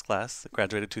first class,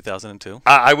 graduated 2002.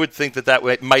 I would think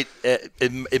that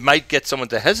might get someone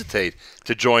to hesitate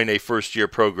to join a first-year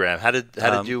program. How did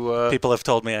you... People have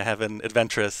told me I have an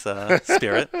adventurous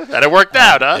spirit. And it worked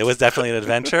out, huh? It was definitely an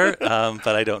adventure, but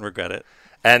I don't regret it.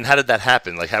 And how did that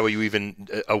happen? Like, how were you even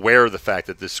aware of the fact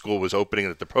that this school was opening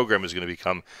and that the program was going to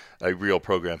become a real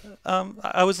program?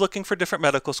 I was looking for different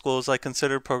medical schools. I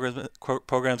considered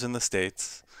programs in the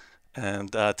States.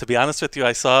 And to be honest with you,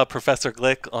 I saw Professor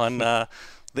Glick on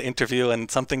the interview,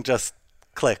 and something just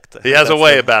clicked. He has a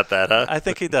way about that, huh? I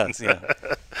think he does, yeah.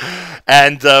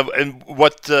 And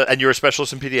you're a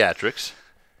specialist in pediatrics.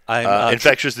 I'm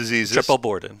infectious diseases, triple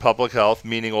boarded, public health,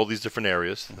 meaning all these different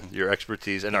areas, your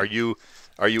expertise. And are you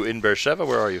in Beersheba?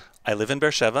 Where are you? I live in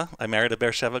Beersheba. I married a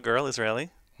Beersheba girl, Israeli.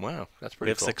 Wow, that's pretty cool. We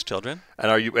have cool. 6 children.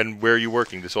 And where are you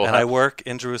working? I work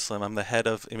in Jerusalem. I'm the head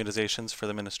of immunizations for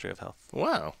the Ministry of Health.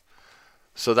 Wow.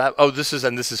 So this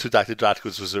is who Dr.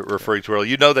 Jotkus was referring to earlier.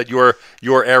 You know that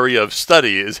your area of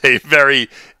study is a very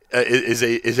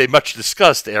is a much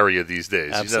discussed area these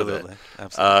days. Absolutely. You know that.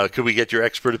 Absolutely. Could we get your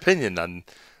expert opinion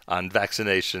on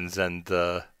vaccinations and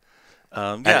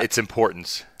its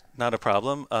importance? Not a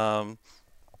problem.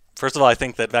 First of all, I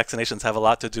think that vaccinations have a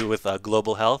lot to do with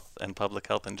global health and public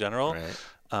health in general.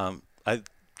 Right. I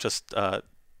just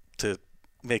to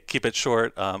keep it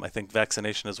short, I think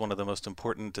vaccination is one of the most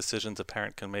important decisions a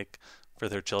parent can make for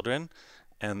their children,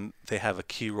 and they have a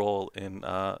key role in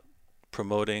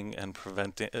promoting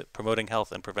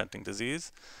health and preventing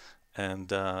disease. And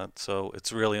so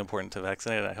it's really important to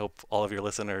vaccinate. I hope all of your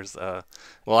listeners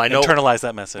internalize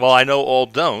that message. Well, I know all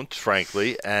don't,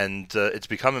 frankly, and it's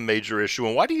become a major issue.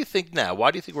 And why do you think now? Why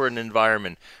do you think we're in an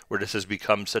environment where this has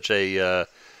become such a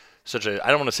I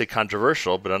don't want to say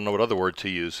controversial, but I don't know what other word to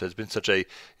use, has been such a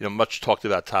much talked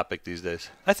about topic these days?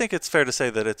 I think it's fair to say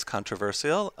that it's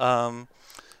controversial.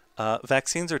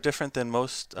 Vaccines are different than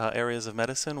most areas of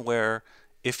medicine, where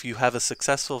if you have a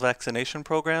successful vaccination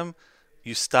program,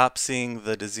 you stop seeing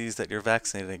the disease that you're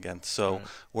vaccinated against. So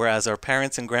whereas our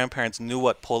parents and grandparents knew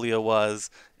what polio was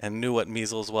and knew what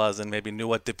measles was and maybe knew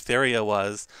what diphtheria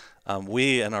was,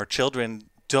 we and our children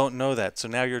don't know that. So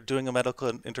now you're doing a medical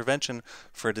intervention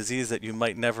for a disease that you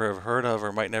might never have heard of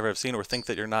or might never have seen or think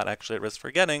that you're not actually at risk for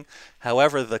getting.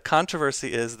 However, the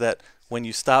controversy is that when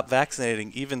you stop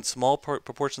vaccinating even small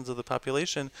proportions of the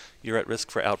population, you're at risk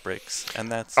for outbreaks.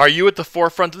 And that's... Are you at the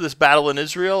forefront of this battle in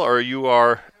Israel, or you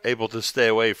are able to stay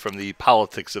away from the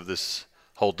politics of this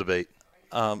whole debate?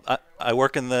 I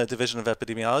work in the Division of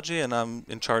Epidemiology, and I'm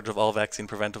in charge of all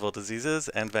vaccine-preventable diseases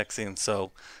and vaccines,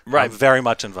 so I'm very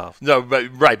much involved. No,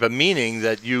 but meaning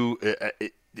that you...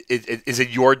 Is it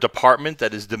your department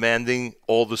that is demanding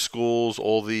all the schools,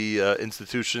 all the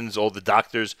institutions, all the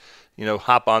doctors,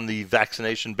 hop on the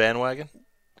vaccination bandwagon?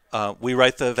 We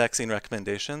write the vaccine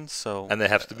recommendations, and they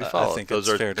have to be followed. I think those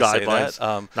it's are fair guidelines, to say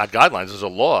that. not guidelines. There's a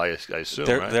law, I assume.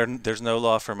 There's no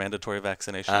law for mandatory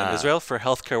vaccination in Israel. For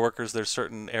healthcare workers, there's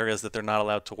certain areas that they're not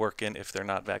allowed to work in if they're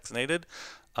not vaccinated.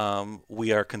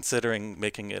 We are considering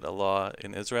making it a law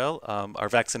in Israel. Our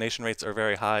vaccination rates are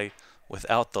very high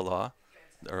without the law,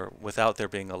 or without there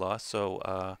being a law.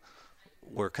 So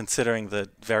we're considering the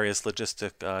various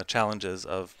logistic challenges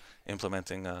of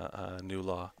implementing a new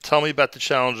law. Tell me about the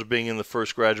challenge of being in the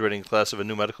first graduating class of a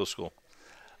new medical school.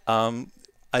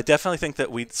 I definitely think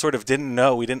that we sort of didn't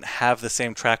know. We didn't have the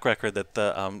same track record that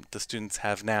the students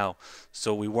have now.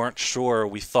 So we weren't sure.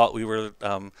 We thought we were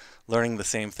learning the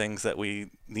same things that we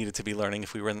needed to be learning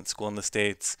if we were in school in the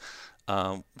States.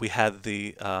 We had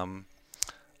the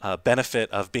benefit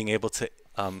of being able to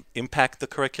impact the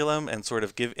curriculum and sort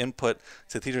of give input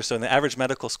to teachers. So in the average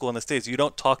medical school in the States, you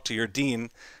don't talk to your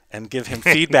dean and give him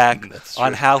feedback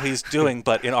on how he's doing.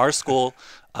 But in our school,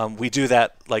 we do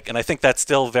that, and I think that's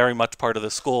still very much part of the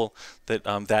school, that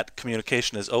that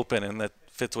communication is open, and that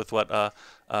fits with what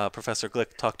Professor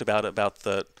Glick talked about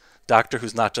the doctor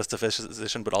who's not just a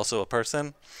physician but also a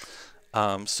person.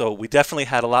 So we definitely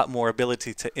had a lot more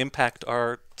ability to impact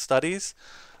our studies.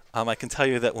 I can tell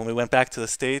you that when we went back to the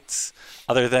States,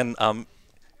 other than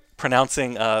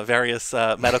pronouncing various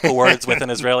medical words with an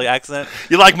Israeli accent.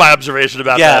 You like my observation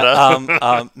about that,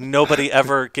 huh? Nobody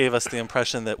ever gave us the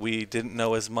impression that we didn't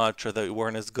know as much or that we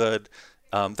weren't as good.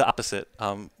 The opposite.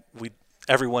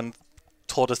 Everyone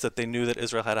told us that they knew that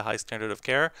Israel had a high standard of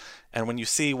care. And when you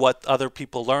see what other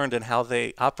people learned and how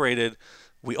they operated,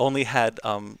 we only had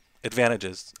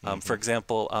advantages. For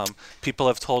example, people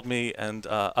have told me and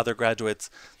other graduates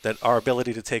that our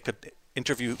ability to take an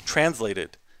interview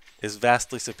translated is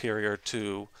vastly superior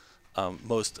to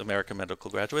most American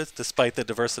medical graduates, despite the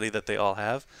diversity that they all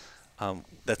have.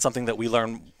 That's something that we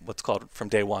learn what's called from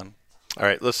day one. All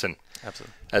right, listen.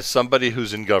 Absolutely. As somebody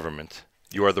who's in government,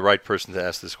 you are the right person to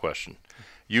ask this question.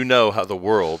 You know how the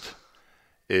world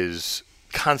is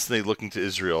constantly looking to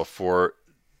Israel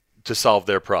to solve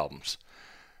their problems.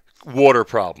 Water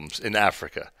problems in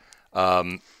Africa.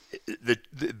 The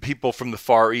people from the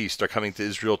Far East are coming to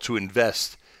Israel to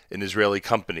invest in Israeli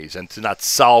companies and to not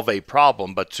solve a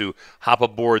problem, but to hop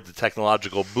aboard the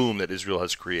technological boom that Israel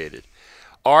has created.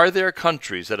 Are there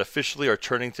countries that officially are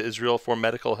turning to Israel for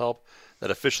medical help,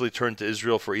 that officially turn to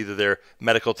Israel for either their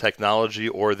medical technology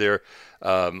or their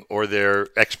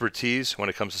expertise when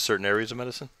it comes to certain areas of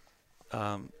medicine?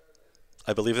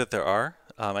 I believe that there are.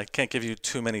 I can't give you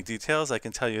too many details. I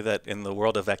can tell you that in the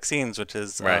world of vaccines, which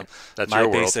is That's my your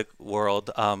world. basic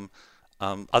world,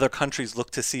 other countries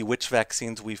look to see which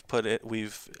vaccines we've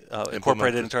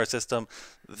incorporated into our system.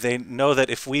 They know that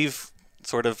if we've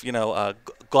sort of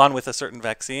gone with a certain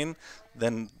vaccine,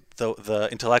 then the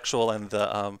intellectual and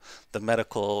the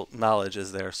medical knowledge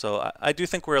is there. So I do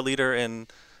think we're a leader in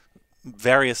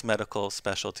various medical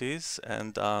specialties,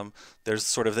 and there's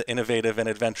sort of the innovative and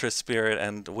adventurous spirit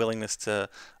and willingness to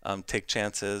take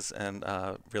chances and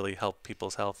really help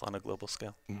people's health on a global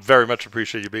scale. Very much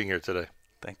appreciate you being here today.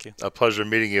 Thank you. A pleasure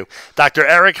meeting you. Dr.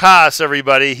 Eric Haas,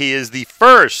 everybody. He is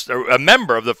a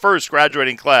member of the first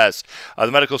graduating class of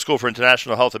the Medical School for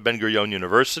International Health at Ben-Gurion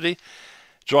University.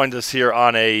 Joined us here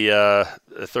on a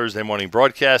Thursday morning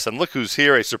broadcast. And look who's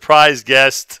here, a surprise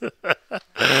guest.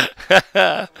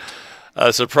 A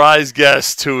surprise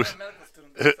guest who...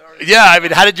 Yeah, I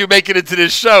mean, how did you make it into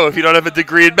this show if you don't have a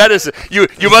degree in medicine?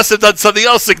 You must have done something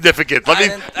else significant.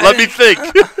 Let me think.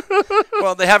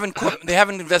 Well, they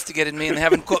haven't investigated me and they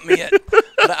haven't caught me yet.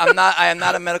 But I am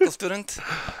not a medical student.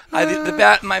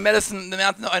 My medicine, the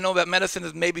amount I know about medicine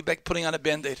is maybe like putting on a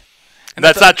Band-Aid. And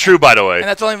that's not true, by the way. And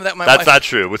that's only that my That's wife, not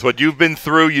true. With what you've been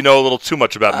through, you know a little too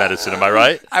much about medicine. Am I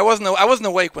right? I wasn't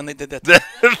awake when they did that.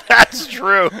 That's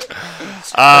true.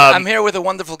 I'm here with a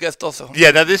wonderful guest also.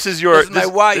 Yeah, now this is my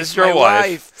wife. This is your my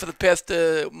wife for the past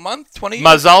month, 20 years.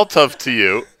 Mazal tov to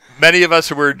you. Many of us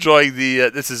who were enjoying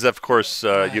this is, of course,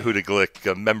 Yehuda Glick,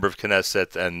 a member of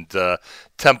Knesset and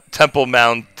Temple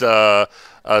Mount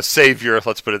savior,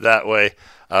 let's put it that way.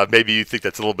 Maybe you think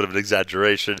that's a little bit of an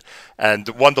exaggeration. And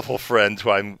wonderful friend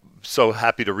who I'm so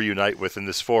happy to reunite with in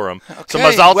this forum. Okay. So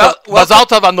Mazal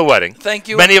tov on the wedding. Thank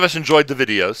you. Many of us enjoyed the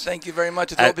videos. Thank you very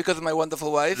much. It's all because of my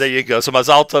wonderful wife. There you go. So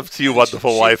Mazal tov to you,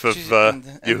 wonderful wife of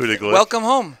Yehuda Glick. Welcome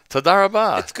home. Tadar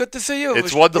Rabah. It's good to see you.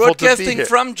 It's wonderful to be here. Broadcasting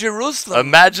from Jerusalem.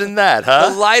 Imagine that, huh?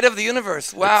 The light of the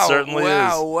universe. Wow. It certainly is.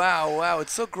 Wow.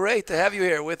 It's so great to have you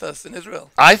here with us in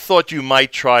Israel. I thought you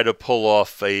might try to pull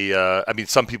off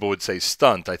some people would say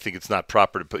stunt. I think it's not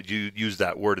proper to use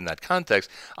that word in that context.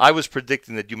 I was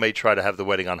predicting that you may try to have the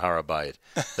wedding on Har HaBayit.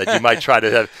 That you might try to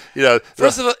have,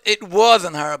 First of all, it was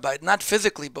on Har HaBayit, not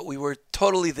physically, but we were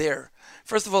totally there.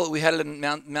 First of all, we had it in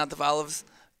Mount of Olives,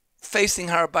 facing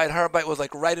Har HaBayit. Har HaBayit was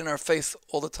like right in our face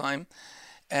all the time.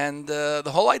 And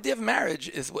the whole idea of marriage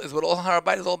is what all Har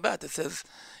HaBayit is all about. It says,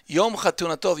 Yom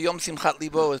Chatunatov, Yom Simchat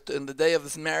Libo, in the day of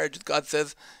this marriage, God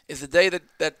says, is the day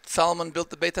that Solomon built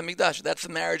the Beit HaMikdash. That's the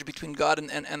marriage between God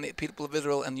and the people of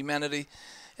Israel and humanity.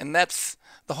 And that's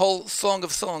the whole Song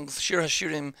of Songs, Shir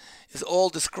HaShirim, all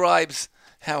describes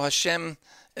how Hashem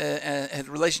had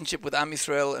a relationship with Am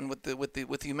Yisrael and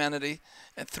with humanity,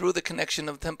 and through the connection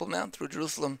of Temple Mount, through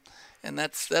Jerusalem. And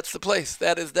that's the place.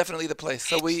 That is definitely the place.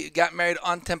 So we got married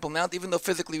on Temple Mount, even though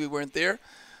physically we weren't there.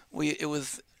 It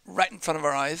was right in front of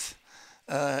our eyes,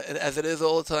 as it is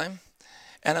all the time.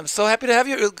 And I'm so happy to have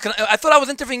you. I thought I was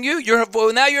interviewing you.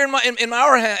 Now you're in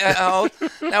our house.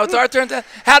 Now it's our turn to.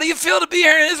 How do you feel to be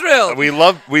here in Israel? We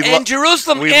love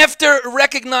Jerusalem, after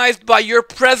recognized by your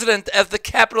president as the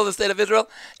capital of the state of Israel.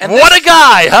 And what a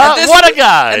guy, huh? What a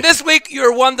guy! And this week,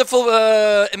 your wonderful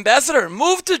ambassador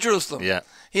moved to Jerusalem. Yeah,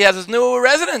 he has his new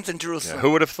residence in Jerusalem. Yeah. Who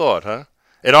would have thought, huh?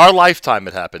 In our lifetime,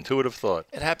 it happened. Who would have thought?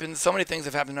 It happened. So many things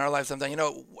have happened in our life. Sometimes,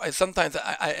 sometimes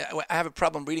I have a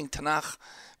problem reading Tanakh.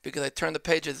 Because I turn the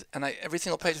pages, and every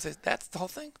single page says, that's the whole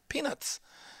thing, peanuts.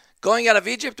 Going out of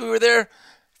Egypt, we were there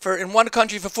in one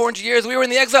country for 400 years. We were in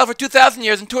the exile for 2,000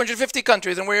 years in 250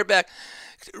 countries, and we're back.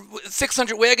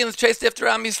 600 wagons chased after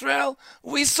Am Yisrael.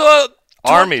 We saw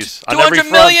armies on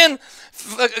 200 million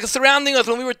surrounding us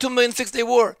when we were 2 million Six-Day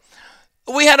War.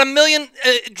 We had 1 million,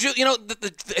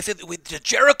 the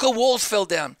Jericho walls fell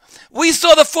down. We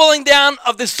saw the falling down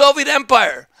of the Soviet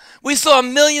Empire. We saw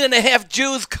 1.5 million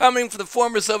Jews coming from the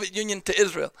former Soviet Union to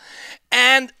Israel.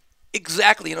 And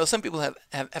exactly, some people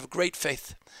have great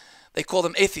faith. They call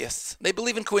them atheists. They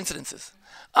believe in coincidences.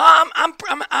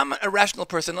 I'm a rational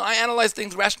person. I analyze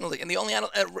things rationally, and the only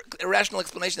rational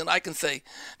explanation that I can say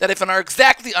that if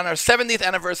exactly on our 70th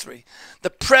anniversary, the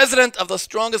president of the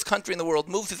strongest country in the world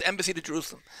moves his embassy to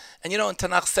Jerusalem, and in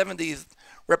Tanakh 70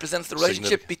 represents the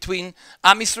relationship between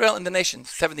Am Yisrael and the nations,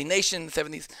 70 nations,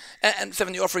 70 and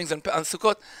 70 offerings on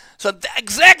Sukkot. So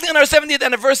exactly on our 70th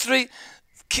anniversary,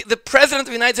 the President of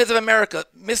the United States of America,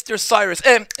 Mr.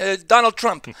 Donald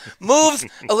Trump,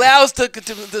 allows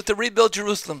to rebuild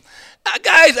Jerusalem.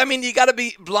 Guys, you got to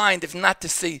be blind if not to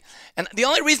see. And the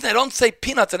only reason I don't say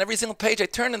peanuts on every single page I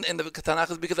turn in the Tanakh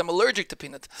is because I'm allergic to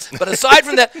peanuts. But aside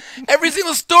from that, every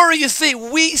single story you see,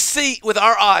 we see with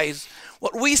our eyes.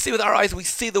 What we see with our eyes, we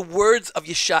see the words of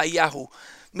Yeshayahu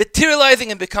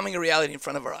materializing and becoming a reality in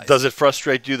front of our eyes. Does it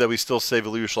frustrate you that we still say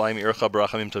V'lu Yerushalayim Ircha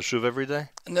B'Rachamim Tashuv every day?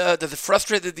 No, does it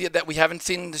frustrate that we haven't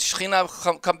seen the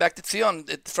Shekhinah come back to Zion?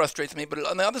 It frustrates me. But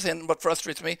on the other hand, what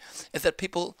frustrates me is that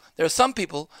there are some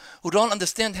people who don't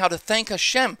understand how to thank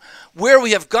Hashem, where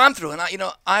we have gone through. And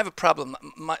I have a problem.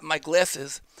 My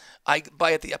glasses, I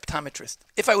buy at the optometrist.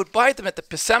 If I would buy them at the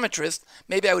pessametrist,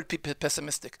 maybe I would be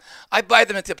pessimistic. I buy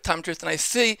them at the optometrist, and I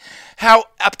see how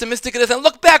optimistic it is. And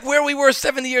look back where we were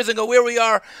 70 years ago, where we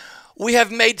are. We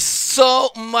have made so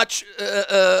much.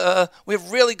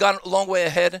 We've really gone a long way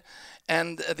ahead,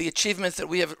 and the achievements that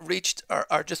we have reached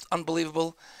are just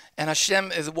unbelievable. And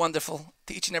Hashem is wonderful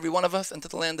to each and every one of us and to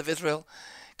the land of Israel.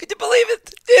 Could you believe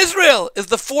it? Israel is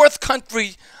the 4th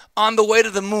country on the way to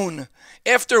the moon.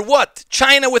 After what?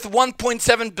 China with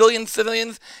 1.7 billion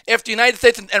civilians, after the United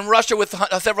States and Russia with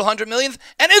several hundred millions,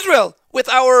 and Israel with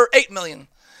our 8 million.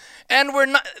 And we're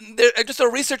not, just a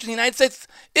research in the United States,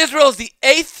 Israel is the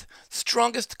 8th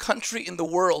strongest country in the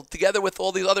world, together with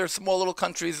all these other small little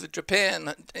countries,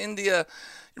 Japan, India,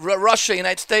 Russia,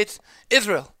 United States,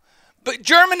 Israel. But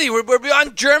Germany, we're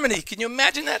beyond Germany. Can you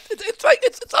imagine that?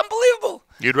 It's unbelievable.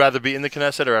 You'd rather be in the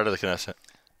Knesset or out of the Knesset?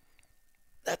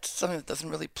 That's something that doesn't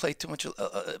really play too much part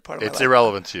of my life. It's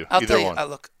irrelevant to you. I'll Either tell you, one.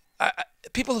 Look,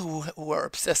 people who are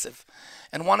obsessive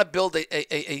and want to build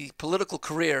a political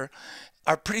career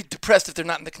are pretty depressed if they're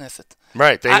not in the Knesset.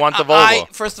 Right, they want the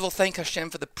Volvo. First of all, thank Hashem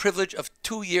for the privilege of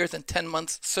 2 years and 10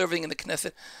 months serving in the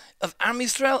Knesset of Am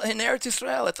Yisrael in Eretz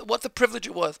Yisrael. What a privilege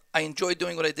it was. I enjoyed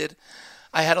doing what I did.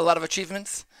 I had a lot of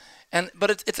achievements,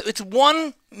 but it's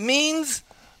one means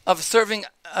of serving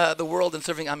the world and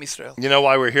serving Am Yisrael. You know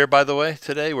why we're here, by the way,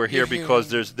 today? We're here because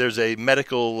there's a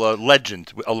medical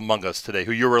legend among us today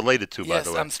who you're related to, by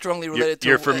the way. Yes, I'm strongly related to.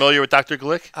 You're familiar with Dr.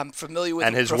 Glick? I'm familiar with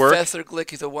and his Professor work?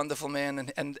 Glick. He's a wonderful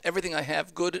man, and everything I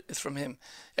have good is from him.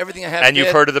 Everything I have. And you've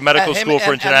heard of the Medical School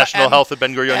for International Health at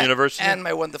Ben Gurion University? And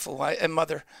my wonderful wife and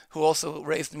mother, who also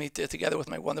raised me together with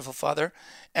my wonderful father.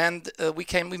 And we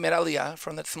made Aliyah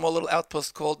from that small little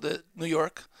outpost called New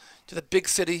York to the big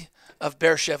city of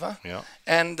Beersheba. Yeah.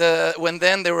 And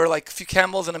then there were like a few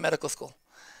camels and a medical school.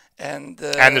 And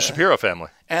the Shapiro family.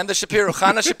 And the Shapiro.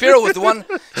 Chana Shapiro was the one.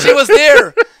 She was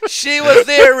there. She was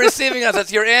there receiving us.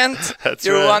 That's your aunt. That's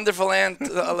your right. wonderful aunt,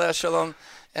 Allah Shalom.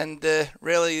 And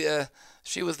really,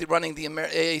 she was running the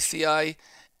AACI.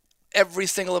 Every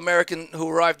single American who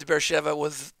arrived to Beersheba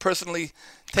was personally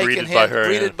greeted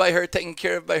by her, taken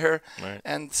care of by her. Right.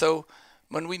 And so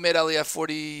when we made Aliyah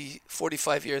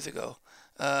 45 years ago,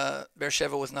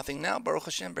 Beersheba was nothing. Now, Baruch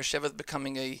Hashem, Beersheba is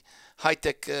becoming a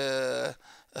high-tech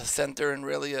center and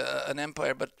really an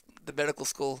empire. But the medical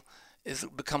school is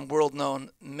become world-known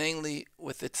mainly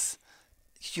with its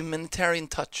humanitarian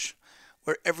touch,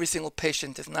 where every single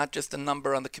patient is not just a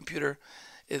number on the computer,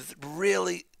 is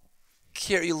really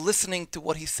you're listening to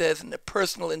what he says and a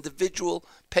personal, individual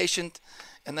patient.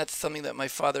 And that's something that my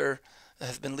father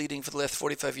has been leading for the last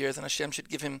 45 years, and Hashem should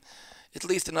give him at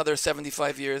least another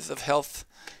 75 years of health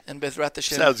and Bezrat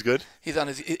Hashem. Sounds good. He's not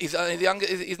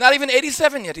even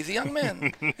 87 yet. He's a young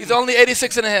man. He's only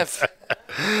 86 and a half.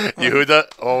 Yehuda,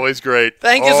 always great.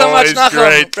 Thank you so much,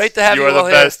 Nachum. Great to have you all here. You are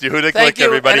the best. Yehuda Glick,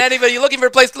 everybody. And anybody, you're looking for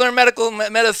a place to learn medical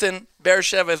medicine,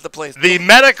 Beersheba is the place. The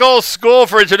Medical School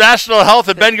for International Health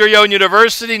at Ben Gurion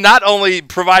University, not only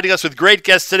providing us with great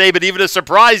guests today, but even a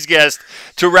surprise guest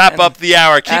to wrap up the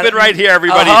hour. Keep it right here,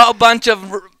 everybody. A whole bunch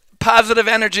of positive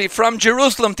energy from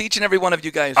Jerusalem to each and every one of you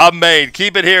guys. Amen.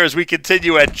 Keep it here as we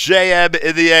continue at JM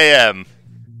in the AM.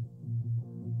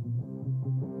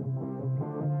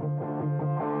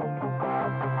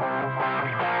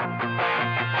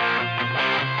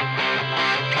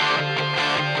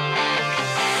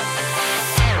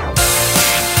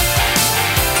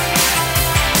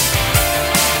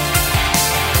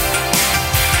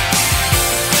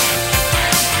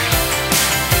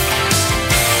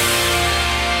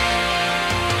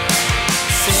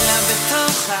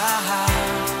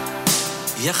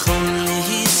 יכול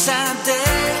להיסדק,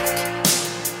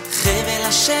 חבל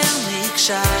אשר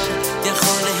נקשר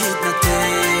יכול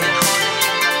להתנתק.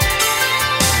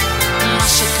 מה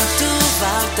שכתוב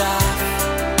על דף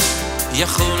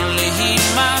יכול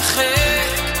להימחק,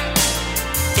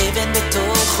 אבן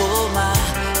בתוך חומה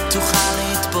תוכל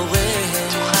להתפורר,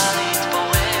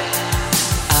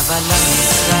 אבל עם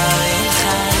ישראל חי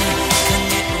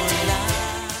כנעולם.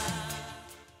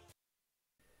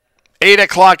 8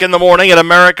 o'clock in the morning at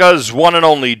America's one and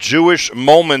only Jewish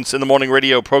Moments in the Morning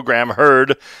radio program,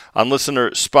 heard on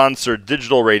listener-sponsored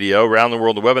digital radio around the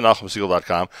world, the web at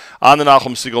NachumSegal.com, on the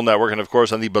Nachum Segal Network, and of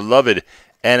course on the beloved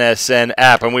NSN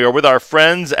app. And we are with our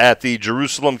friends at the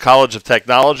Jerusalem College of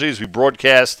Technology as we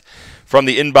broadcast from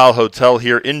the Inbal Hotel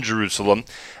here in Jerusalem.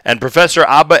 And Professor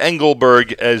Abba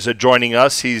Engelberg is joining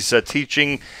us. He's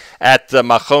teaching at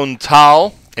Machon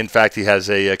Tal. In fact, he has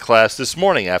a class this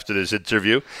morning after this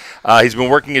interview. He's been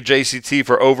working at JCT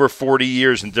for over 40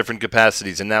 years in different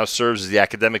capacities and now serves as the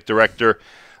academic director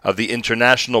of the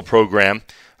international program.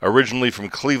 Originally from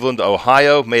Cleveland,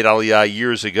 Ohio, made Aliyah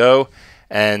years ago,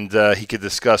 and he could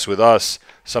discuss with us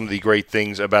some of the great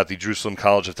things about the Jerusalem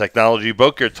College of Technology.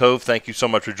 Boker Tov, thank you so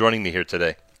much for joining me here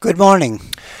today. Good morning.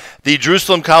 The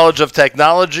Jerusalem College of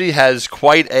Technology has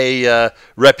quite a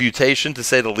reputation, to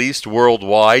say the least,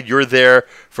 worldwide. You're there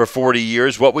for 40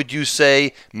 years. What would you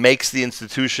say makes the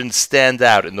institution stand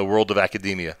out in the world of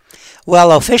academia?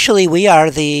 Well, officially, we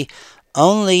are the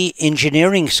only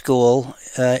engineering school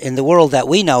in the world that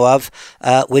we know of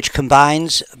which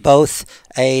combines both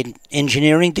an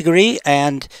engineering degree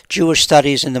and Jewish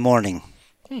studies in the morning.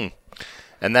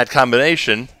 And that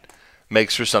combination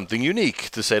makes for something unique,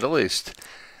 to say the least,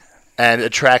 and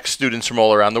attracts students from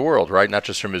all around the world, right? Not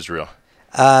just from Israel.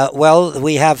 Well,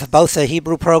 we have both a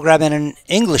Hebrew program and an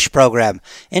English program.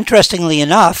 Interestingly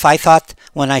enough, I thought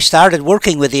when I started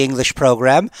working with the English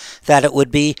program that it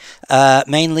would be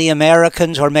mainly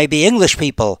Americans or maybe English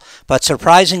people. But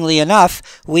surprisingly enough,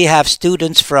 we have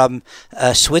students from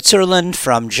Switzerland,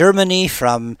 from Germany,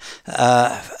 from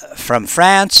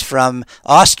France, from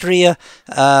Austria,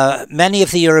 many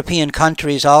of the European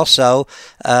countries also.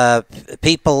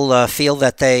 People feel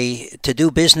that to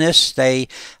do business, they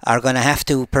are going to have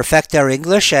to perfect their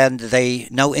English, and they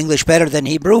know English better than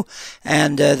Hebrew,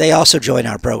 and they also join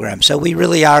our program. So we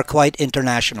really are quite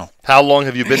international. How long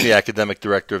have you been the academic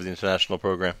director of the international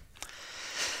program?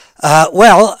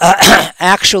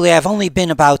 Actually, I've only been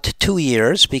about 2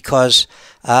 years because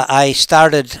I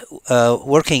started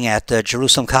working at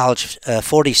Jerusalem College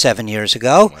 47 years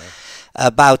ago. Wow.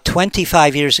 About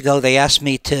 25 years ago, they asked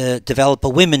me to develop a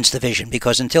women's division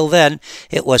because until then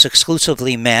it was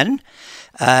exclusively men.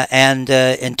 And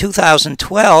in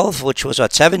 2012, which was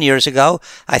 7 years ago,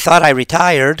 I thought I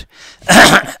retired,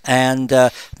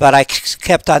 but I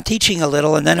kept on teaching a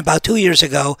little. And then about 2 years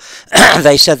ago,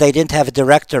 they said they didn't have a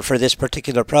director for this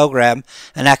particular program,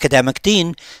 an academic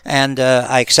dean, and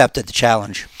I accepted the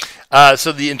challenge.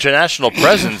 So the international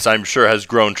presence, I'm sure, has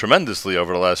grown tremendously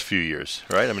over the last few years,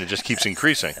 right? I mean, it just keeps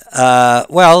increasing.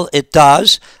 Well, it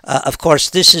does. Of course,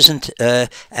 this isn't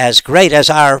as great as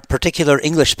our particular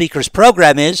English speakers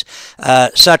program is.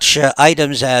 Such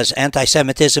items as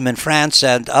anti-Semitism in France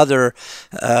and other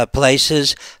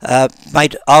places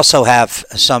might also have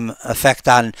some effect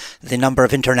on the number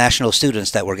of international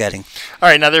students that we're getting. All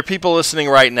right, now there are people listening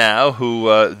right now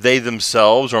who they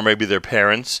themselves, or maybe their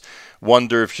parents,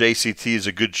 wonder if JCT is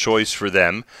a good choice for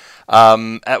them.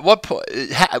 At what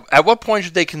point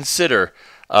should they consider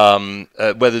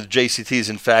whether JCT is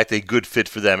in fact a good fit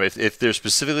for them? If they're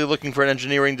specifically looking for an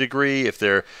engineering degree, if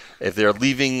they're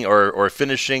leaving or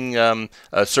finishing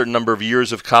a certain number of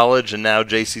years of college, and now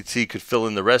JCT could fill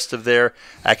in the rest of their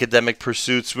academic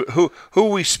pursuits. Who are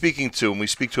we speaking to when we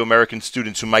speak to American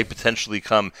students who might potentially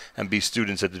come and be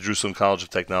students at the Jerusalem College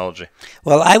of Technology?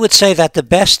 Well, I would say that the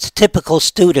best typical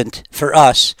student for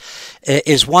us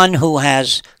is one who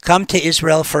has come to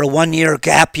Israel for a 1-year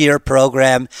gap year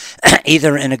program,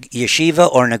 either in a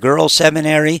yeshiva or in a girls'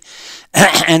 seminary,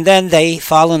 and then they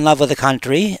fall in love with the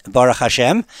country, Baruch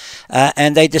Hashem,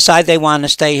 and they decide they want to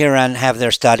stay here and have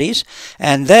their studies.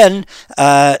 And then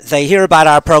they hear about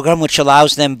our program, which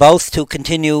allows them both to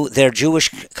continue their Jewish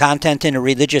content in a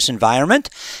religious environment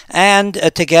and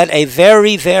to get a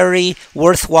very, very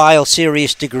worthwhile,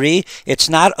 serious degree. It's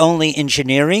not only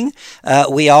engineering.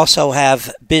 We also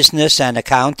have business and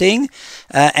accounting,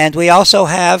 and we also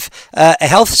have a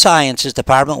health sciences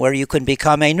department where you can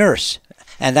become a nurse.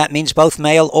 and that means both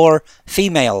male or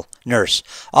female nurse.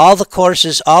 All the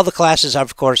courses, all the classes,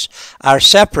 of course, are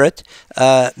separate,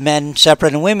 men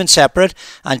separate and women separate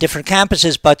on different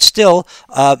campuses, but still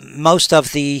most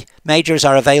of the majors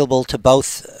are available to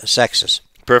both sexes.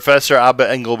 Professor Abba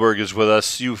Engelberg is with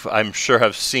us. You, I'm sure,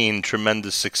 have seen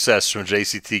tremendous success from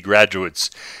JCT graduates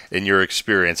in your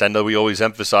experience. I know we always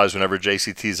emphasize whenever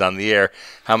JCT is on the air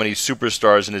how many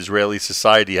superstars in Israeli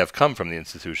society have come from the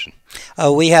institution.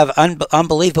 We have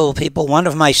unbelievable people. One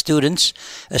of my students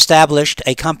established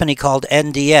a company called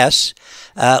NDS,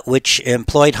 which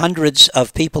employed hundreds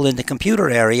of people in the computer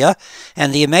area.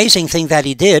 And the amazing thing that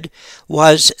he did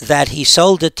was that he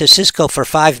sold it to Cisco for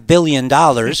 $5 billion.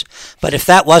 But if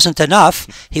that wasn't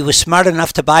enough, he was smart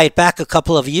enough to buy it back a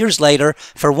couple of years later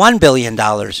for $1 billion.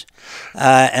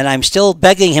 And I'm still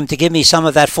begging him to give me some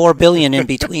of that $4 billion in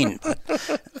between.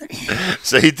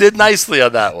 So he did nicely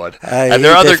on that one. And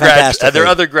there are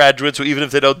other graduates who, even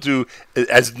if they don't do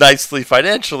as nicely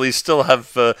financially, still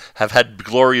have had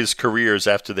glorious careers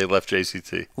after they left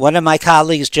JCT. One of my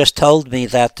colleagues just told me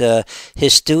that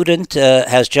his student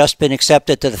has just been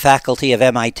accepted to the faculty of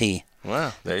MIT.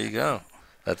 Wow, there you go.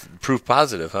 That's proof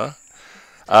positive, huh?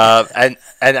 And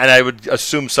I would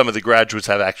assume some of the graduates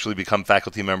have actually become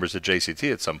faculty members at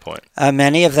JCT at some point.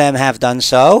 Many of them have done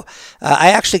so.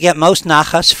 I actually get most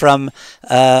nachas from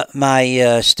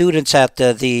my students at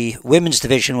the women's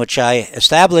division, which I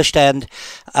established, and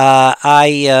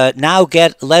I now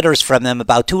get letters from them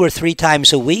about 2 or 3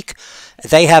 times a week.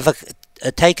 They have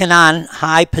taken on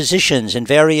high positions in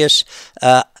various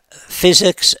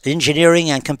physics, engineering,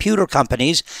 and computer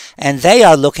companies, and they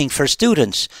are looking for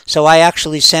students. So I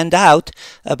actually send out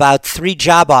about 3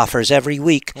 job offers every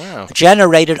week,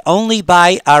 generated only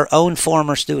by our own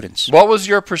former students. What was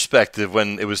your perspective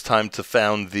when it was time to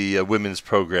found the women's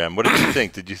program? What did you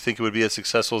think? Did you think it would be as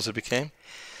successful as it became?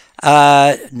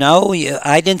 No,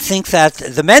 I didn't think that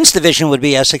the men's division would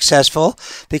be as successful,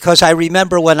 because I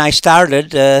remember when I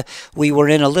started, we were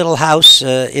in a little house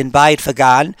in Bayit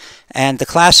Fagan, and the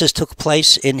classes took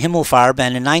place in Himmelfarb,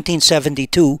 and in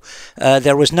 1972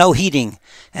 there was no heating.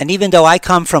 And even though I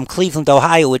come from Cleveland,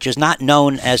 Ohio, which is not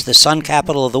known as the sun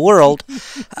capital of the world,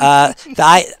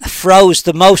 I froze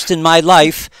the most in my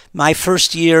life my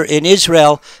first year in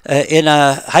Israel in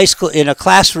a high school, in a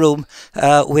classroom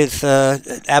with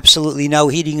absolutely no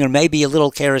heating, or maybe a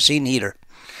little kerosene heater.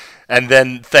 And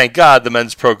then, thank God, the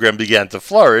men's program began to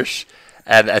flourish.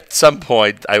 And at some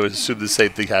point, I would assume the same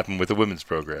thing happened with the women's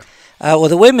program. Well,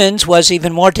 the women's was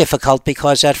even more difficult,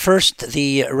 because at first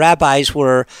the rabbis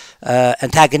were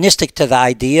antagonistic to the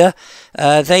idea.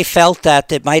 They felt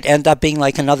that it might end up being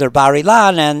like another Bar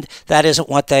Ilan, and that isn't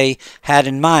what they had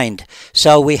in mind.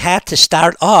 So we had to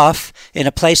start off in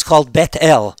a place called Bet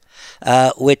El,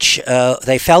 which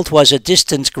they felt was a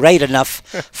distance great enough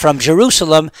from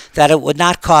Jerusalem that it would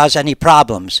not cause any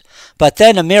problems. But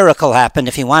then a miracle happened,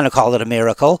 if you want to call it a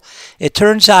miracle. It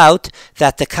turns out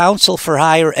that the Council for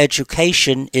Higher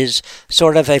Education is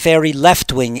sort of a very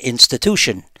left-wing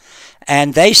institution.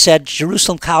 And they said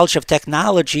Jerusalem College of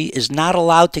Technology is not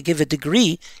allowed to give a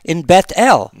degree in Bet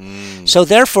El. So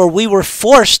therefore we were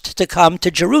forced to come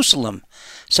to Jerusalem.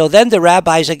 So then the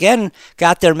rabbis again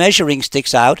got their measuring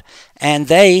sticks out, and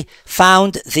they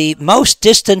found the most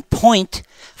distant point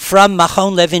from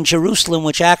Machon Lev in Jerusalem,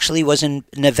 which actually was in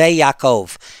Neve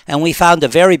Yaakov. And we found a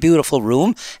very beautiful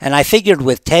room, and I figured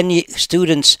with 10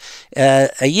 students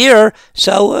a year,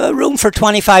 so a room for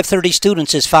 25, 30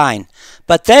 students is fine.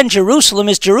 But then Jerusalem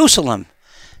is Jerusalem.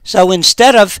 So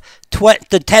instead of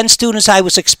the 10 students I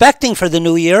was expecting for the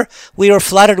new year, we were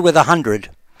flooded with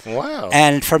 100. Wow.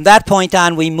 And from that point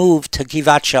on, we moved to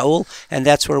Givat Shaul, and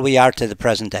that's where we are to the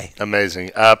present day.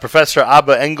 Amazing. Professor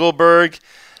Abba Engelberg,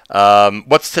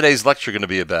 what's today's lecture going to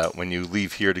be about when you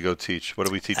leave here to go teach? What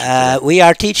are we teaching today? We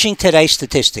are teaching today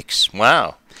statistics.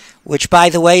 Wow. Which, by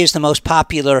the way, is the most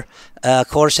popular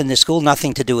course in the school.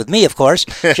 Nothing to do with me, of course.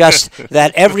 Just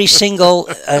that every single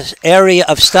area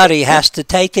of study has to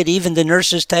take it. Even the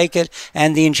nurses take it,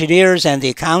 and the engineers, and the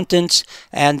accountants,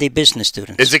 and the business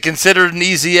students. Is it considered an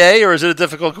easy A, or is it a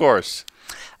difficult course?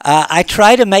 I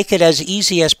try to make it as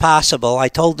easy as possible. I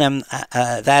told them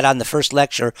that on the first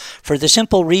lecture, for the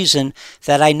simple reason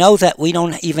that I know that we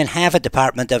don't even have a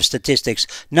department of statistics.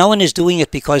 No one is doing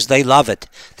it because they love it.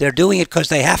 They're doing it because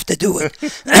they have to do it.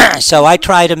 So I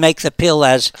try to make the pill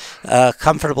as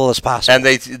comfortable as possible. And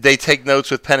they take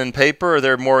notes with pen and paper, or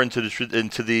they're more into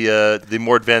the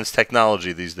more advanced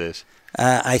technology these days?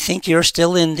 I think you're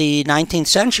still in the 19th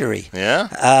century. Yeah?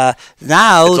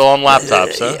 Now it's all on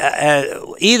laptops,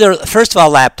 huh? Either, first of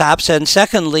all, laptops, and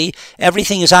secondly,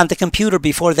 everything is on the computer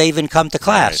before they even come to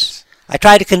class. Right. I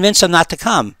try to convince them not to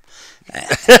come.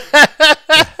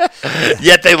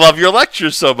 Yet they love your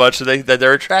lectures so much that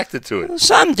they're attracted to it.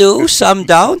 Some do, some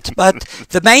don't. But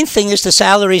the main thing is the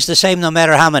salary is the same no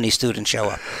matter how many students show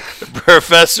up.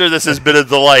 Professor, this has been a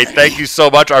delight. Thank you so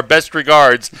much. Our best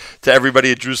regards to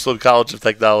everybody at Jerusalem College of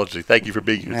Technology. Thank you for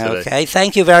being here today. Okay,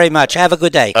 thank you very much. Have a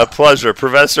good day. A pleasure.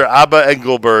 Professor Abba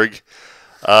Engelberg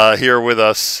here with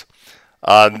us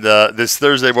on this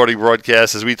Thursday morning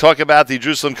broadcast as we talk about the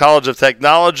Jerusalem College of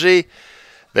Technology.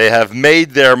 They have made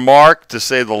their mark, to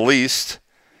say the least,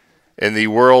 in the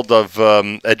world of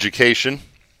education,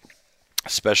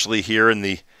 especially here in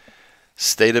the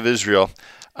state of Israel.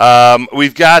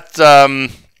 We've got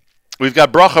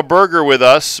Bracha Berger with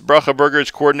us. Bracha Berger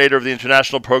is coordinator of the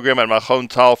international program at Machon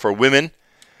Tal for Women,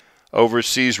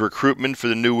 oversees recruitment for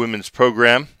the new women's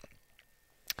program.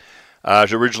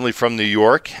 She's originally from New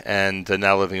York and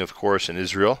now living, of course, in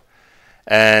Israel.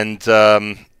 And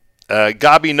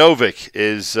Gabi Novik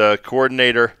is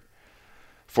coordinator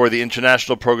for the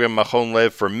international program Machon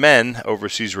Lev for Men,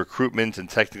 oversees recruitment and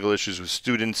technical issues with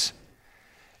students,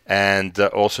 and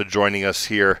also joining us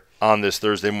here on this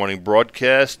Thursday morning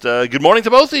broadcast. Good morning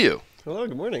to both of you. Hello,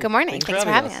 good morning. Good morning. Thanks for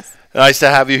having us. Nice to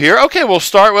have you here. Okay, let's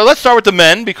start with the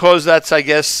men because that's, I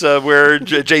guess, where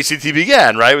JCT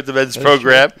began, right, with the men's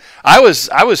program. True. I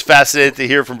was fascinated to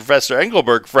hear from Professor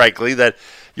Engelberg, frankly, that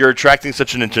you're attracting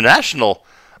such an international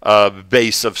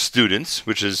base of students,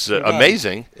 which is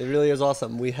amazing. It really is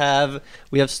awesome. We have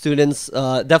students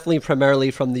definitely primarily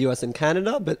from the U.S. and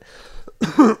Canada, but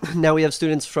now we have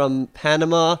students from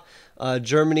Panama,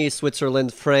 Germany,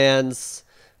 Switzerland, France,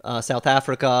 South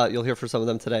Africa. You'll hear from some of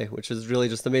them today, which is really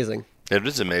just amazing. It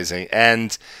is amazing,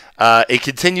 and it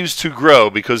continues to grow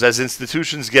because as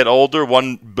institutions get older,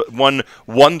 one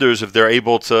wonders if they're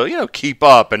able to keep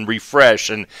up and refresh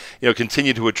and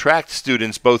continue to attract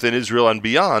students both in Israel and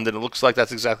beyond. And it looks like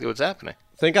that's exactly what's happening.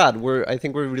 Thank God. I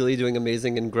think we're really doing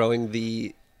amazing in growing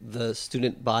the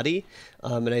student body,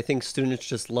 and I think students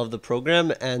just love the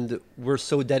program, and we're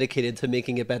so dedicated to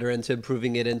making it better and to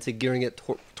improving it and to gearing it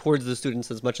towards the students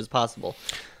as much as possible.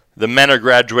 The men are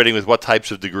graduating with what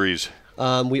types of degrees?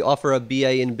 We offer a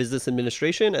BA in Business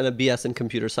Administration and a BS in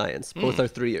Computer Science. Both are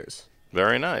 3 years.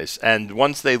 Very nice. And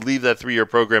once they leave that 3-year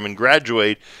program and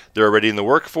graduate, they're already in the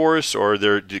workforce or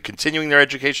they're continuing their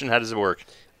education? How does it work?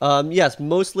 Yes,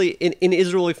 mostly in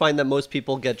Israel, we find that most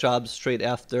people get jobs straight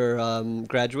after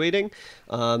graduating.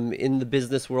 In the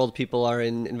business world, people are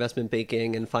in investment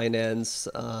banking and finance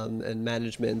and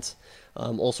management,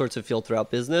 all sorts of fields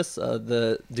throughout business.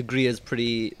 The degree is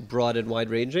pretty broad and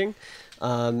wide-ranging.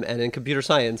 And in computer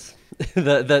science,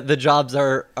 the jobs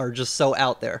are just so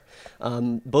out there,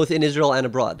 both in Israel and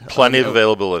abroad. Plenty of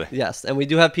availability. Yes, and we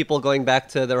do have people going back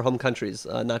to their home countries,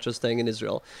 not just staying in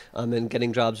Israel, and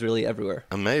getting jobs really everywhere.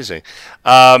 Amazing.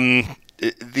 The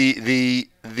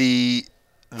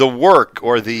work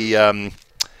or the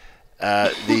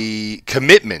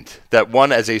commitment that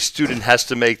one as a student has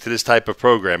to make to this type of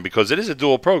program, because it is a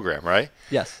dual program, right?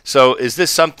 Yes. So is this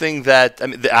something that,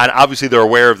 and obviously they're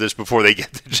aware of this before they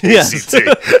get to JCT.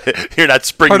 Yes. You're not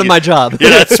springing part of my job.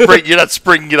 You're not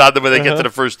springing it on them when they get to the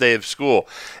first day of school.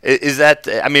 Is that,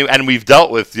 and we've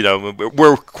dealt with,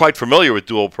 we're quite familiar with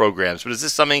dual programs, but is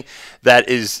this something that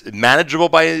is manageable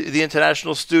by the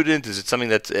international student? Is it something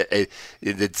that's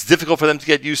difficult for them to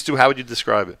get used to? How would you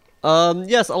describe it?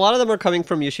 Yes, a lot of them are coming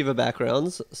from yeshiva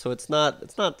backgrounds, so it's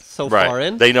not so right. far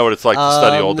in. They know what it's like to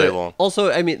study all day long. Also,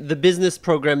 the business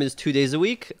program is 2 days a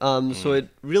week, so it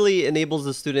really enables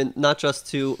the student not just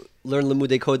to learn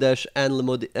Limudei Kodesh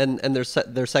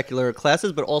and their secular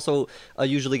classes, but also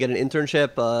usually get an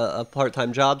internship, a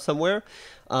part-time job somewhere.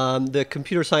 The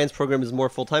computer science program is more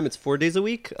full-time. It's 4 days a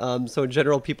week. So in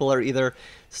general, people are either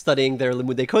studying their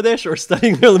Limudei Kodesh or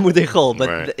studying their Limudei Chol. But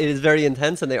right. It is very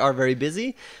intense, and they are very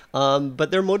busy.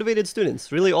 But they're motivated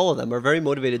students. Really, all of them are very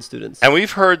motivated students. And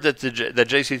we've heard that that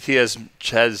JCT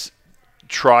has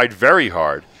tried very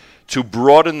hard to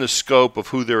broaden the scope of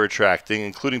who they're attracting,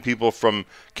 including people from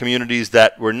communities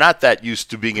that were not that used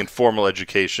to being in formal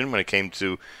education when it came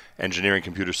to engineering,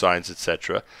 computer science,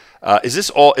 etc.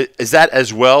 Is that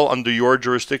as well under your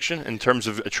jurisdiction in terms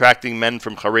of attracting men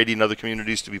from Haredi and other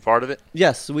communities to be part of it?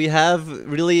 Yes, we have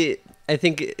really. I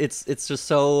think it's just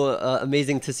so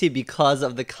amazing to see because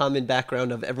of the common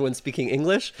background of everyone speaking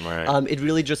English. Right. It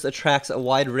really just attracts a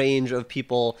wide range of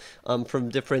people from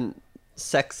different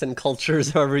sects and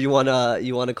cultures, however you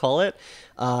wanna call it.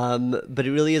 But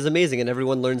it really is amazing, and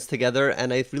everyone learns together.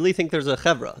 And I really think there's a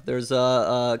chevra, there's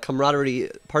a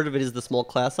camaraderie. Part of it is the small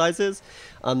class sizes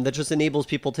that just enables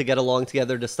people to get along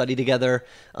together, to study together,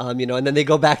 and then they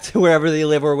go back to wherever they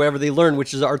live or wherever they learn,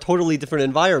 which are totally different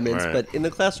environments. Right. But in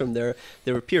the classroom, they're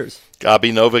peers.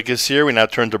 Gabi Novik is here. We now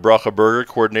turn to Bracha Berger,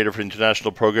 coordinator for the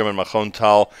international program in Machon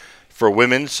Tal for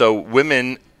women. So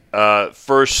women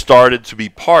first started to be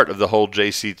part of the whole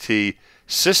JCT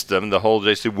system, the whole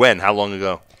JCT. When? How long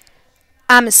ago?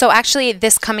 So actually,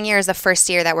 this coming year is the first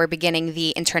year that we're beginning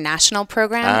the international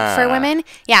program for women.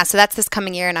 Yeah, so that's this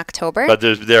coming year in October. But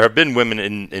there have been women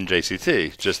in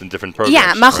JCT, just in different programs.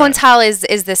 Yeah, Machon Tal is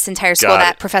this entire school Got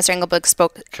that it. Professor Engelberg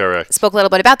spoke Correct. a little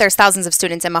bit about. There's thousands of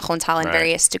students in Machon Tal in Right.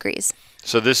 various degrees.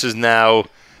 So this is now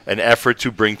an effort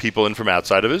to bring people in from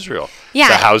outside of Israel. Yeah.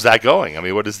 So how's that going? I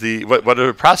mean, what are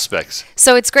the prospects?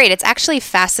 So it's great. It's actually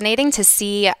fascinating to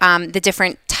see the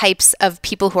different types of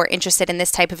people who are interested in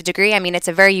this type of degree. I mean, it's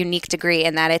a very unique degree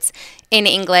in that it's in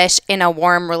English, in a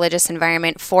warm religious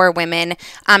environment for women.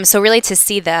 So really to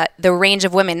see the range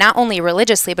of women, not only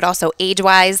religiously, but also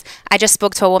age-wise. I just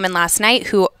spoke to a woman last night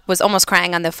who was almost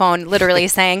crying on the phone, literally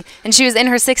saying, and she was in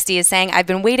her 60s, saying, I've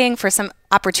been waiting for some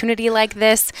opportunity like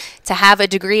this to have a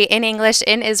degree in English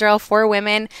in Israel for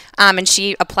women. And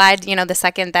she applied, the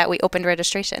second that we opened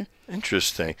registration.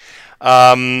 Interesting.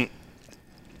 I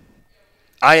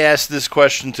asked this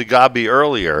question to Gabi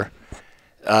earlier.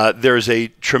 There's a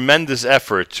tremendous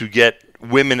effort to get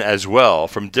women as well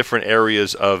from different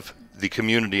areas of the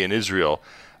community in Israel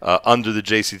under the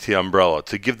JCT umbrella,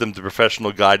 to give them the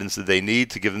professional guidance that they need,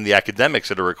 to give them the academics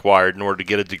that are required in order to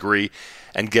get a degree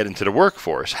and get into the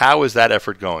workforce. How is that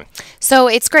effort going? So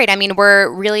it's great. I mean, we're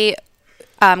really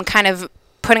kind of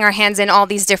putting our hands in all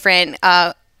these different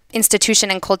institution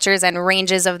and cultures and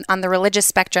ranges on the religious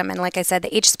spectrum, and like I said,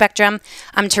 the age spectrum,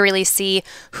 to really see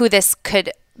who this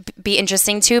could be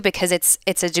interesting to, because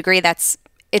it's a degree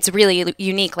it's really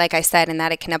unique, like I said, in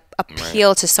that it can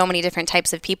appeal to so many different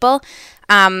types of people.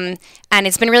 And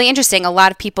it's been really interesting. A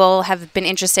lot of people have been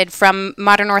interested, from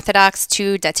modern Orthodox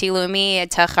to Dati Leumi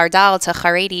to Chardal to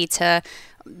Haredi to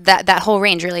that whole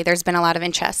range. Really, there's been a lot of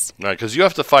interest. Right, because you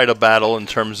have to fight a battle in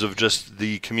terms of just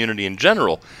the community in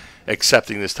general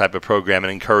accepting this type of program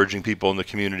and encouraging people in the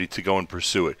community to go and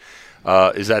pursue it.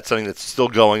 Is that something that's still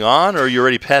going on, or are you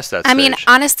already past that stage? I mean,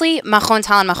 honestly, Machon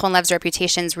Tal and Machon Lev's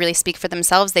reputations really speak for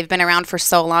themselves. They've been around for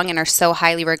so long and are so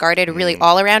highly regarded really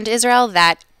all around Israel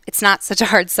that it's not such a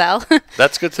hard sell.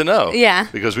 That's good to know. Yeah.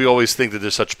 Because we always think that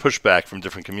there's such pushback from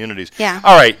different communities. Yeah.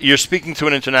 All right, you're speaking to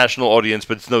an international audience,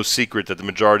 but it's no secret that the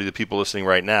majority of the people listening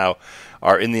right now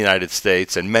are in the United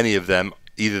States, and many of them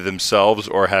either themselves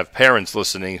or have parents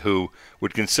listening who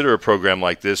would consider a program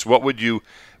like this. What would you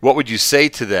say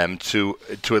to them to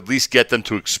at least get them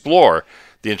to explore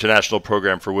the international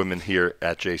program for women here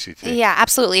at JCT? Yeah,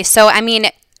 absolutely. So, I mean,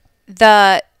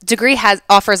 the degree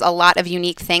offers a lot of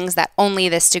unique things that only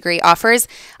this degree offers.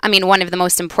 I mean, one of the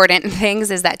most important things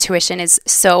is that tuition is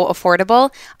so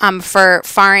affordable. For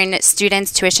foreign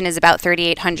students, tuition is about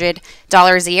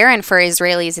 $3,800 a year, and for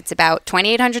Israelis, it's about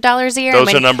 $2,800 a year.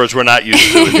 Those are numbers we're not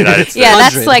used to in the United States. Yeah,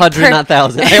 that's like 100, not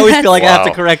 1,000. I always feel like I have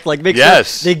to correct, make sure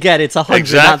they get it's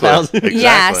 100, not 1,000. Exactly.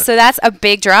 Yeah, so that's a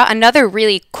big draw. Another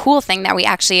really cool thing that we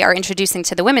actually are introducing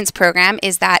to the women's program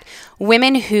is that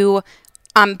women who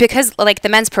because like the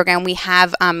men's program, we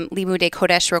have Limudei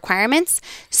Kodesh requirements.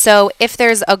 So if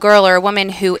there's a girl or a woman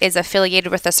who is affiliated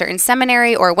with a certain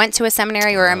seminary or went to a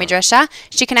seminary or a midrasha,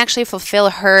 she can actually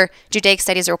fulfill her Judaic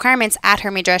studies requirements at her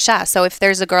midrasha. So if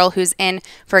there's a girl who's in,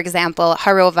 for example,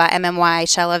 Harova, MMY,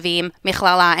 Shalavim,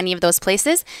 Michlala, any of those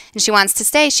places, and she wants to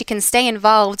stay, she can stay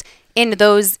involved in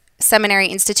those seminary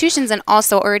institutions and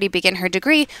also already begin her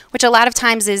degree, which a lot of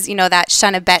times is, that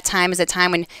Shana Bet time is a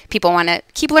time when people want to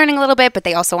keep learning a little bit, but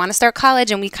they also want to start college,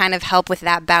 and we kind of help with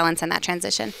that balance and that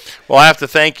transition. Well, I have to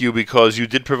thank you because you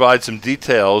did provide some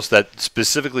details that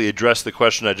specifically address the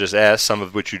question I just asked, some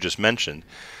of which you just mentioned.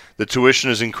 The tuition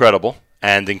is incredible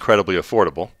and incredibly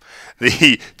affordable.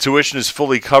 The tuition is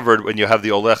fully covered when you have the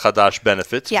Oleh Hadash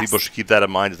benefits. Yes. People should keep that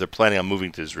in mind if they're planning on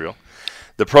moving to Israel.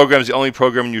 The program is the only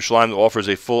program in Yerushalayim that offers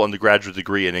a full undergraduate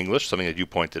degree in English, something that you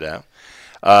pointed out.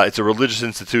 It's a religious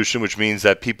institution, which means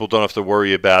that people don't have to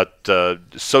worry about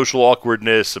social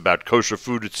awkwardness, about kosher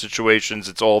food situations.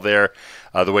 It's all there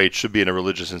the way it should be in a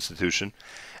religious institution.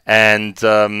 And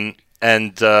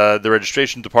the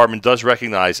registration department does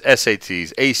recognize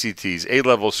SATs, ACTs,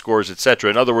 A-level scores,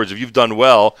 etc. In other words, if you've done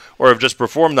well or have just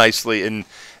performed nicely in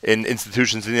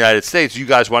institutions in the United States, you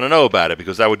guys want to know about it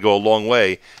because that would go a long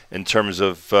way in terms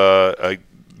of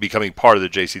becoming part of the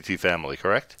JCT family,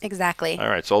 correct? Exactly. All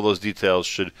right, so all those details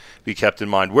should be kept in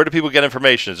mind. Where do people get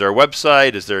information? Is there a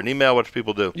website? Is there an email? What do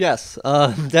people do? Yes,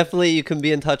 definitely you can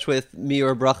be in touch with me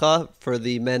or Bracha for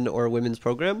the men or women's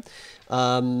program.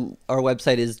 Our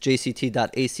website is jct.ac.il/en.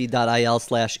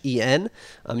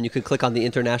 You can click on the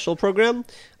international program,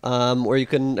 or you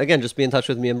can, again, just be in touch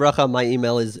with me and Bracha. My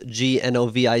email is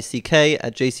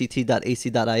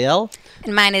gnovick@jct.ac.il.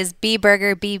 And mine is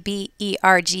bberger, bberger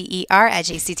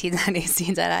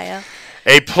 @jct.ac.il.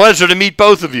 A pleasure to meet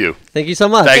both of you. Thank you so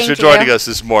much. Thanks for joining us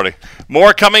this morning.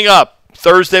 More coming up.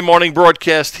 Thursday morning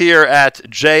broadcast here at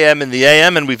JM in the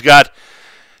AM, and we've got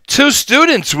two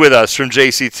students with us from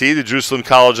JCT, the Jerusalem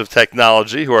College of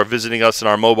Technology, who are visiting us in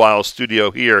our mobile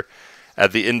studio here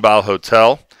at the Inbal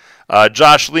Hotel.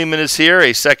 Josh Lehman is here,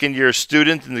 a second-year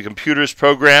student in the computers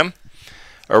program,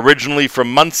 originally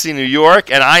from Monsey, New York,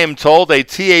 and I am told a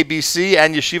TABC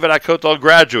and Yeshivat HaKotel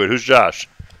graduate. Who's Josh?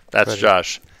 That's Pleasure.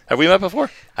 Josh. Have we met before?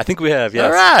 I think we have, yes.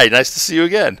 All right. Nice to see you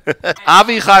again.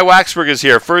 Avichai Waxberg is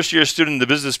here, first-year student in the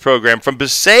business program from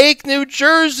Passaic, New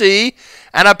Jersey,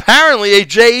 and apparently a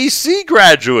JEC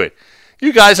graduate.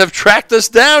 You guys have tracked us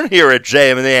down here at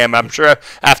JM and the AM, I'm sure,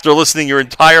 after listening your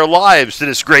entire lives to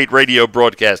this great radio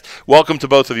broadcast. Welcome to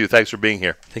both of you. Thanks for being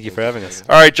here. Thank you for having us.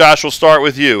 All right, Josh, we'll start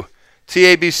with you.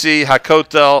 TABC,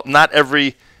 HaKotel, not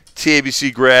every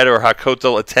TABC grad or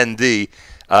HaKotel attendee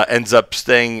ends up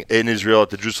staying in Israel at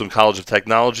the Jerusalem College of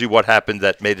Technology. What happened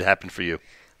that made it happen for you?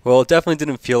 Well, it definitely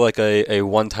didn't feel like a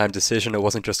one-time decision. It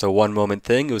wasn't just a one-moment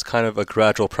thing. It was kind of a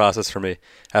gradual process for me.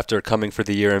 After coming for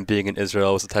the year and being in Israel,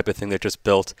 it was the type of thing that just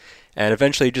built. And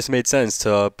eventually it just made sense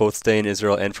to both stay in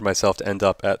Israel and for myself to end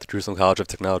up at the Jerusalem College of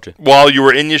Technology. While you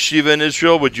were in yeshiva in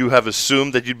Israel, would you have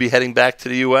assumed that you'd be heading back to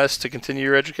the U.S. to continue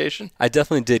your education? I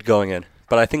definitely did going in,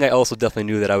 but I think I also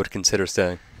definitely knew that I would consider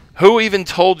staying. Who even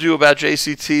told you about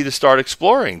JCT to start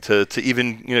exploring, to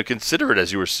even consider it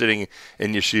as you were sitting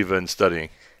in yeshiva and studying?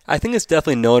 I think it's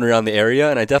definitely known around the area,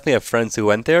 and I definitely have friends who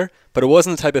went there, but it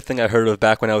wasn't the type of thing I heard of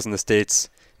back when I was in the States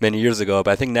many years ago,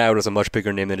 but I think now it has a much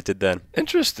bigger name than it did then.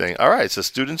 Interesting. All right, so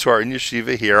students who are in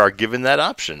yeshiva here are given that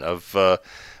option of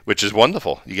which is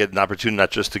wonderful. You get an opportunity not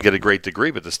just to get a great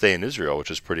degree, but to stay in Israel, which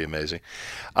is pretty amazing.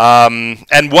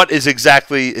 And what is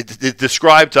exactly,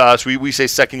 describe to us, we say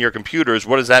second-year computers.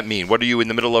 What does that mean? What are you in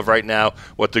the middle of right now?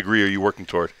 What degree are you working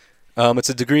toward? It's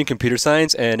a degree in computer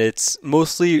science, and it's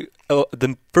mostly,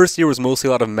 the first year was mostly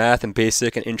a lot of math and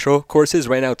basic and intro courses.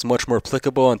 Right now it's much more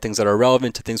applicable on things that are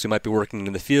relevant to things we might be working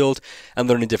in the field and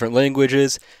learning different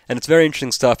languages. And it's very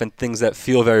interesting stuff and things that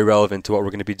feel very relevant to what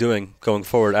we're going to be doing going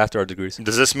forward after our degrees.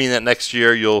 Does this mean that next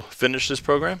year you'll finish this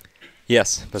program?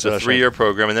 Yes. It's a 3-year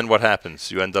program, and then what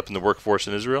happens? You end up in the workforce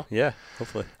in Israel? Yeah,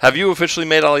 hopefully. Have you officially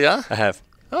made Aliyah? I have.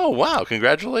 Oh, wow.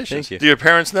 Congratulations. Thank you. Do your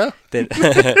parents know?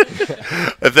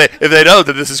 If they know,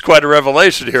 then this is quite a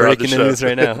revelation here on the show. Breaking news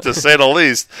right now. To say the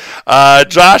least.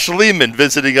 Josh Lehman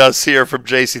visiting us here from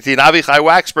JCT. And Avichai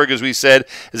Waxberg, as we said,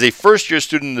 is a first-year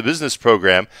student in the business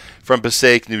program from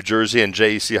Passaic, New Jersey, and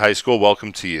JEC High School.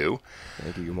 Welcome to you.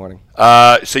 Thank you. Good morning.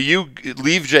 So you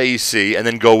leave JEC and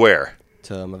then go where?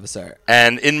 To Mevaseret.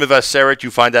 And in Mevaseret,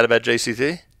 you find out about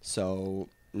JCT? So...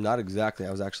 Not exactly.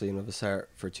 I was actually in Mevaseret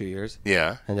for 2 years.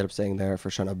 Yeah. I ended up staying there for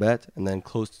Shana Bet, and then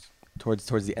towards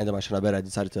the end of my Shana Bet, I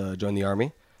decided to join the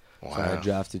army. Wow. So I got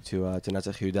drafted to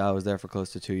Netzach Yehuda. I was there for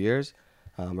close to 2 years.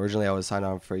 Originally, I was signed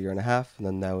on for a year and a half, and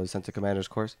then I was sent to commander's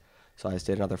course. So I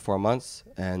stayed another 4 months,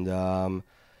 and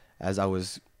as I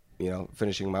was,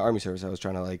 finishing my army service, I was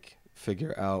trying to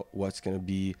figure out what's going to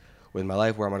be with my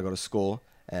life, where I'm going to go to school,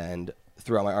 and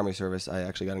throughout my army service, I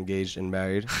actually got engaged and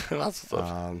married. That's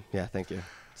stuff. Yeah, thank you.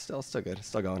 Still good.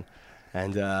 Still going.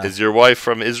 And is your wife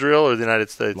from Israel or the United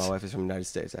States? My wife is from the United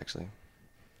States, actually.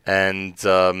 And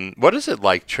what is it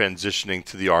like transitioning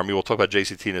to the Army? We'll talk about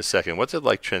JCT in a second. What's it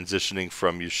like transitioning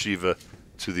from yeshiva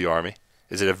to the Army?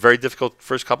 Is it a very difficult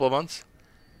first couple of months?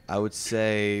 I would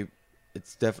say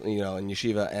it's definitely, in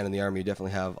yeshiva and in the Army, you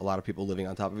definitely have a lot of people living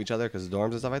on top of each other because of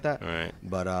dorms and stuff like that. Right.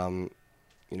 But,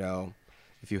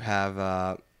 if you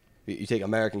have, you take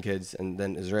American kids and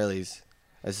then Israelis,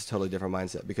 it's a totally different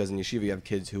mindset. Because in yeshiva, you have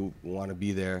kids who want to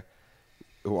be there,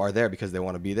 who are there because they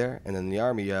want to be there. And then in the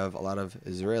Army, you have a lot of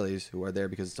Israelis who are there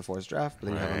because it's a forced draft. But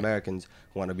then you have Americans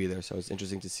who want to be there. So it's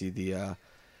interesting to see the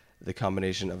the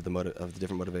combination of the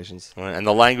different motivations. Right. And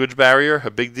the language barrier,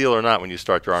 a big deal or not when you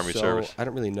start your army So service? I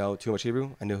don't really know too much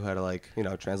Hebrew. I knew how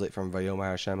to translate from Vayomar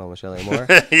Hashem El Moshe Lemor.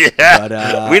 Yeah,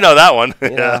 but, we know that one.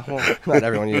 Yeah, well, not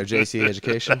everyone. JC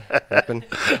education. But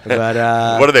what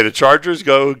are they? The Chargers?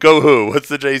 Go who? What's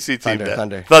the JC team?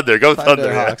 Thunder. Go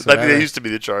Thunder. Hawks, They used to be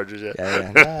the Chargers. Yeah.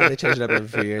 Yeah. Nah, they changed it up every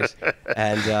few years.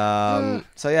 And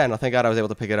thank God I was able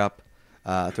to pick it up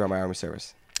throughout my army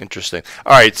service. Interesting.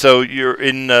 All right, so you're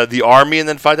in the Army and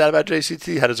then find out about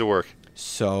JCT? How does it work?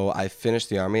 So I finished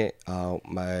the Army. One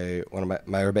of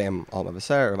my Rebbeim, Alt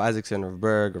Mavaser, Rav Isaacson, Rav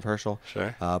Berg, Rav Herschel,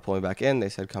 Sure. pulled me back in. They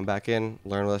said, come back in,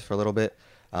 learn with us for a little bit.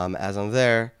 As I'm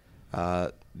there,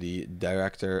 the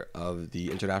director of the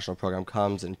international program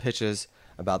comes and pitches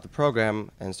about the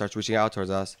program and starts reaching out towards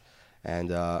us.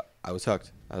 And I was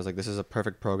hooked. I was like, this is a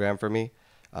perfect program for me.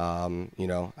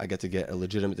 I get to get a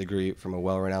legitimate degree from a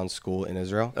well-renowned school in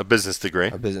Israel. A business degree.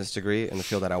 A business degree in the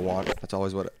field that I want. That's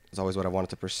always what I wanted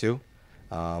to pursue.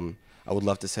 I would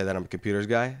love to say that I'm a computers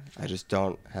guy. I just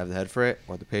don't have the head for it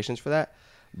or the patience for that.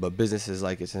 But business is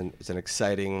it's an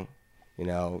exciting,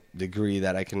 degree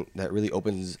that really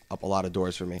opens up a lot of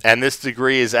doors for me. And this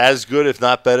degree is as good, if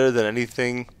not better, than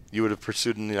anything you would have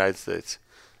pursued in the United States.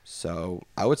 So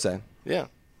I would say. Yeah.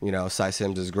 Cy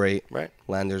Sims is great. Right.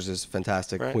 Landers is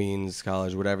fantastic. Right. Queens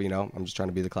College, whatever. I'm just trying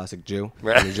to be the classic Jew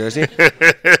Right. in New Jersey.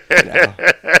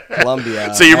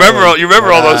 Columbia. So you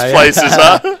remember all those places,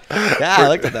 huh? Yeah, I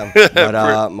looked at them. But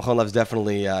Machon Lev's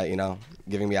definitely,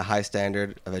 giving me a high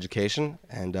standard of education,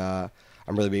 and I'm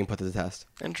really being put to the test.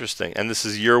 Interesting. And this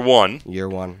is year one. Year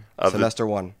one. Semester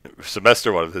one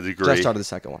of the degree. Just started the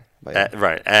second one. But yeah.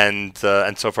 Right. And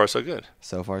so far, so good.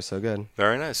 So far, so good.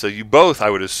 Very nice. So you both,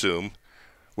 I would assume,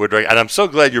 and I'm so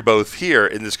glad you're both here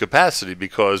in this capacity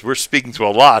because we're speaking to a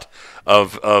lot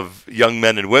of young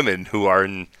men and women who are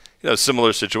in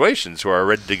similar situations, who are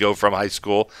ready to go from high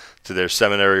school to their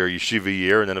seminary or yeshiva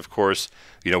year, and then of course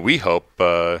we hope,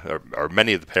 or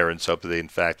many of the parents hope that they in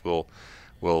fact will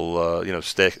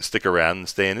stick around and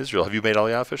stay in Israel. Have you made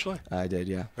Aliyah officially? I did,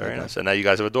 yeah. Very nice. And now you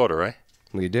guys have a daughter, right?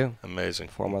 We do. Amazing.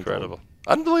 4 months Incredible.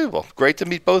 Unbelievable. Great to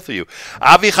meet both of you.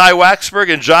 Avichai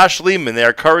Waxberg and Josh Lehman. They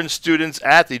are current students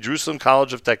at the Jerusalem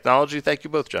College of Technology. Thank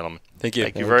you both, gentlemen. Thank you.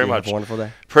 Thank you very much. Have a wonderful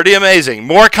day. Pretty amazing.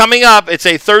 More coming up. It's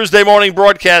a Thursday morning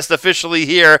broadcast officially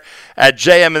here at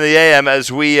JM in the AM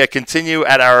as we continue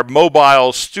at our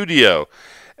mobile studio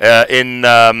in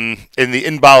the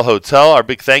Inbal Hotel. Our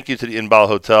big thank you to the Inbal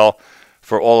Hotel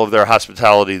for all of their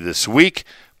hospitality this week.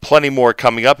 Plenty more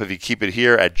coming up if you keep it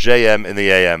here at JM in the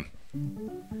AM.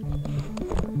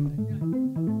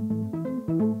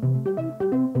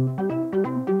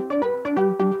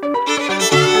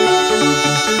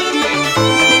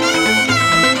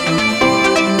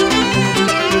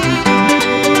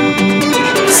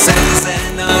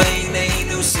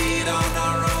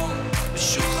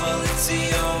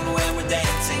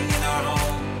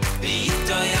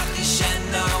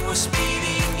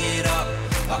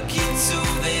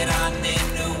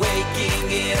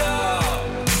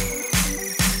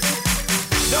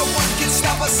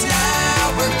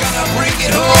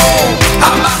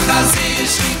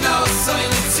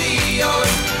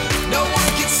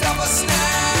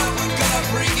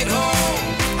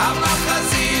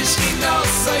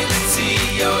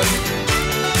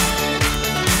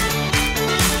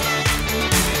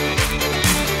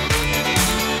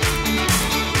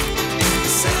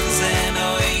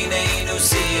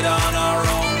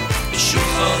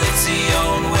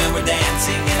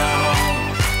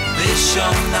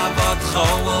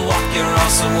 We'll walk your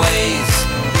awesome ways.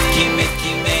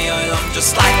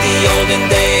 Just like the olden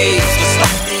days. Just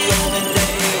like the olden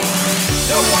days.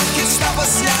 No one can stop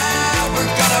us now. We're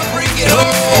gonna bring it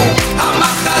home.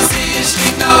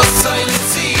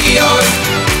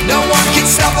 No one can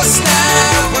stop us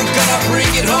now. We're gonna bring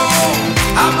it home.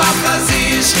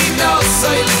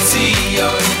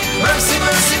 Mercy,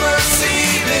 mercy,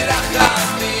 mercy,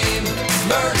 berachamim.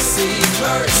 Mercy,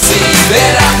 mercy,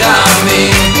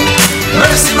 berachamim.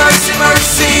 Mercy, mercy,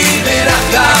 mercy,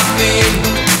 berachamim.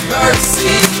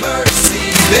 Mercy,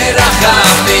 mercy,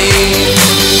 berachamim.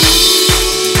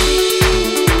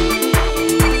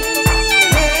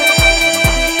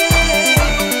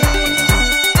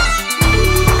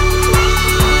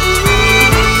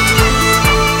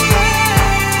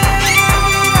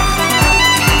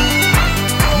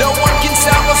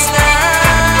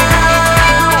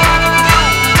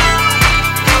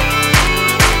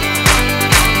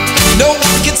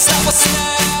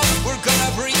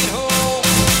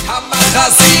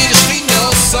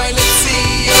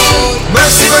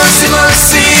 Mercy, mercy,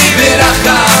 mercy,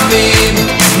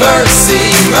 berachamim.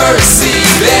 mercy, mercy,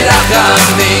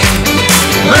 berachamim.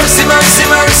 Mercy, mercy,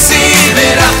 mercy,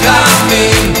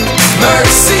 berachamim.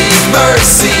 Mercy,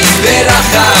 mercy,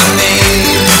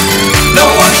 berachamim. No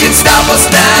one can stop us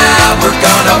now, we're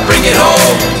gonna bring it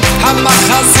home.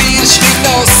 Hamachazir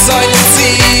shchino soil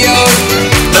Zion.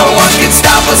 No one can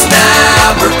stop us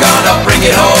now, we're gonna bring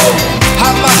it home.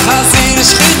 Hamachazir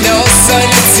shchino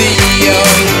soil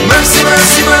Zion. Mercy,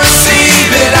 mercy, mercy,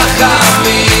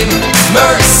 berachamim.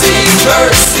 Mercy,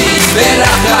 mercy,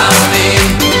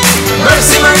 berachamim.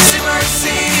 Mercy, mercy,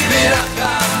 mercy,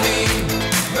 berachamim.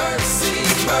 Mercy,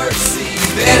 mercy,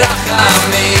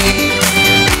 berachamim.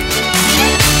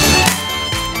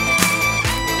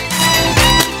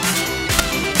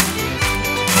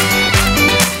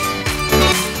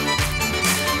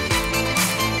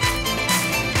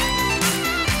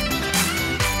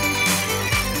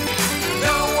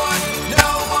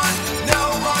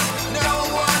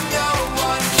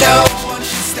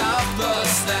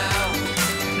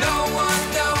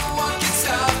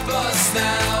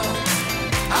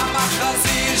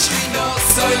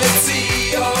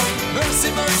 Mercy,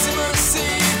 mercy, mercy,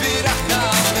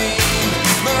 berachamim.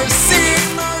 Mercy,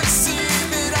 mercy,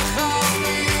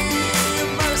 berachamim.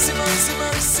 Mercy, mercy,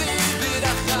 mercy,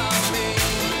 berachamim.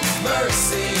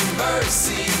 Mercy,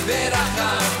 mercy,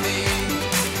 berachamim.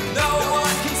 No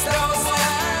one can stop us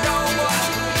now. No one.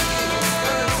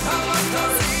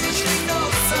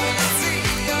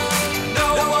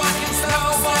 No one can stop us now.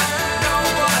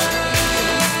 No one.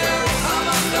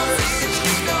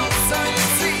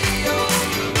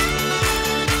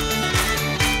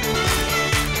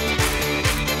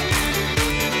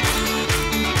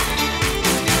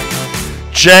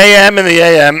 JM in the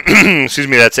AM, excuse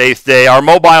me, that's 8th day. Our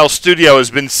mobile studio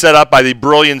has been set up by the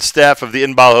brilliant staff of the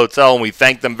Inbal Hotel, and we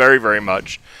thank them very, very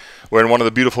much. We're in one of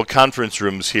the beautiful conference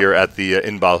rooms here at the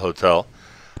Inbal Hotel.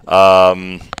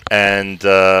 And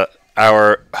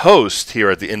our host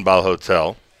here at the Inbal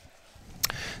Hotel,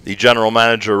 the general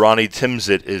manager, Ronnie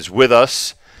Timsit, is with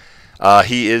us.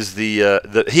 He is he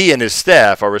and his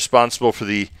staff are responsible for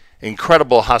the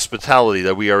incredible hospitality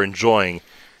that we are enjoying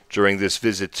during this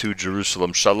visit to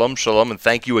Jerusalem. Shalom, shalom, and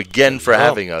thank you again for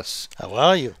having us. How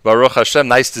are you? Baruch Hashem,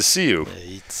 nice to see you.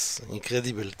 It's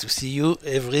incredible to see you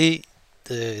every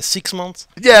 6 months.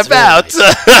 Yeah, It's about.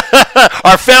 nice.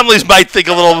 Our families might think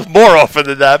a little more often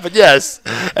than that, but yes,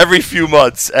 every few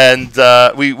months. And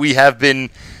we have been,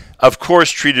 of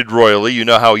course, treated royally. You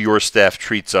know how your staff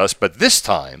treats us. But this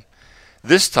time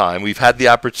we've had the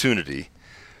opportunity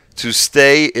to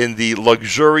stay in the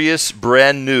luxurious,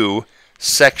 brand new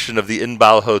section of the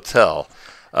Inbal Hotel.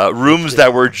 Rooms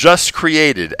that were just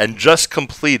created and just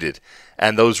completed,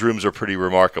 and those rooms are pretty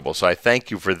remarkable. So I thank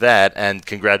you for that, and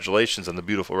congratulations on the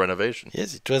beautiful renovation.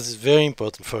 Yes, it was very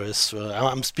important for us.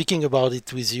 I'm speaking about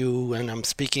it with you, and I'm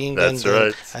speaking. That's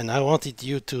right. And I wanted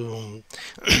you to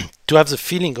to have the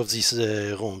feeling of these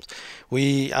rooms.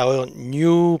 Our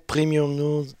new premium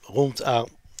rooms are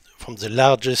from the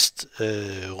largest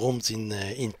rooms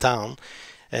in town.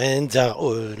 And they are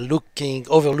overlooking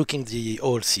the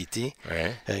whole city.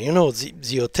 Right.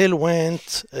 The hotel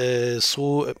went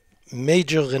through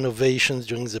major renovations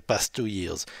during the past 2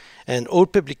 years, and all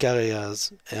public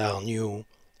areas are new.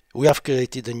 We have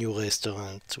created a new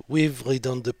restaurant. We've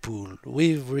redone the pool.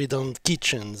 We've redone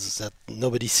kitchens that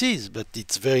nobody sees, but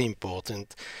it's very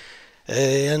important.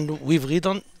 And we've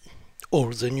redone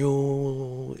all the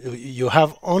new. You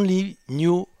have only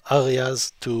new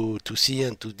areas to see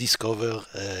and to discover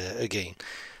again.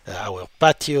 Our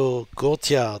patio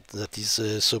courtyard that is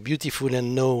so beautiful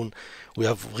and known, we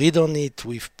have redone it.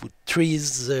 We've put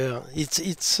trees there.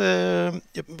 It's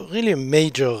really a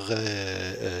major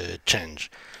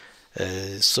change.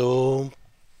 So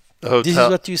this is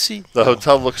what you see. The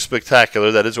hotel looks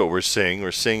spectacular. That is what we're seeing.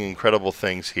 We're seeing incredible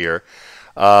things here.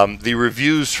 The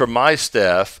reviews from my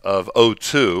staff of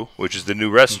O2, which is the new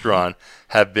restaurant,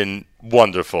 have been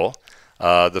wonderful.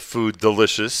 The food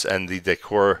delicious and the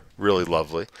decor really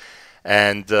lovely.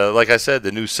 And like I said,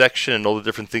 the new section and all the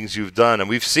different things you've done. And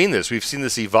we've seen this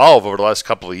evolve over the last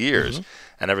couple of years.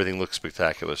 And everything looks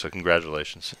spectacular. So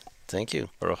congratulations. Thank you.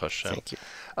 Baruch Hashem. Thank you.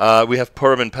 We have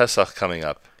Purim and Pesach coming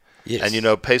up. Yes.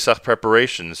 And Pesach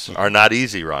preparations are not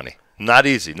easy, Ronnie. Not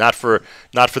easy. Not for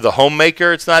the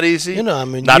homemaker. It's not easy.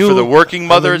 I'm a not new, for the working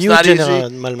mother. I'm a It's new not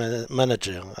general easy.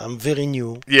 manager. I'm very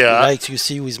new. Yeah. Like you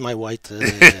see with my white.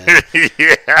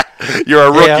 Yeah. You're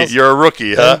a rookie. hairs. You're a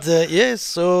rookie, huh? And, yes.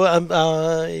 So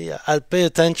I'll pay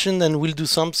attention and we'll do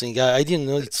something. I didn't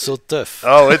know it's so tough.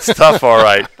 Oh, it's tough, all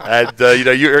right. And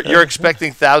you're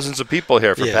expecting thousands of people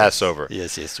here for Passover.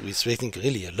 Yes. We're expecting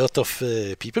really a lot of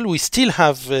people. We still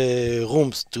have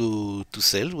rooms to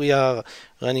sell. We are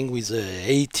running with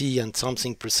 80 and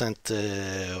something percent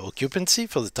occupancy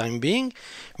for the time being,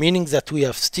 meaning that we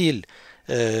have still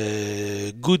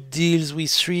good deals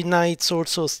with 3 nights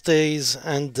also stays,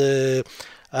 and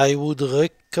I would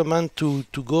recommend to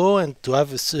go and to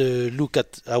have a look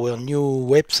at our new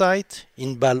website,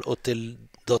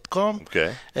 inbalhotel.com,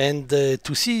 Okay. and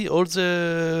to see all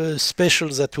the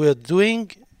specials that we're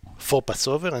doing for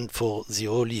Passover and for the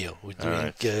whole year. We're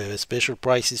doing special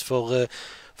prices for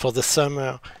the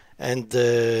summer, and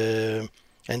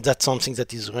that's something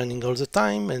that is running all the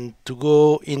time. And to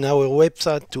go in our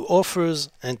website to offers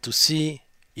and to see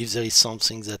if there is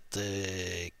something that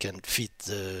can fit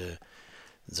the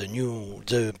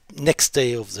next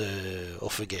day of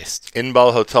a guest.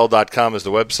 Inbalhotel.com is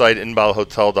the website.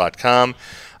 Inbalhotel.com.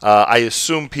 I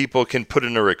assume people can put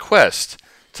in a request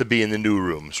to be in the new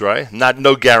rooms, right?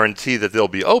 No guarantee that they'll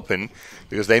be open,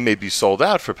 because they may be sold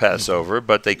out for Passover,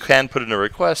 but they can put in a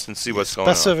request and see what's going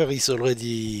Passover is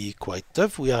already quite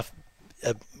tough. We have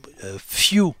a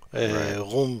few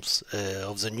rooms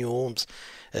of the new rooms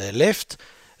left.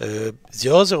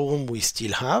 The other room we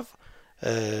still have,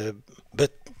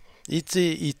 but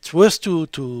it's worth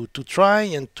to try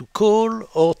and to call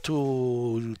or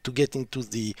to get into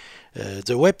the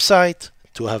website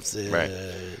to have the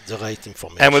right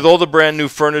information. And with all the brand new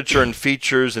furniture and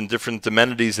features and different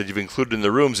amenities that you've included in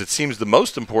the rooms, it seems the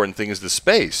most important thing is the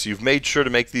space. You've made sure to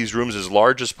make these rooms as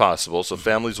large as possible so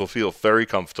families will feel very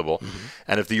comfortable.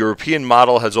 And if the European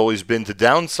model has always been to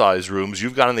downsize rooms,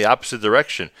 you've gone in the opposite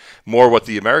direction. More what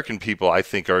the American people, I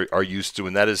think, are used to,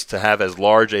 and that is to have as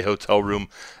large a hotel room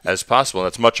as possible. And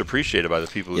that's much appreciated by the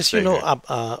people who stay here.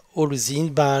 Always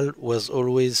Inbal was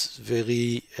always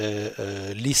very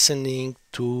listening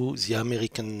to the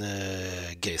American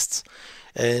guests,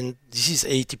 and this is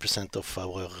 80% of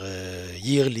our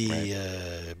yearly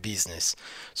business.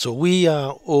 So we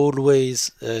are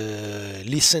always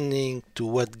listening to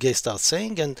what guests are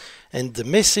saying, and the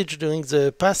message during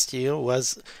the past year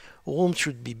was rooms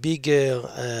should be bigger.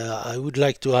 I would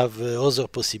like to have other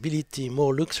possibility,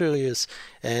 more luxurious,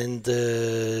 and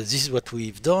this is what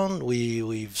we've done.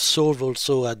 We've solved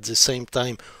also at the same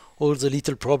time all the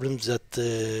little problems that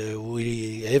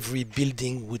every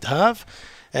building would have,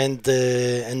 and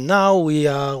now we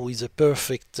are with a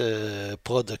perfect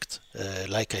product,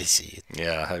 like I see it.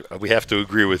 Yeah, we have to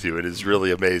agree with you. It is really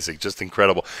amazing, just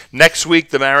incredible. Next week,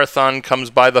 the marathon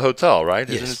comes by the hotel, right?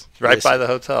 Yes. Isn't it? Right by the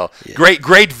hotel. Yeah.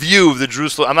 Great view of the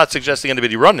Jerusalem. I'm not suggesting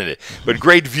anybody running it, but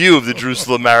great view of the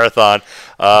Jerusalem Marathon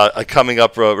coming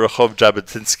up Rehov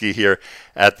Jabotinsky here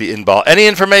at the Inbal. Any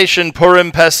information,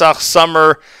 Purim, Pesach,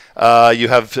 summer, you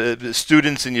have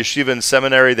students in yeshiva and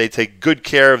seminary. They take good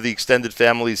care of the extended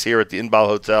families here at the Inbal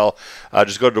Hotel.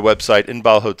 Just go to the website,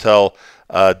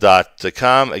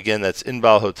 inbalhotel.com. Again, that's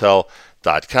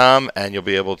inbalhotel.com, and you'll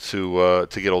be able to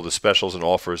get all the specials and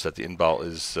offers that the Inbal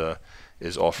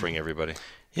is offering everybody.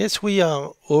 Yes, we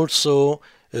are also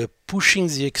pushing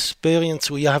the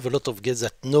experience. We have a lot of guests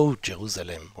that know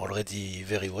Jerusalem already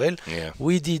very well. Yeah.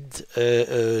 We did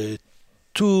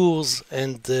tours,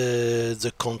 and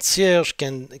the concierge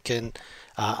can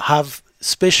have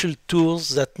special tours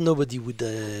that nobody would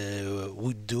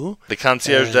do. The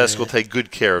concierge desk will take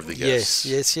good care of the guests.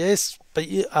 Yes. But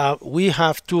we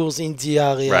have tours in the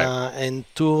area and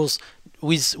tours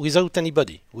without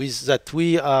anybody. With that,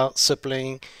 we are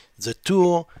supplying the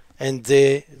tour, and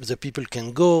the people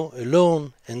can go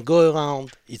alone and go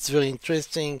around. It's very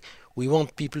interesting. We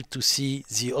want people to see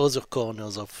the other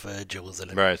corners of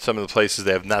Jerusalem. Right, some of the places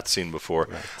they have not seen before.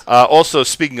 Also,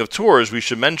 speaking of tours, we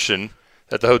should mention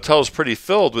that the hotel is pretty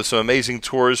filled with some amazing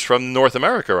tours from North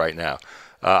America right now.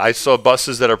 I saw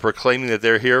buses that are proclaiming that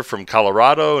they're here from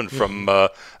Colorado and from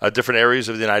different areas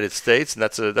of the United States, and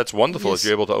that's wonderful if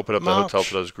you're able to open up the hotel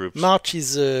for those groups. March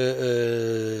is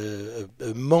a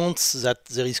month that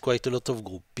there is quite a lot of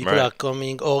groups. People are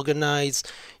coming,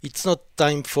 organized. It's not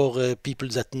time for people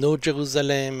that know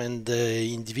Jerusalem and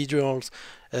individuals.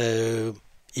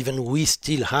 Even we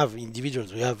still have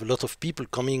individuals. We have a lot of people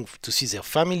coming to see their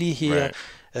family here,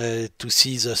 to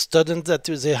see the students that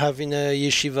they have in a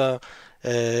yeshiva.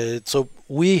 So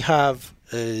we have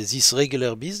this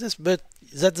regular business, but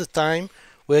that's the time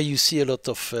where you see a lot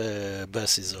of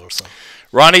buses also.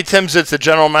 Ronnie Timsitz, the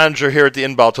general manager here at the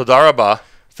Inbal. Toda rabah.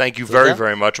 Thank you very, Toda.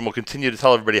 very much. And we'll continue to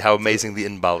tell everybody how amazing the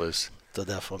Inbal is.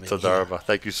 Toda for me. Toda rabah.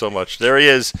 Thank you so much. There he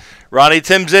is. Ronnie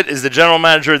Timsit is the general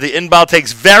manager of the Inbal.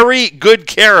 Takes very good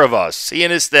care of us. He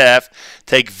and his staff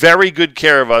take very good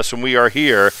care of us when we are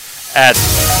here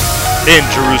in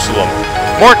Jerusalem.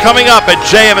 More coming up at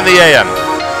JM in the AM.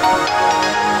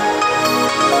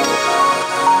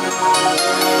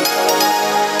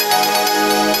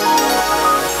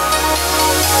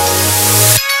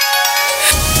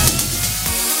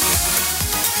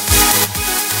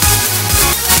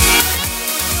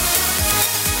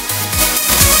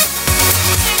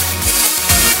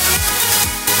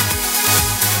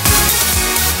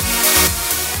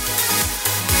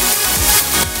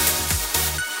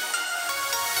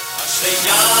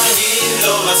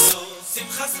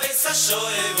 Simchas Beis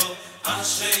HaShoevo,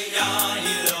 Asher Yair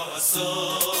Lo Aso.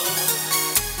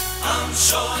 Am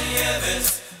Shoyeves,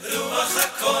 Ruach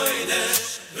HaKodesh,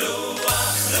 Ruach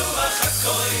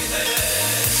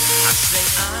HaKodesh. Asher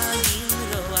Yair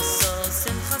Lo Aso,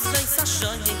 Simchas Beis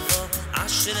HaShoevo,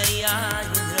 Asher Yair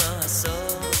Lo Aso.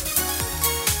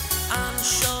 Am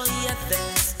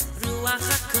Shoyeves, Ruach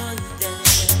HaKodesh,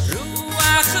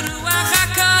 Ruach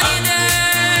HaKodesh.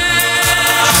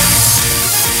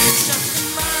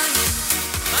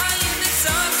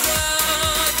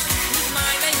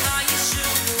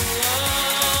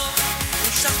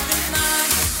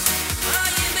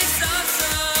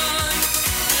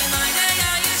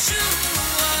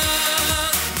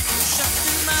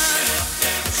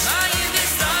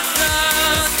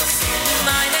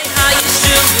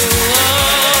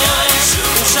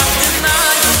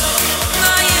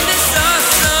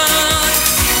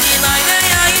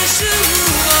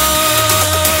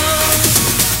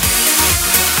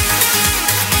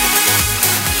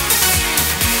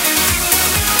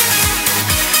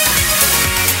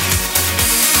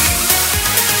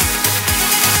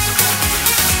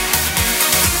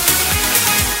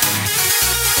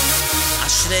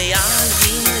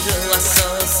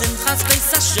 Simchas Beis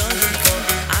HaShoevo,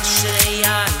 Asher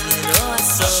Yair Lo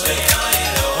Aso.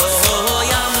 Oh,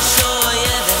 Yam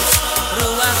Shoyeves,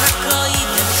 Ruach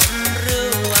HaKodesh,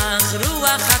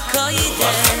 Ruach HaKodesh.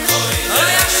 Oh,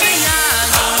 Asher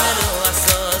Yair Lo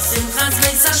Aso, Simchas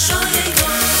Beis HaShoevo,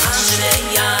 Asher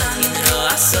Yair Lo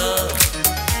Aso.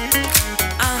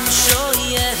 Am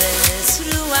Shoyeves,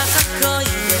 Ruach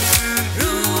HaKodesh,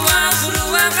 Ruach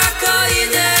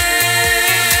HaKodesh.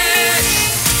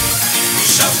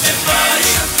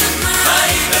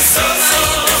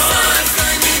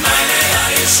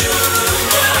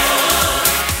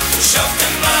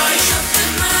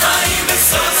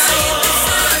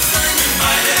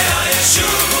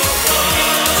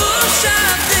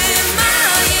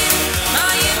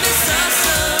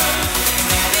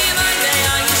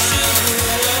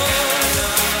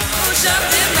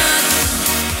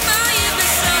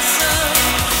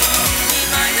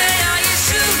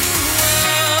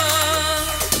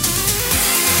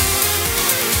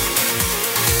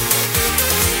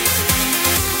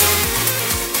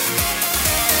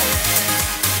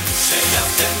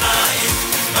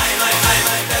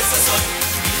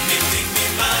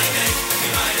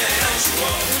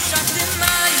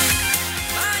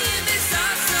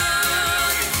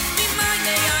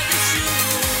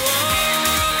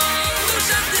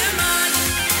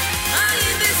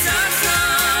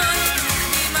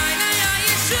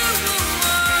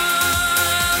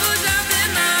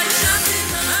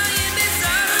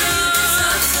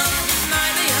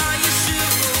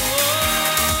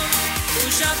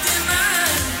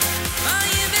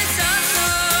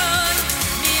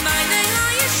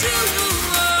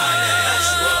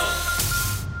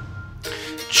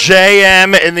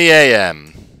 JM in the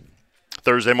AM.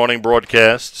 Thursday morning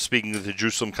broadcast, speaking of the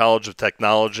Jerusalem College of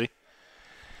Technology.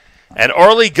 And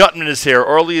Orly Gutman is here.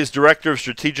 Orly is Director of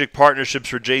Strategic Partnerships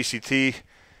for JCT.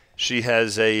 She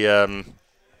has a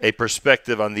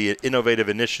perspective on the innovative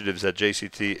initiatives that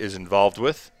JCT is involved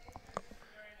with.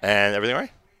 And everything all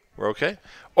right? We're okay?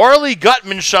 Orly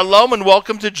Gutman, shalom, and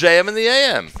welcome to JM in the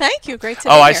AM. Thank you. Great to be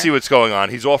here. Oh, I see what's going on.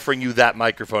 He's offering you that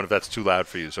microphone if that's too loud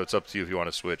for you, so it's up to you if you want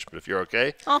to switch. But if you're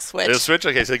okay. I'll switch. You'll switch?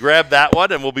 Okay, so grab that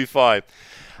one, and we'll be fine.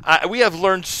 We have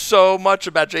learned so much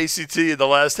about JCT in the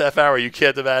last half hour. You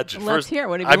can't imagine. Let's hear.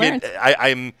 What have you learned?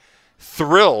 I'm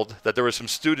thrilled that there were some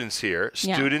students here,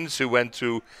 Yeah. students who went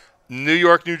to New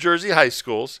York, New Jersey high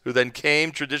schools, who then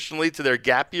came traditionally to their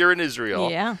gap year in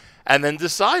Israel. Yeah. and then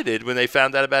decided when they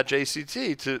found out about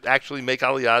JCT to actually make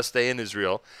Aliyah, stay in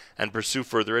Israel, and pursue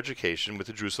further education with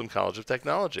the Jerusalem College of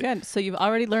Technology. Good. So you've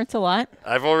already learned a lot.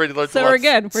 I've already learned a So lot. we're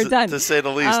good. We're done. To say the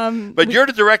least. But you're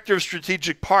the Director of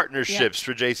Strategic Partnerships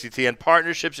for JCT, and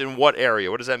partnerships in what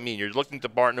area? What does that mean? You're looking to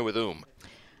partner with whom?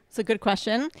 It's a good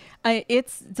question.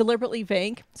 It's deliberately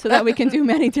vague so that we can do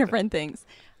many different things.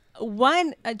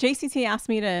 One, JCT asked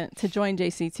me to join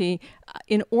JCT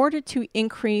in order to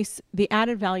increase the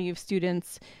added value of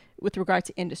students with regard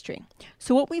to industry.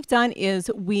 So what we've done is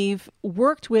we've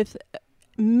worked with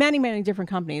many, many different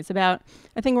companies. I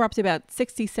think we're up to about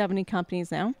 60, 70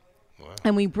 companies now. Wow.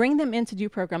 And we bring them in to do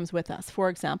programs with us. For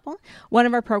example, one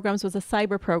of our programs was a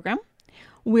cyber program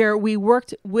where we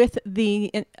worked with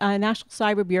the National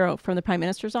Cyber Bureau from the Prime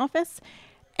Minister's office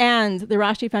and the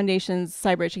Rashi Foundation's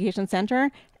Cyber Education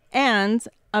Center and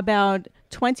about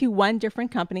 21 different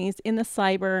companies in the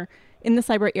cyber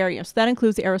area. So that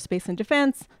includes aerospace and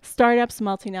defense, startups,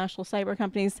 multinational cyber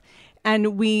companies.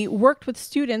 And we worked with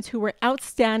students who were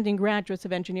outstanding graduates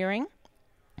of engineering,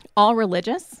 all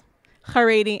religious,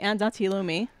 Haredi and Dati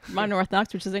Leumi, modern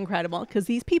Orthodox, which is incredible because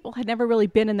these people had never really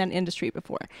been in that industry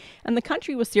before. And the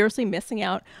country was seriously missing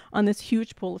out on this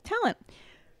huge pool of talent.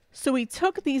 So we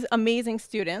took these amazing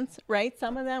students, right?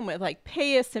 Some of them with like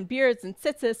payas and beards and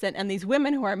tzitzis and these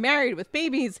women who are married with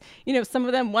babies, some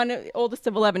of them, one oldest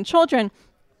of 11 children.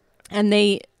 And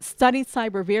they studied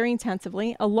cyber very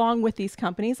intensively along with these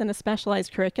companies in a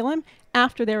specialized curriculum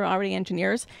after they were already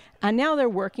engineers. And now they're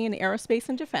working in aerospace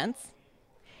and defense.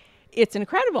 It's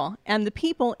incredible. And the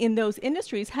people in those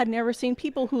industries had never seen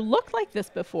people who looked like this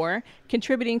before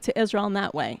contributing to Israel in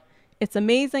that way. It's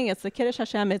amazing. It's the Kiddush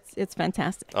Hashem. It's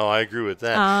fantastic. Oh, I agree with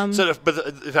that.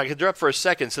 If I could interrupt for a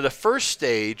second. So the first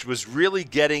stage was really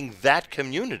getting that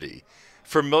community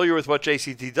familiar with what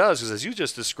JCT does, because as you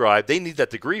just described, they need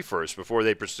that degree first before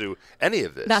they pursue any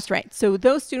of this. That's right. So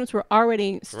those students were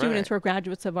already students who are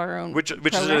graduates of our own Which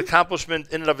program. is an accomplishment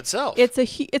in and of itself. It's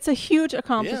a huge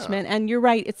accomplishment. And you're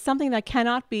right. It's something that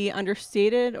cannot be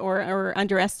understated or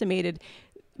underestimated.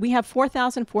 We have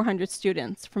 4,400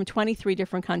 students from 23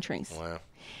 different countries. Wow.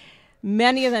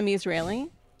 Many of them Israeli.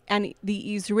 And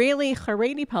the Israeli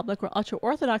Haredi public or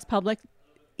ultra-Orthodox public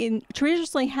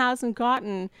traditionally hasn't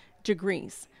gotten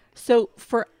degrees. So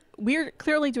we're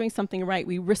clearly doing something right.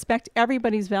 We respect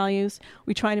everybody's values.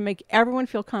 We try to make everyone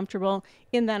feel comfortable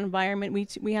in that environment.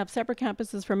 We have separate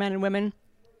campuses for men and women.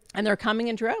 And they're coming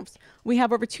in droves. We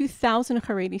have over 2,000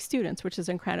 Haredi students, which is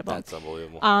incredible. That's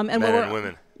unbelievable. Men and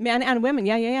women. Men and women,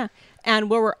 yeah.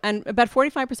 And about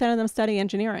 45% of them study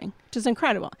engineering, which is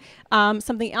incredible.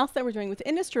 Something else that we're doing with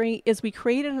industry is we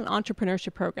created an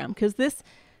entrepreneurship program because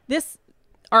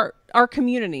our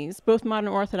communities, both modern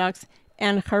Orthodox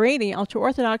and Haredi,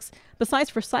 ultra-Orthodox, besides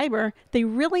for cyber, they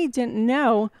really didn't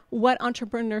know what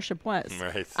entrepreneurship was,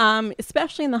 right.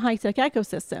 Especially in the high-tech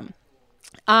ecosystem.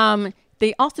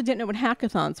 They also didn't know what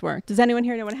hackathons were. Does anyone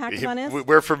here know what a hackathon is?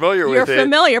 We're familiar with it. You're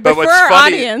familiar, but for our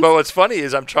audience. But what's funny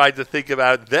is I'm trying to think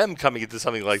about them coming into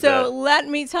something like that. So let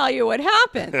me tell you what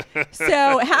happened.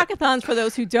 So hackathons, for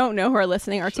those who don't know who are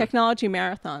listening, are technology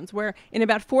marathons where in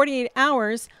about 48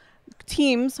 hours,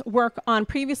 teams work on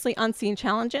previously unseen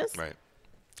challenges. Right.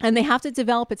 And they have to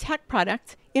develop a tech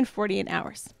product in 48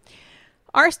 hours.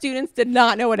 Our students did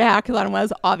not know what a hackathon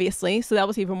was, obviously, so that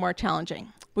was even more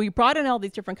challenging. We brought in all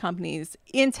these different companies.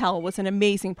 Intel was an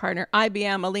amazing partner.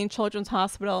 IBM, Aline Children's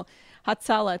Hospital,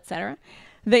 Hatzalah, etc.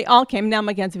 They all came. Now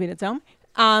Magen David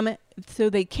Adom. So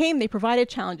they came. They provided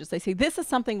challenges. They say, this is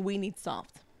something we need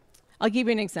solved. I'll give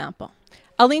you an example.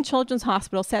 Aline Children's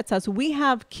Hospital said to us, we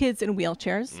have kids in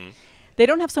wheelchairs. They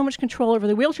don't have so much control over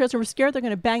the wheelchairs, and we're scared they're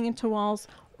going to bang into walls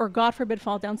or, God forbid,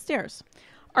 fall downstairs.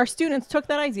 Our students took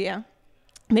that idea.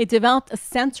 They developed a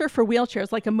sensor for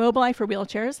wheelchairs, like a Mobileye for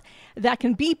wheelchairs, that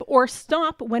can beep or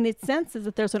stop when it senses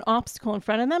that there's an obstacle in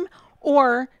front of them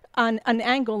or an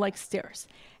angle like stairs.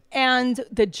 And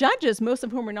the judges, most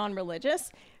of whom are non-religious,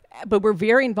 but were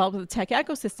very involved with the tech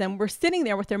ecosystem, were sitting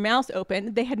there with their mouths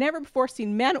open. They had never before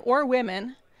seen men or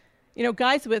women,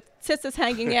 guys with tzitzis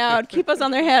hanging out, kippahs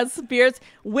on their heads, beards,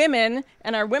 women.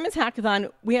 And our women's hackathon,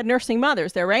 we had nursing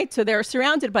mothers there, right? So they're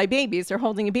surrounded by babies. They're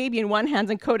holding a baby in one hand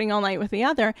and coding all night with the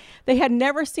other. They had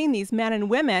never seen these men and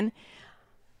women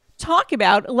talk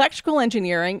about electrical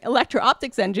engineering,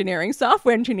 electro-optics engineering,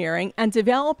 software engineering, and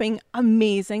developing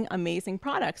amazing, amazing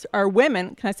products. Our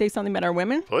women, can I say something about our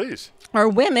women? Please. Our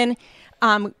women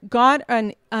got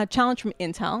a challenge from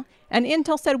Intel, and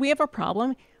Intel said, we have a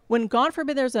problem. When, God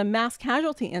forbid, there's a mass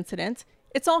casualty incident,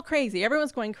 it's all crazy.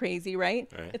 Everyone's going crazy, right?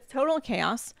 It's total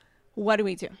chaos. What do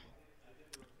we do?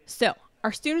 So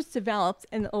our students developed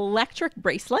an electric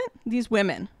bracelet, these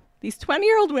women, these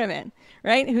 20-year-old women,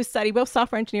 right, who study both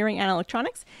software engineering and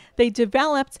electronics, they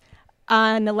developed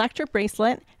an electric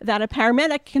bracelet that a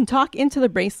paramedic can talk into the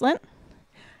bracelet,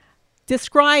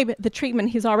 describe the treatment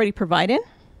he's already provided,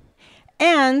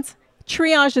 and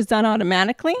triage is done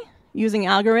automatically using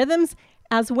algorithms,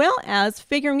 as well as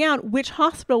figuring out which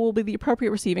hospital will be the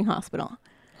appropriate receiving hospital.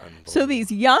 So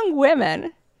these young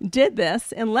women did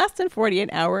this in less than 48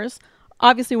 hours,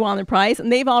 obviously won the prize,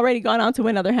 and they've already gone on to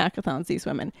win other hackathons, these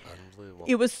women.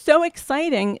 It was so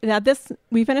exciting that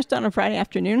we finished on a Friday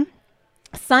afternoon.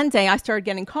 Sunday, I started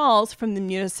getting calls from the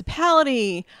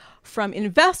municipality, from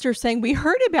investors saying, we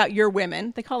heard about your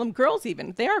women. They call them girls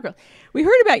even. They are girls. We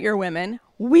heard about your women.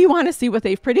 We want to see what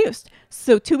they've produced.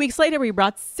 So 2 weeks later, we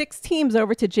brought 6 teams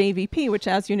over to JVP, which,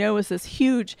 as you know, is this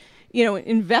huge,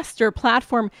 investor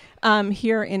platform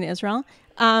here in Israel.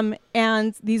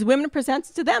 And these women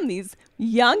presented to them, these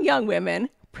young women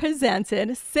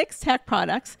presented 6 tech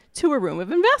products to a room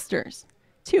of investors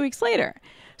 2 weeks later.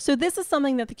 So this is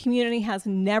something that the community has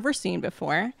never seen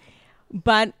before,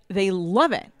 but they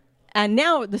love it. And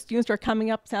now the students are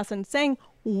coming up to us and saying,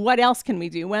 what else can we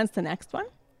do? When's the next one?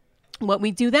 What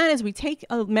we do then is we take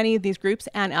many of these groups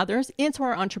and others into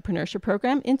our entrepreneurship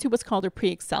program, into what's called a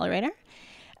pre-accelerator,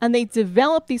 and they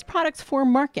develop these products for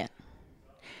market.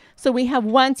 So we have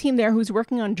one team there who's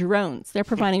working on drones. They're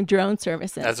providing drone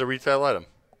services. As a retail item.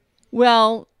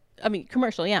 Well,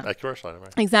 commercial, yeah. A commercial item,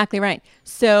 right. Exactly right.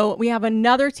 So we have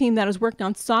another team that is working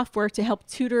on software to help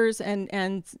tutors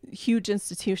and huge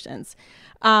institutions.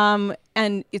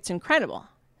 And it's incredible.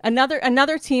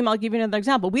 Another team, I'll give you another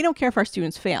example. We don't care if our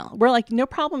students fail. We're like, no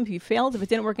problem if you failed. If it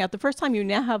didn't work out the first time, you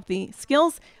now have the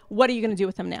skills. What are you going to do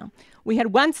with them now? We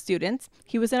had one student.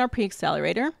 He was in our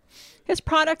pre-accelerator. His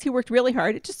product, he worked really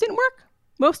hard. It just didn't work.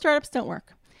 Most startups don't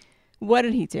work. What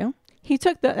did he do? He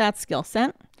took that skill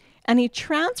set and he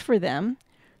transferred them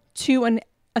to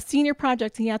a senior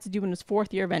project he had to do in his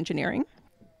 4th year of engineering.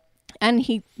 And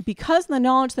because of the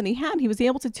knowledge that he had, he was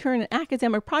able to turn an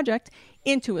academic project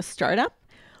into a startup.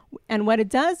 And what it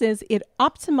does is it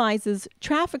optimizes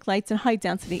traffic lights in high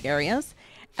density areas.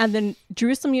 And the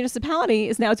Jerusalem municipality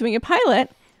is now doing a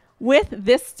pilot with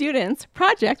this student's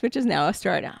project, which is now a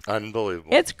startup. Unbelievable.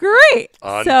 It's great. So,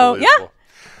 Unbelievable. yeah,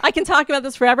 I can talk about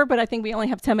this forever, but I think we only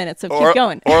have 10 minutes, so keep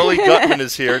going. Orly Gutman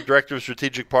is here, Director of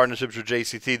Strategic Partnerships for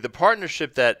JCT.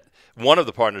 One of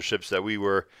the partnerships that we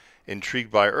were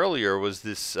intrigued by earlier was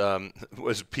this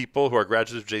was people who are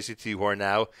graduates of JCT who are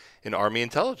now in Army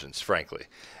intelligence, frankly.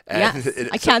 And yes.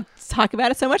 I can't talk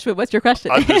about it so much, but what's your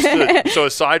question? Understood. So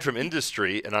aside from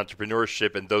industry and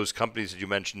entrepreneurship and those companies that you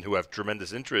mentioned who have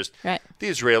tremendous interest, right. The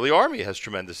Israeli Army has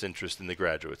tremendous interest in the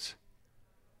graduates.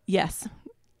 Yes.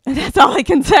 That's all I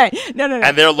can say. No.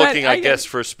 And they're looking, I guess,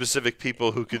 for specific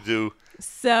people who could do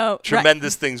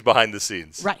tremendous things behind the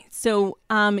scenes. Right. So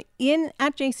at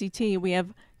JCT, we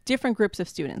have different groups of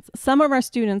students. Some of our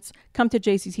students come to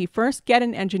JCT first, get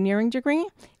an engineering degree,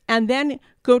 and then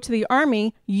go to the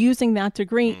Army using that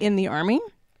degree in the Army.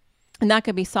 And that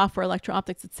could be software,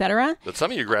 electro-optics, etc. But some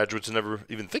of your graduates never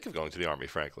even think of going to the Army,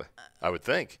 frankly, I would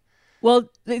think. Well,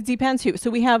 it depends who. So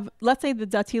we have, let's say the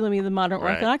Dati Leumi, the modern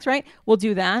Orthodox, right? We'll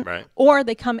do that. Right. Or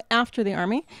they come after the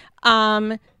Army.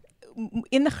 In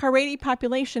the Haredi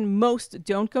population, most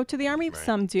don't go to the Army. Right.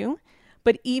 Some do.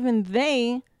 But even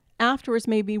they afterwards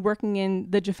may be working in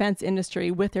the defense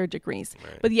industry with their degrees.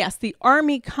 Right. But yes, the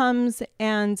Army comes,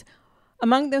 and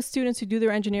among those students who do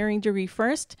their engineering degree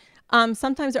first,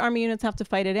 sometimes the Army units have to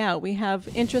fight it out. We have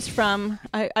interest from,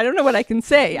 I don't know what I can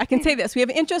say. I can say this. We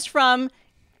have interest from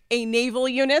a naval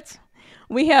unit.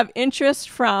 We have interest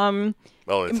from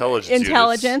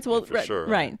intelligence. Well, for sure.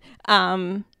 Right.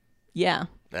 Yeah.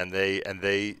 And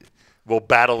they will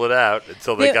battle it out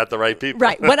until they got the right people.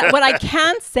 Right. What I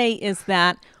can say is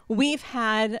that we've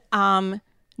had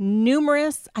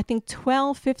numerous, I think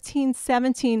 12, 15,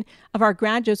 17 of our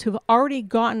graduates who've already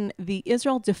gotten the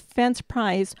Israel Defense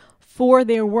Prize for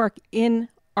their work in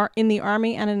the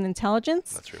Army and in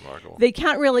intelligence. That's remarkable. They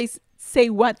can't really say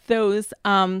what those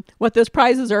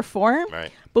prizes are for,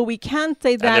 right. But we can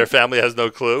say that... And their family has no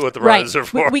clue what the prizes are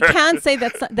for. We can say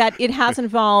that it has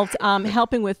involved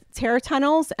helping with terror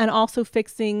tunnels and also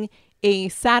fixing a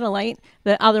satellite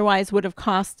that otherwise would have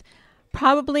cost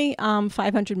probably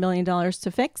 $500 million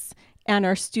to fix. And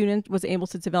our student was able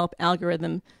to develop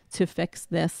algorithm to fix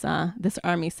this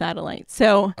Army satellite.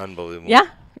 So, unbelievable. Yeah,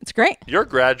 it's great. Your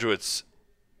graduates...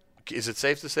 Is it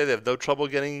safe to say they have no trouble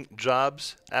getting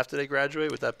jobs after they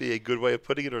graduate? Would that be a good way of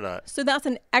putting it or not? So that's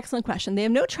an excellent question. They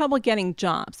have no trouble getting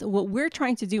jobs. What we're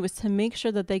trying to do is to make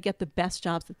sure that they get the best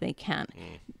jobs that they can.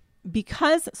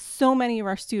 Because so many of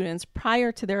our students,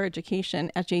 prior to their education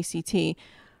at JCT,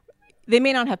 they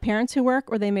may not have parents who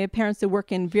work, or they may have parents who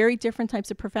work in very different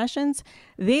types of professions.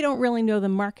 They don't really know the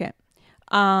market.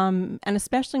 And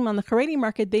especially on the Haredi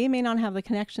market, they may not have the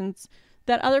connections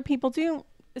that other people do,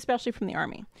 especially from the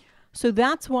Army. So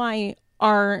that's why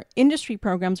our industry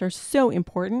programs are so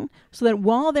important, so that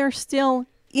while they're still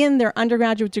in their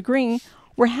undergraduate degree,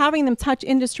 we're having them touch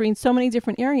industry in so many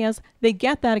different areas. They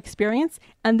get that experience.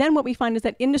 And then what we find is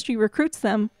that industry recruits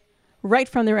them right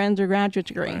from their undergraduate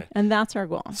degree. Right. And that's our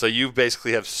goal. So you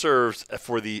basically have served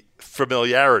for the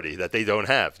familiarity that they don't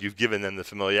have. You've given them the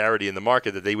familiarity in the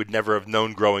market that they would never have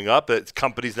known growing up, that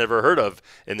companies never heard of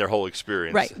in their whole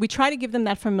experience. Right. We try to give them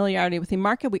that familiarity with the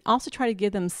market. We also try to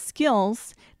give them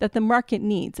skills that the market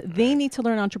needs. They need to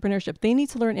learn entrepreneurship. They need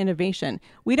to learn innovation.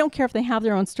 We don't care if they have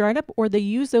their own startup or they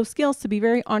use those skills to be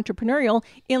very entrepreneurial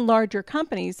in larger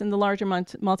companies, in the larger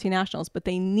multinationals, but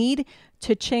they need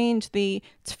to change the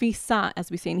tfisa, as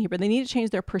we say in Hebrew. They need to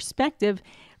change their perspective,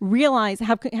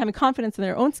 having confidence in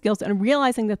their own skills and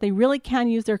realizing that they really can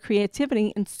use their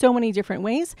creativity in so many different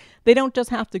ways. They don't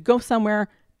just have to go somewhere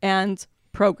and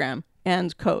program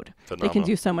and code. Phenomenal. They can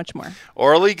do so much more.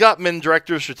 Orly Gutman,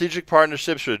 Director of Strategic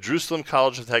Partnerships for the Jerusalem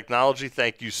College of Technology.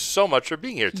 Thank you so much for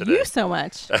being here today. You so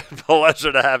much.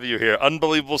 Pleasure to have you here.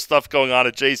 Unbelievable stuff going on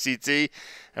at JCT,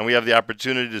 and we have the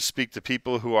opportunity to speak to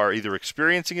people who are either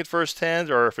experiencing it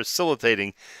firsthand or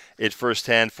facilitating it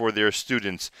firsthand for their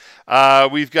students.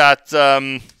 We've got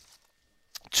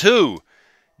two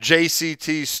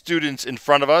JCT students in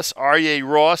front of us. Aryeh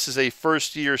Ross is a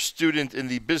first-year student in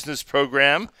the business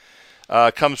program.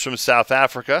 Comes from South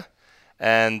Africa.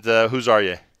 And who's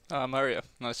Aryeh? Maria.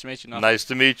 Nice to meet you. Nice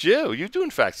to meet you. You do,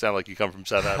 in fact, sound like you come from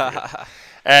South Africa.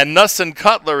 And Nussin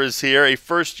Cutler is here, a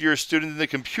first-year student in the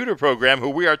computer program, who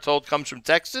we are told comes from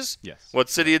Texas. Yes. What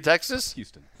city in Texas?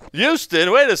 Houston. Houston.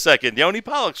 Wait a second. Yoni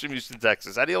Pollock's from Houston,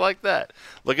 Texas. How do you like that?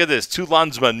 Look at this. Two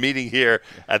Landsmen meeting here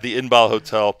at the Inbal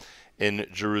Hotel in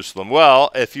Jerusalem.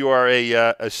 Well, if you are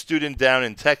a student down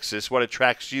in Texas, what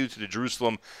attracts you to the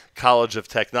Jerusalem College of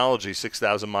Technology,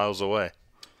 6,000 miles away?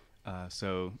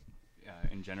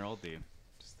 In general,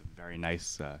 just a very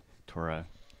nice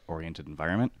Torah-oriented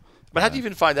environment. But how do you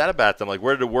even find out about them? Like,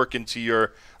 where did it work into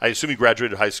your? I assume you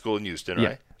graduated high school in Houston,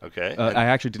 right? Okay. I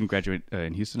actually didn't graduate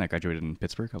in Houston. I graduated in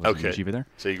Pittsburgh. I was in yeshiva there.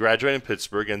 So you graduated in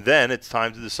Pittsburgh, and then it's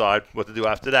time to decide what to do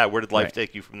after that. Where did life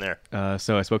take you from there?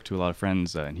 So I spoke to a lot of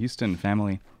friends in Houston,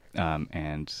 family,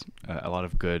 and a lot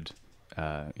of good,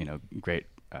 great.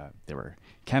 There were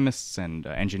chemists and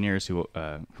engineers who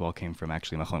all came from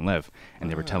actually Machon Lev,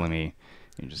 and they were telling me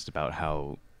just about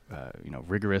how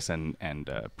rigorous and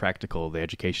practical the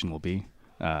education will be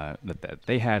that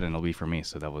they had, and it'll be for me.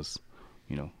 So that was,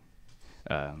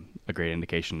 a great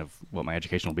indication of what my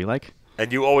education will be like.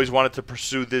 And you always wanted to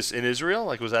pursue this in Israel?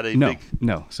 Like, was that a big?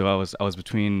 No. So I was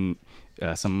between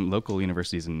some local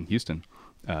universities in Houston,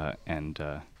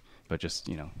 but just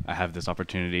I have this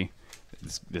opportunity,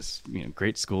 this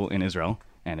great school in Israel,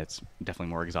 and it's definitely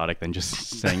more exotic than just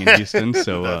staying in Houston.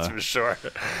 So that's for sure.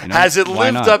 Has it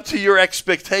lived up to your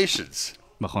expectations?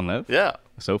 Machon Lev? Yeah.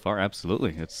 So far,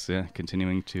 absolutely. It's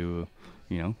continuing to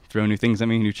throw new things at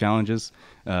me, new challenges,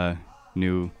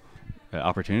 new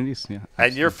opportunities. Yeah. Absolutely.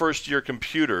 And your first year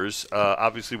computers,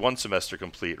 obviously one semester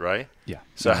complete, right? Yeah.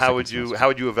 So how would you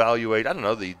evaluate? I don't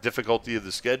know, the difficulty of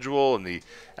the schedule and the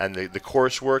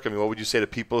coursework. I mean, what would you say to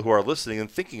people who are listening and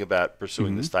thinking about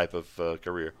pursuing this type of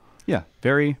career? Yeah,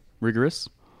 very rigorous.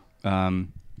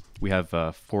 We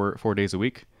have 4 days a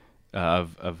week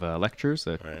of lectures.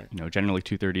 Generally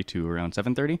 2:30 to around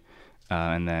 7:30,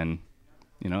 and then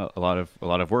a lot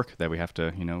of work that we have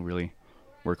to really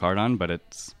work hard on. But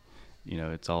it's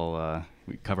it's all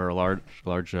we cover a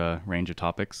large range of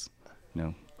topics.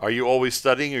 Are you always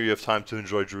studying, or you have time to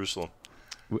enjoy Jerusalem?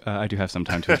 I do have some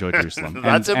time to enjoy Jerusalem.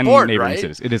 That's and important, neighboring right?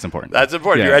 cities. It is important. That's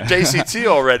important. Yeah. You're at JCT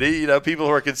already. People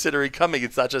who are considering coming,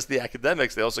 it's not just the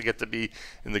academics. They also get to be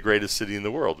in the greatest city in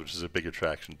the world, which is a big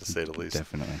attraction, to say the least.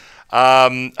 Definitely.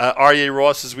 Aryeh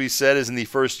Ross, as we said, is in the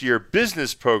first-year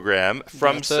business program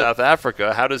from South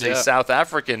Africa. How does a South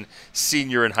African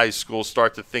senior in high school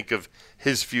start to think of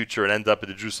his future and end up at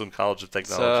the Jerusalem College of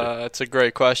Technology? It's a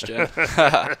great question.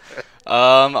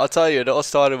 I'll tell you, it all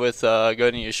started with going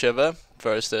to yeshiva.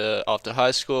 First, after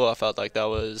high school, I felt like that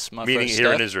was my Meaning first here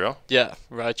step. in Israel? Yeah,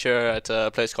 right here at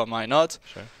a place called Ma'anot.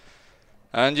 Sure.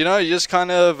 And, you just kind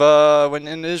of, when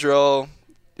in Israel,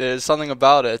 there's something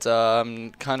about it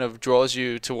kind of draws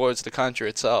you towards the country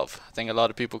itself. I think a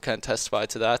lot of people can testify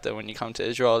to that when you come to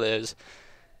Israel, there's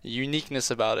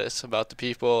uniqueness about it, about the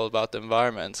people, about the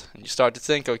environment. And you start to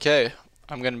think, okay,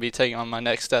 I'm going to be taking on my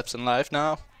next steps in life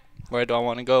now. Where do I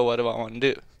want to go? What do I want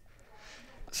to do?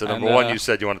 So number one, you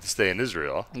said you wanted to stay in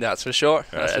Israel. That's for sure.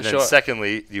 That's and for then sure.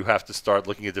 secondly, you have to start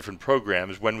looking at different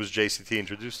programs. When was JCT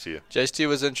introduced to you? JCT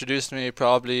was introduced to me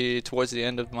probably towards the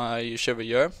end of my yeshiva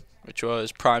year, which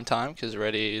was prime time because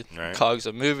already cogs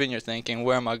are moving. You're thinking,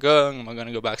 where am I going? Am I going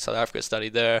to go back to South Africa, study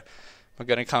there? Am I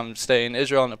going to come stay in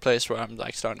Israel, in a place where I'm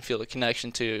like starting to feel the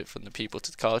connection to from the people to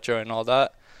the culture and all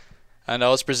that? And I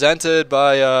was presented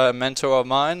by a mentor of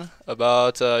mine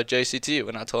about JCT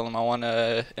when I told him I want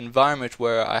an environment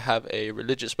where I have a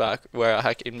religious where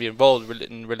I can be involved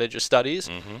in religious studies,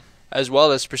 as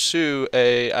well as pursue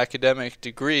a academic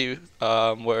degree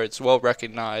where it's well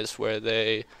recognized, where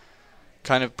they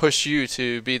kind of push you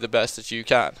to be the best that you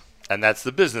can. And that's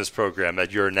the business program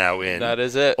that you're now in. That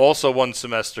is it. Also 1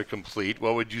 semester complete.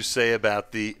 What would you say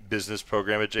about the business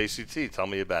program at JCT? Tell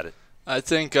me about it. I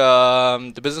think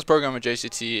the business program at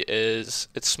JCT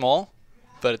it's small,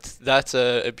 but that's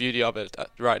a beauty of it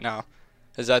right now,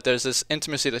 is that there's this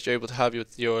intimacy that you're able to have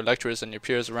with your lecturers and your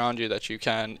peers around you, that you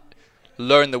can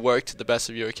learn the work to the best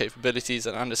of your capabilities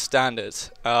and understand it.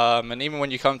 And even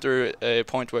when you come through a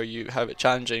point where you have a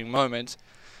challenging moment,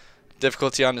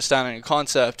 difficulty understanding a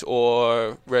concept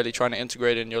or really trying to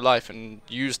integrate it in your life and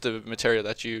use the material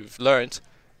that you've learned,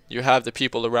 you have the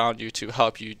people around you to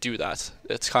help you do that.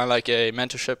 It's kind of like a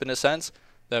mentorship in a sense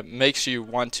that makes you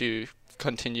want to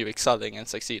continue excelling and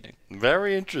succeeding.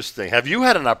 Very interesting. Have you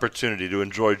had an opportunity to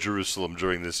enjoy Jerusalem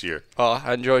during this year? Oh,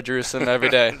 I enjoy Jerusalem every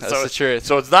day. That's the truth.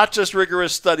 So it's not just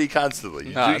rigorous study constantly.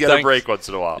 You do get a break once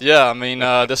in a while. Yeah, I mean,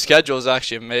 the schedule is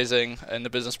actually amazing in the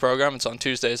business program. It's on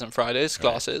Tuesdays and Fridays,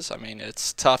 classes. I mean,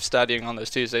 it's tough studying on those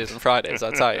Tuesdays and Fridays,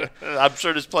 I'll tell you. I'm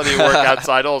sure there's plenty of work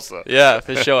outside also. Yeah,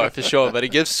 for sure. But it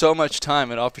gives so much time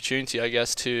and opportunity, I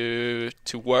guess, to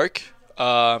work,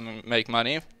 make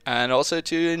money, and also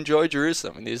to enjoy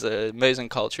Jerusalem. And there's an amazing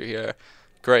culture here,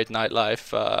 great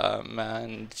nightlife,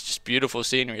 and just beautiful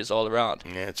sceneries all around.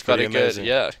 Yeah, it's pretty amazing.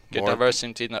 Good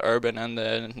diversity in the urban and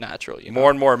the natural. More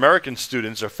and more American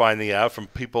students are finding out from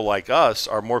people like us.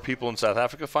 Are more people in South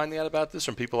Africa finding out about this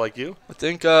from people like you? I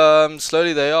think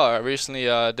slowly they are. I recently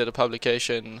did a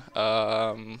publication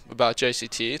about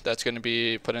JCT that's going to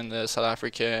be put in the South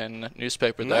African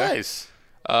newspaper there. Nice.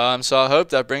 So I hope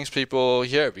that brings people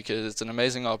here, because it's an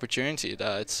amazing opportunity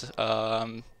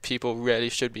that people really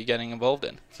should be getting involved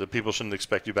in. So people shouldn't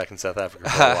expect you back in South Africa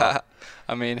for a while.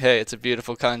 I mean, hey, it's a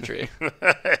beautiful country.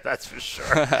 That's for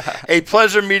sure. A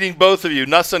pleasure meeting both of you.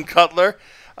 Nassan Cutler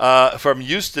from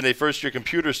Houston, a first-year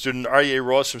computer student. Aryeh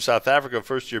Ross from South Africa,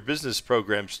 first-year business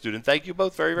program student. Thank you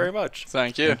both very, very much.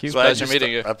 Thank you. Pleasure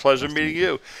meeting you. A pleasure meeting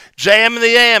you. JM in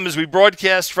the AM as we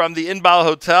broadcast from the Inbal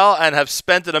Hotel and have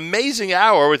spent an amazing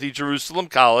hour with the Jerusalem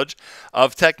College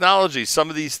of Technology. Some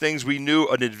of these things we knew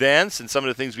in advance, and some of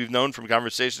the things we've known from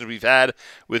conversations we've had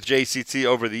with JCT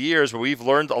over the years, but we've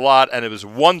learned a lot, and it was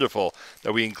wonderful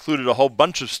that we included a whole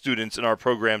bunch of students in our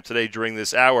program today during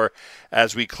this hour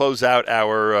as we close out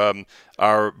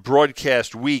our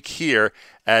broadcast week here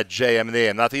at JM and the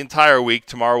AM. Not the entire week.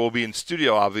 Tomorrow we'll be in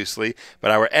studio, obviously,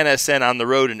 but our NSN on the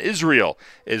road in Israel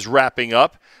is wrapping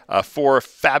up. 4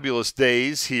 fabulous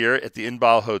days here at the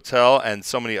Inbal Hotel and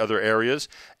so many other areas.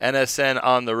 NSN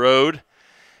on the road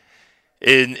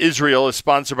in Israel is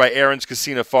sponsored by Aaron's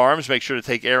Casino Farms. Make sure to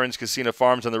take Aaron's Casino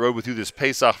Farms on the road with you this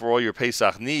Pesach for all your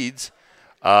Pesach needs.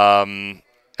 And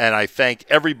I thank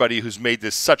everybody who's made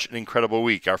this such an incredible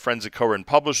week. Our friends at Koren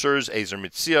Publishers, Ezer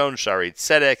Mitzion, Shaarei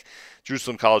Tzedek,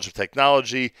 Jerusalem College of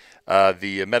Technology,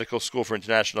 the Medical School for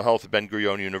International Health at Ben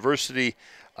Gurion University,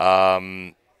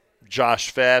 Josh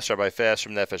Fass, Rabbi Fass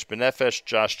from Nefesh B'Nefesh,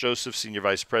 Josh Joseph, Senior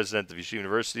Vice President of Yeshiva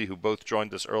University, who both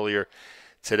joined us earlier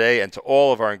today, and to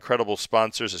all of our incredible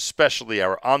sponsors, especially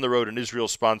our On the Road in Israel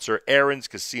sponsor, Aaron's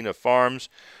Casino Farms,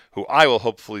 who I will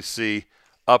hopefully see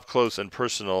up close and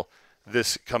personal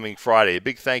this coming Friday. A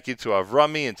big thank you to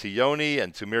Avrami and to Yoni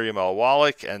and to Miriam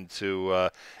Al-Wallach and to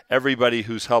everybody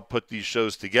who's helped put these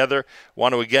shows together.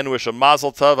 Want to again wish a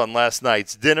mazel tov on last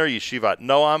night's dinner, Yeshivat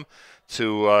Noam,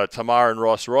 to Tamar and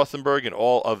Ross Rothenberg and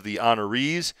all of the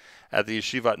honorees at the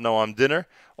Yeshivat Noam dinner.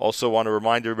 Also want to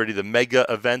remind everybody the mega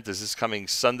event is this coming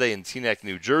Sunday in Teaneck,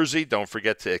 New Jersey. Don't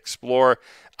forget to explore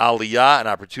Aliyah and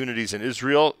opportunities in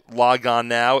Israel. Log on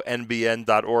now,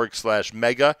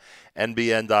 nbn.org/mega,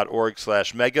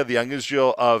 nbn.org/mega. The Young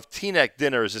Israel of Teaneck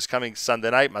dinner is this coming Sunday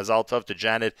night. Mazal tov to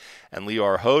Janet and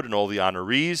Lior Hod and all the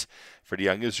honorees for the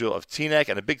Young Israel of Teaneck.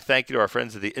 And a big thank you to our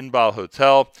friends at the Inbal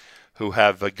Hotel who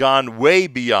have gone way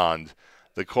beyond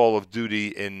the call of duty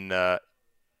in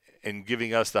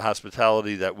giving us the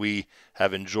hospitality that we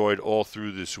have enjoyed all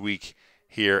through this week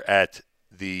here at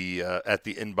the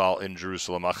Inbal in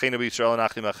Jerusalem. Our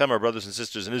brothers and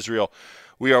sisters in Israel,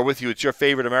 We are with you. It's your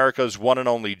favorite America's one and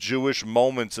only Jewish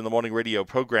Moments in the Morning radio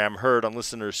program, heard on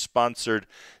listeners-sponsored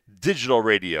digital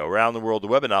radio around the world, the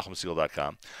web at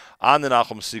NachumSegal.com, on the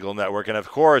Nachum Segal Network, and, of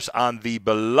course, on the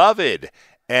beloved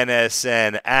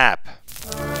NSN app.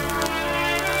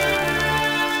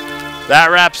 That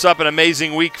wraps up an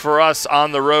amazing week for us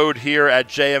on the road here at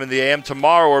JM in the AM.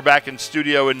 Tomorrow we're back in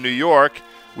studio in New York.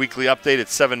 Weekly update at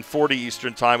 7:40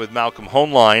 Eastern Time with Malcolm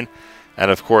Hoenlein. And,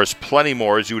 of course, plenty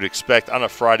more, as you would expect, on a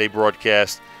Friday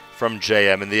broadcast from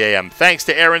JM in the AM. Thanks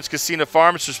to Aaron's Casino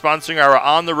Farms for sponsoring our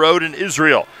On the Road in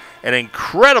Israel. An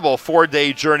incredible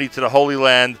 4-day journey to the Holy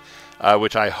Land,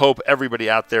 which I hope everybody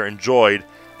out there enjoyed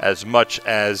as much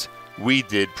as we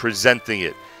did presenting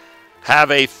it.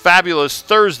 Have a fabulous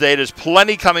Thursday. There's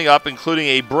plenty coming up, including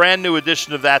a brand new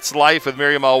edition of That's Life with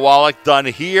Miriam L. Wallach, done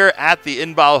here at the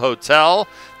Inbal Hotel.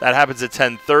 That happens at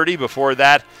 10:30. Before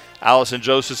that, Allison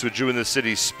Josephs with Jew in the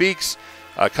City Speaks.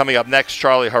 Coming up next,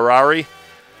 Charlie Harari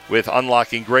with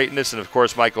Unlocking Greatness. And, of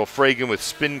course, Michael Fragan with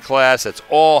Spin Class. That's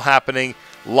all happening.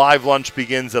 Live lunch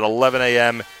begins at 11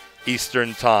 a.m.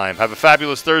 Eastern Time. Have a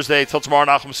fabulous Thursday. Till tomorrow,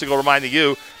 Nachum Segal reminding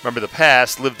you, remember the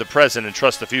past, live the present, and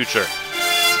trust the future.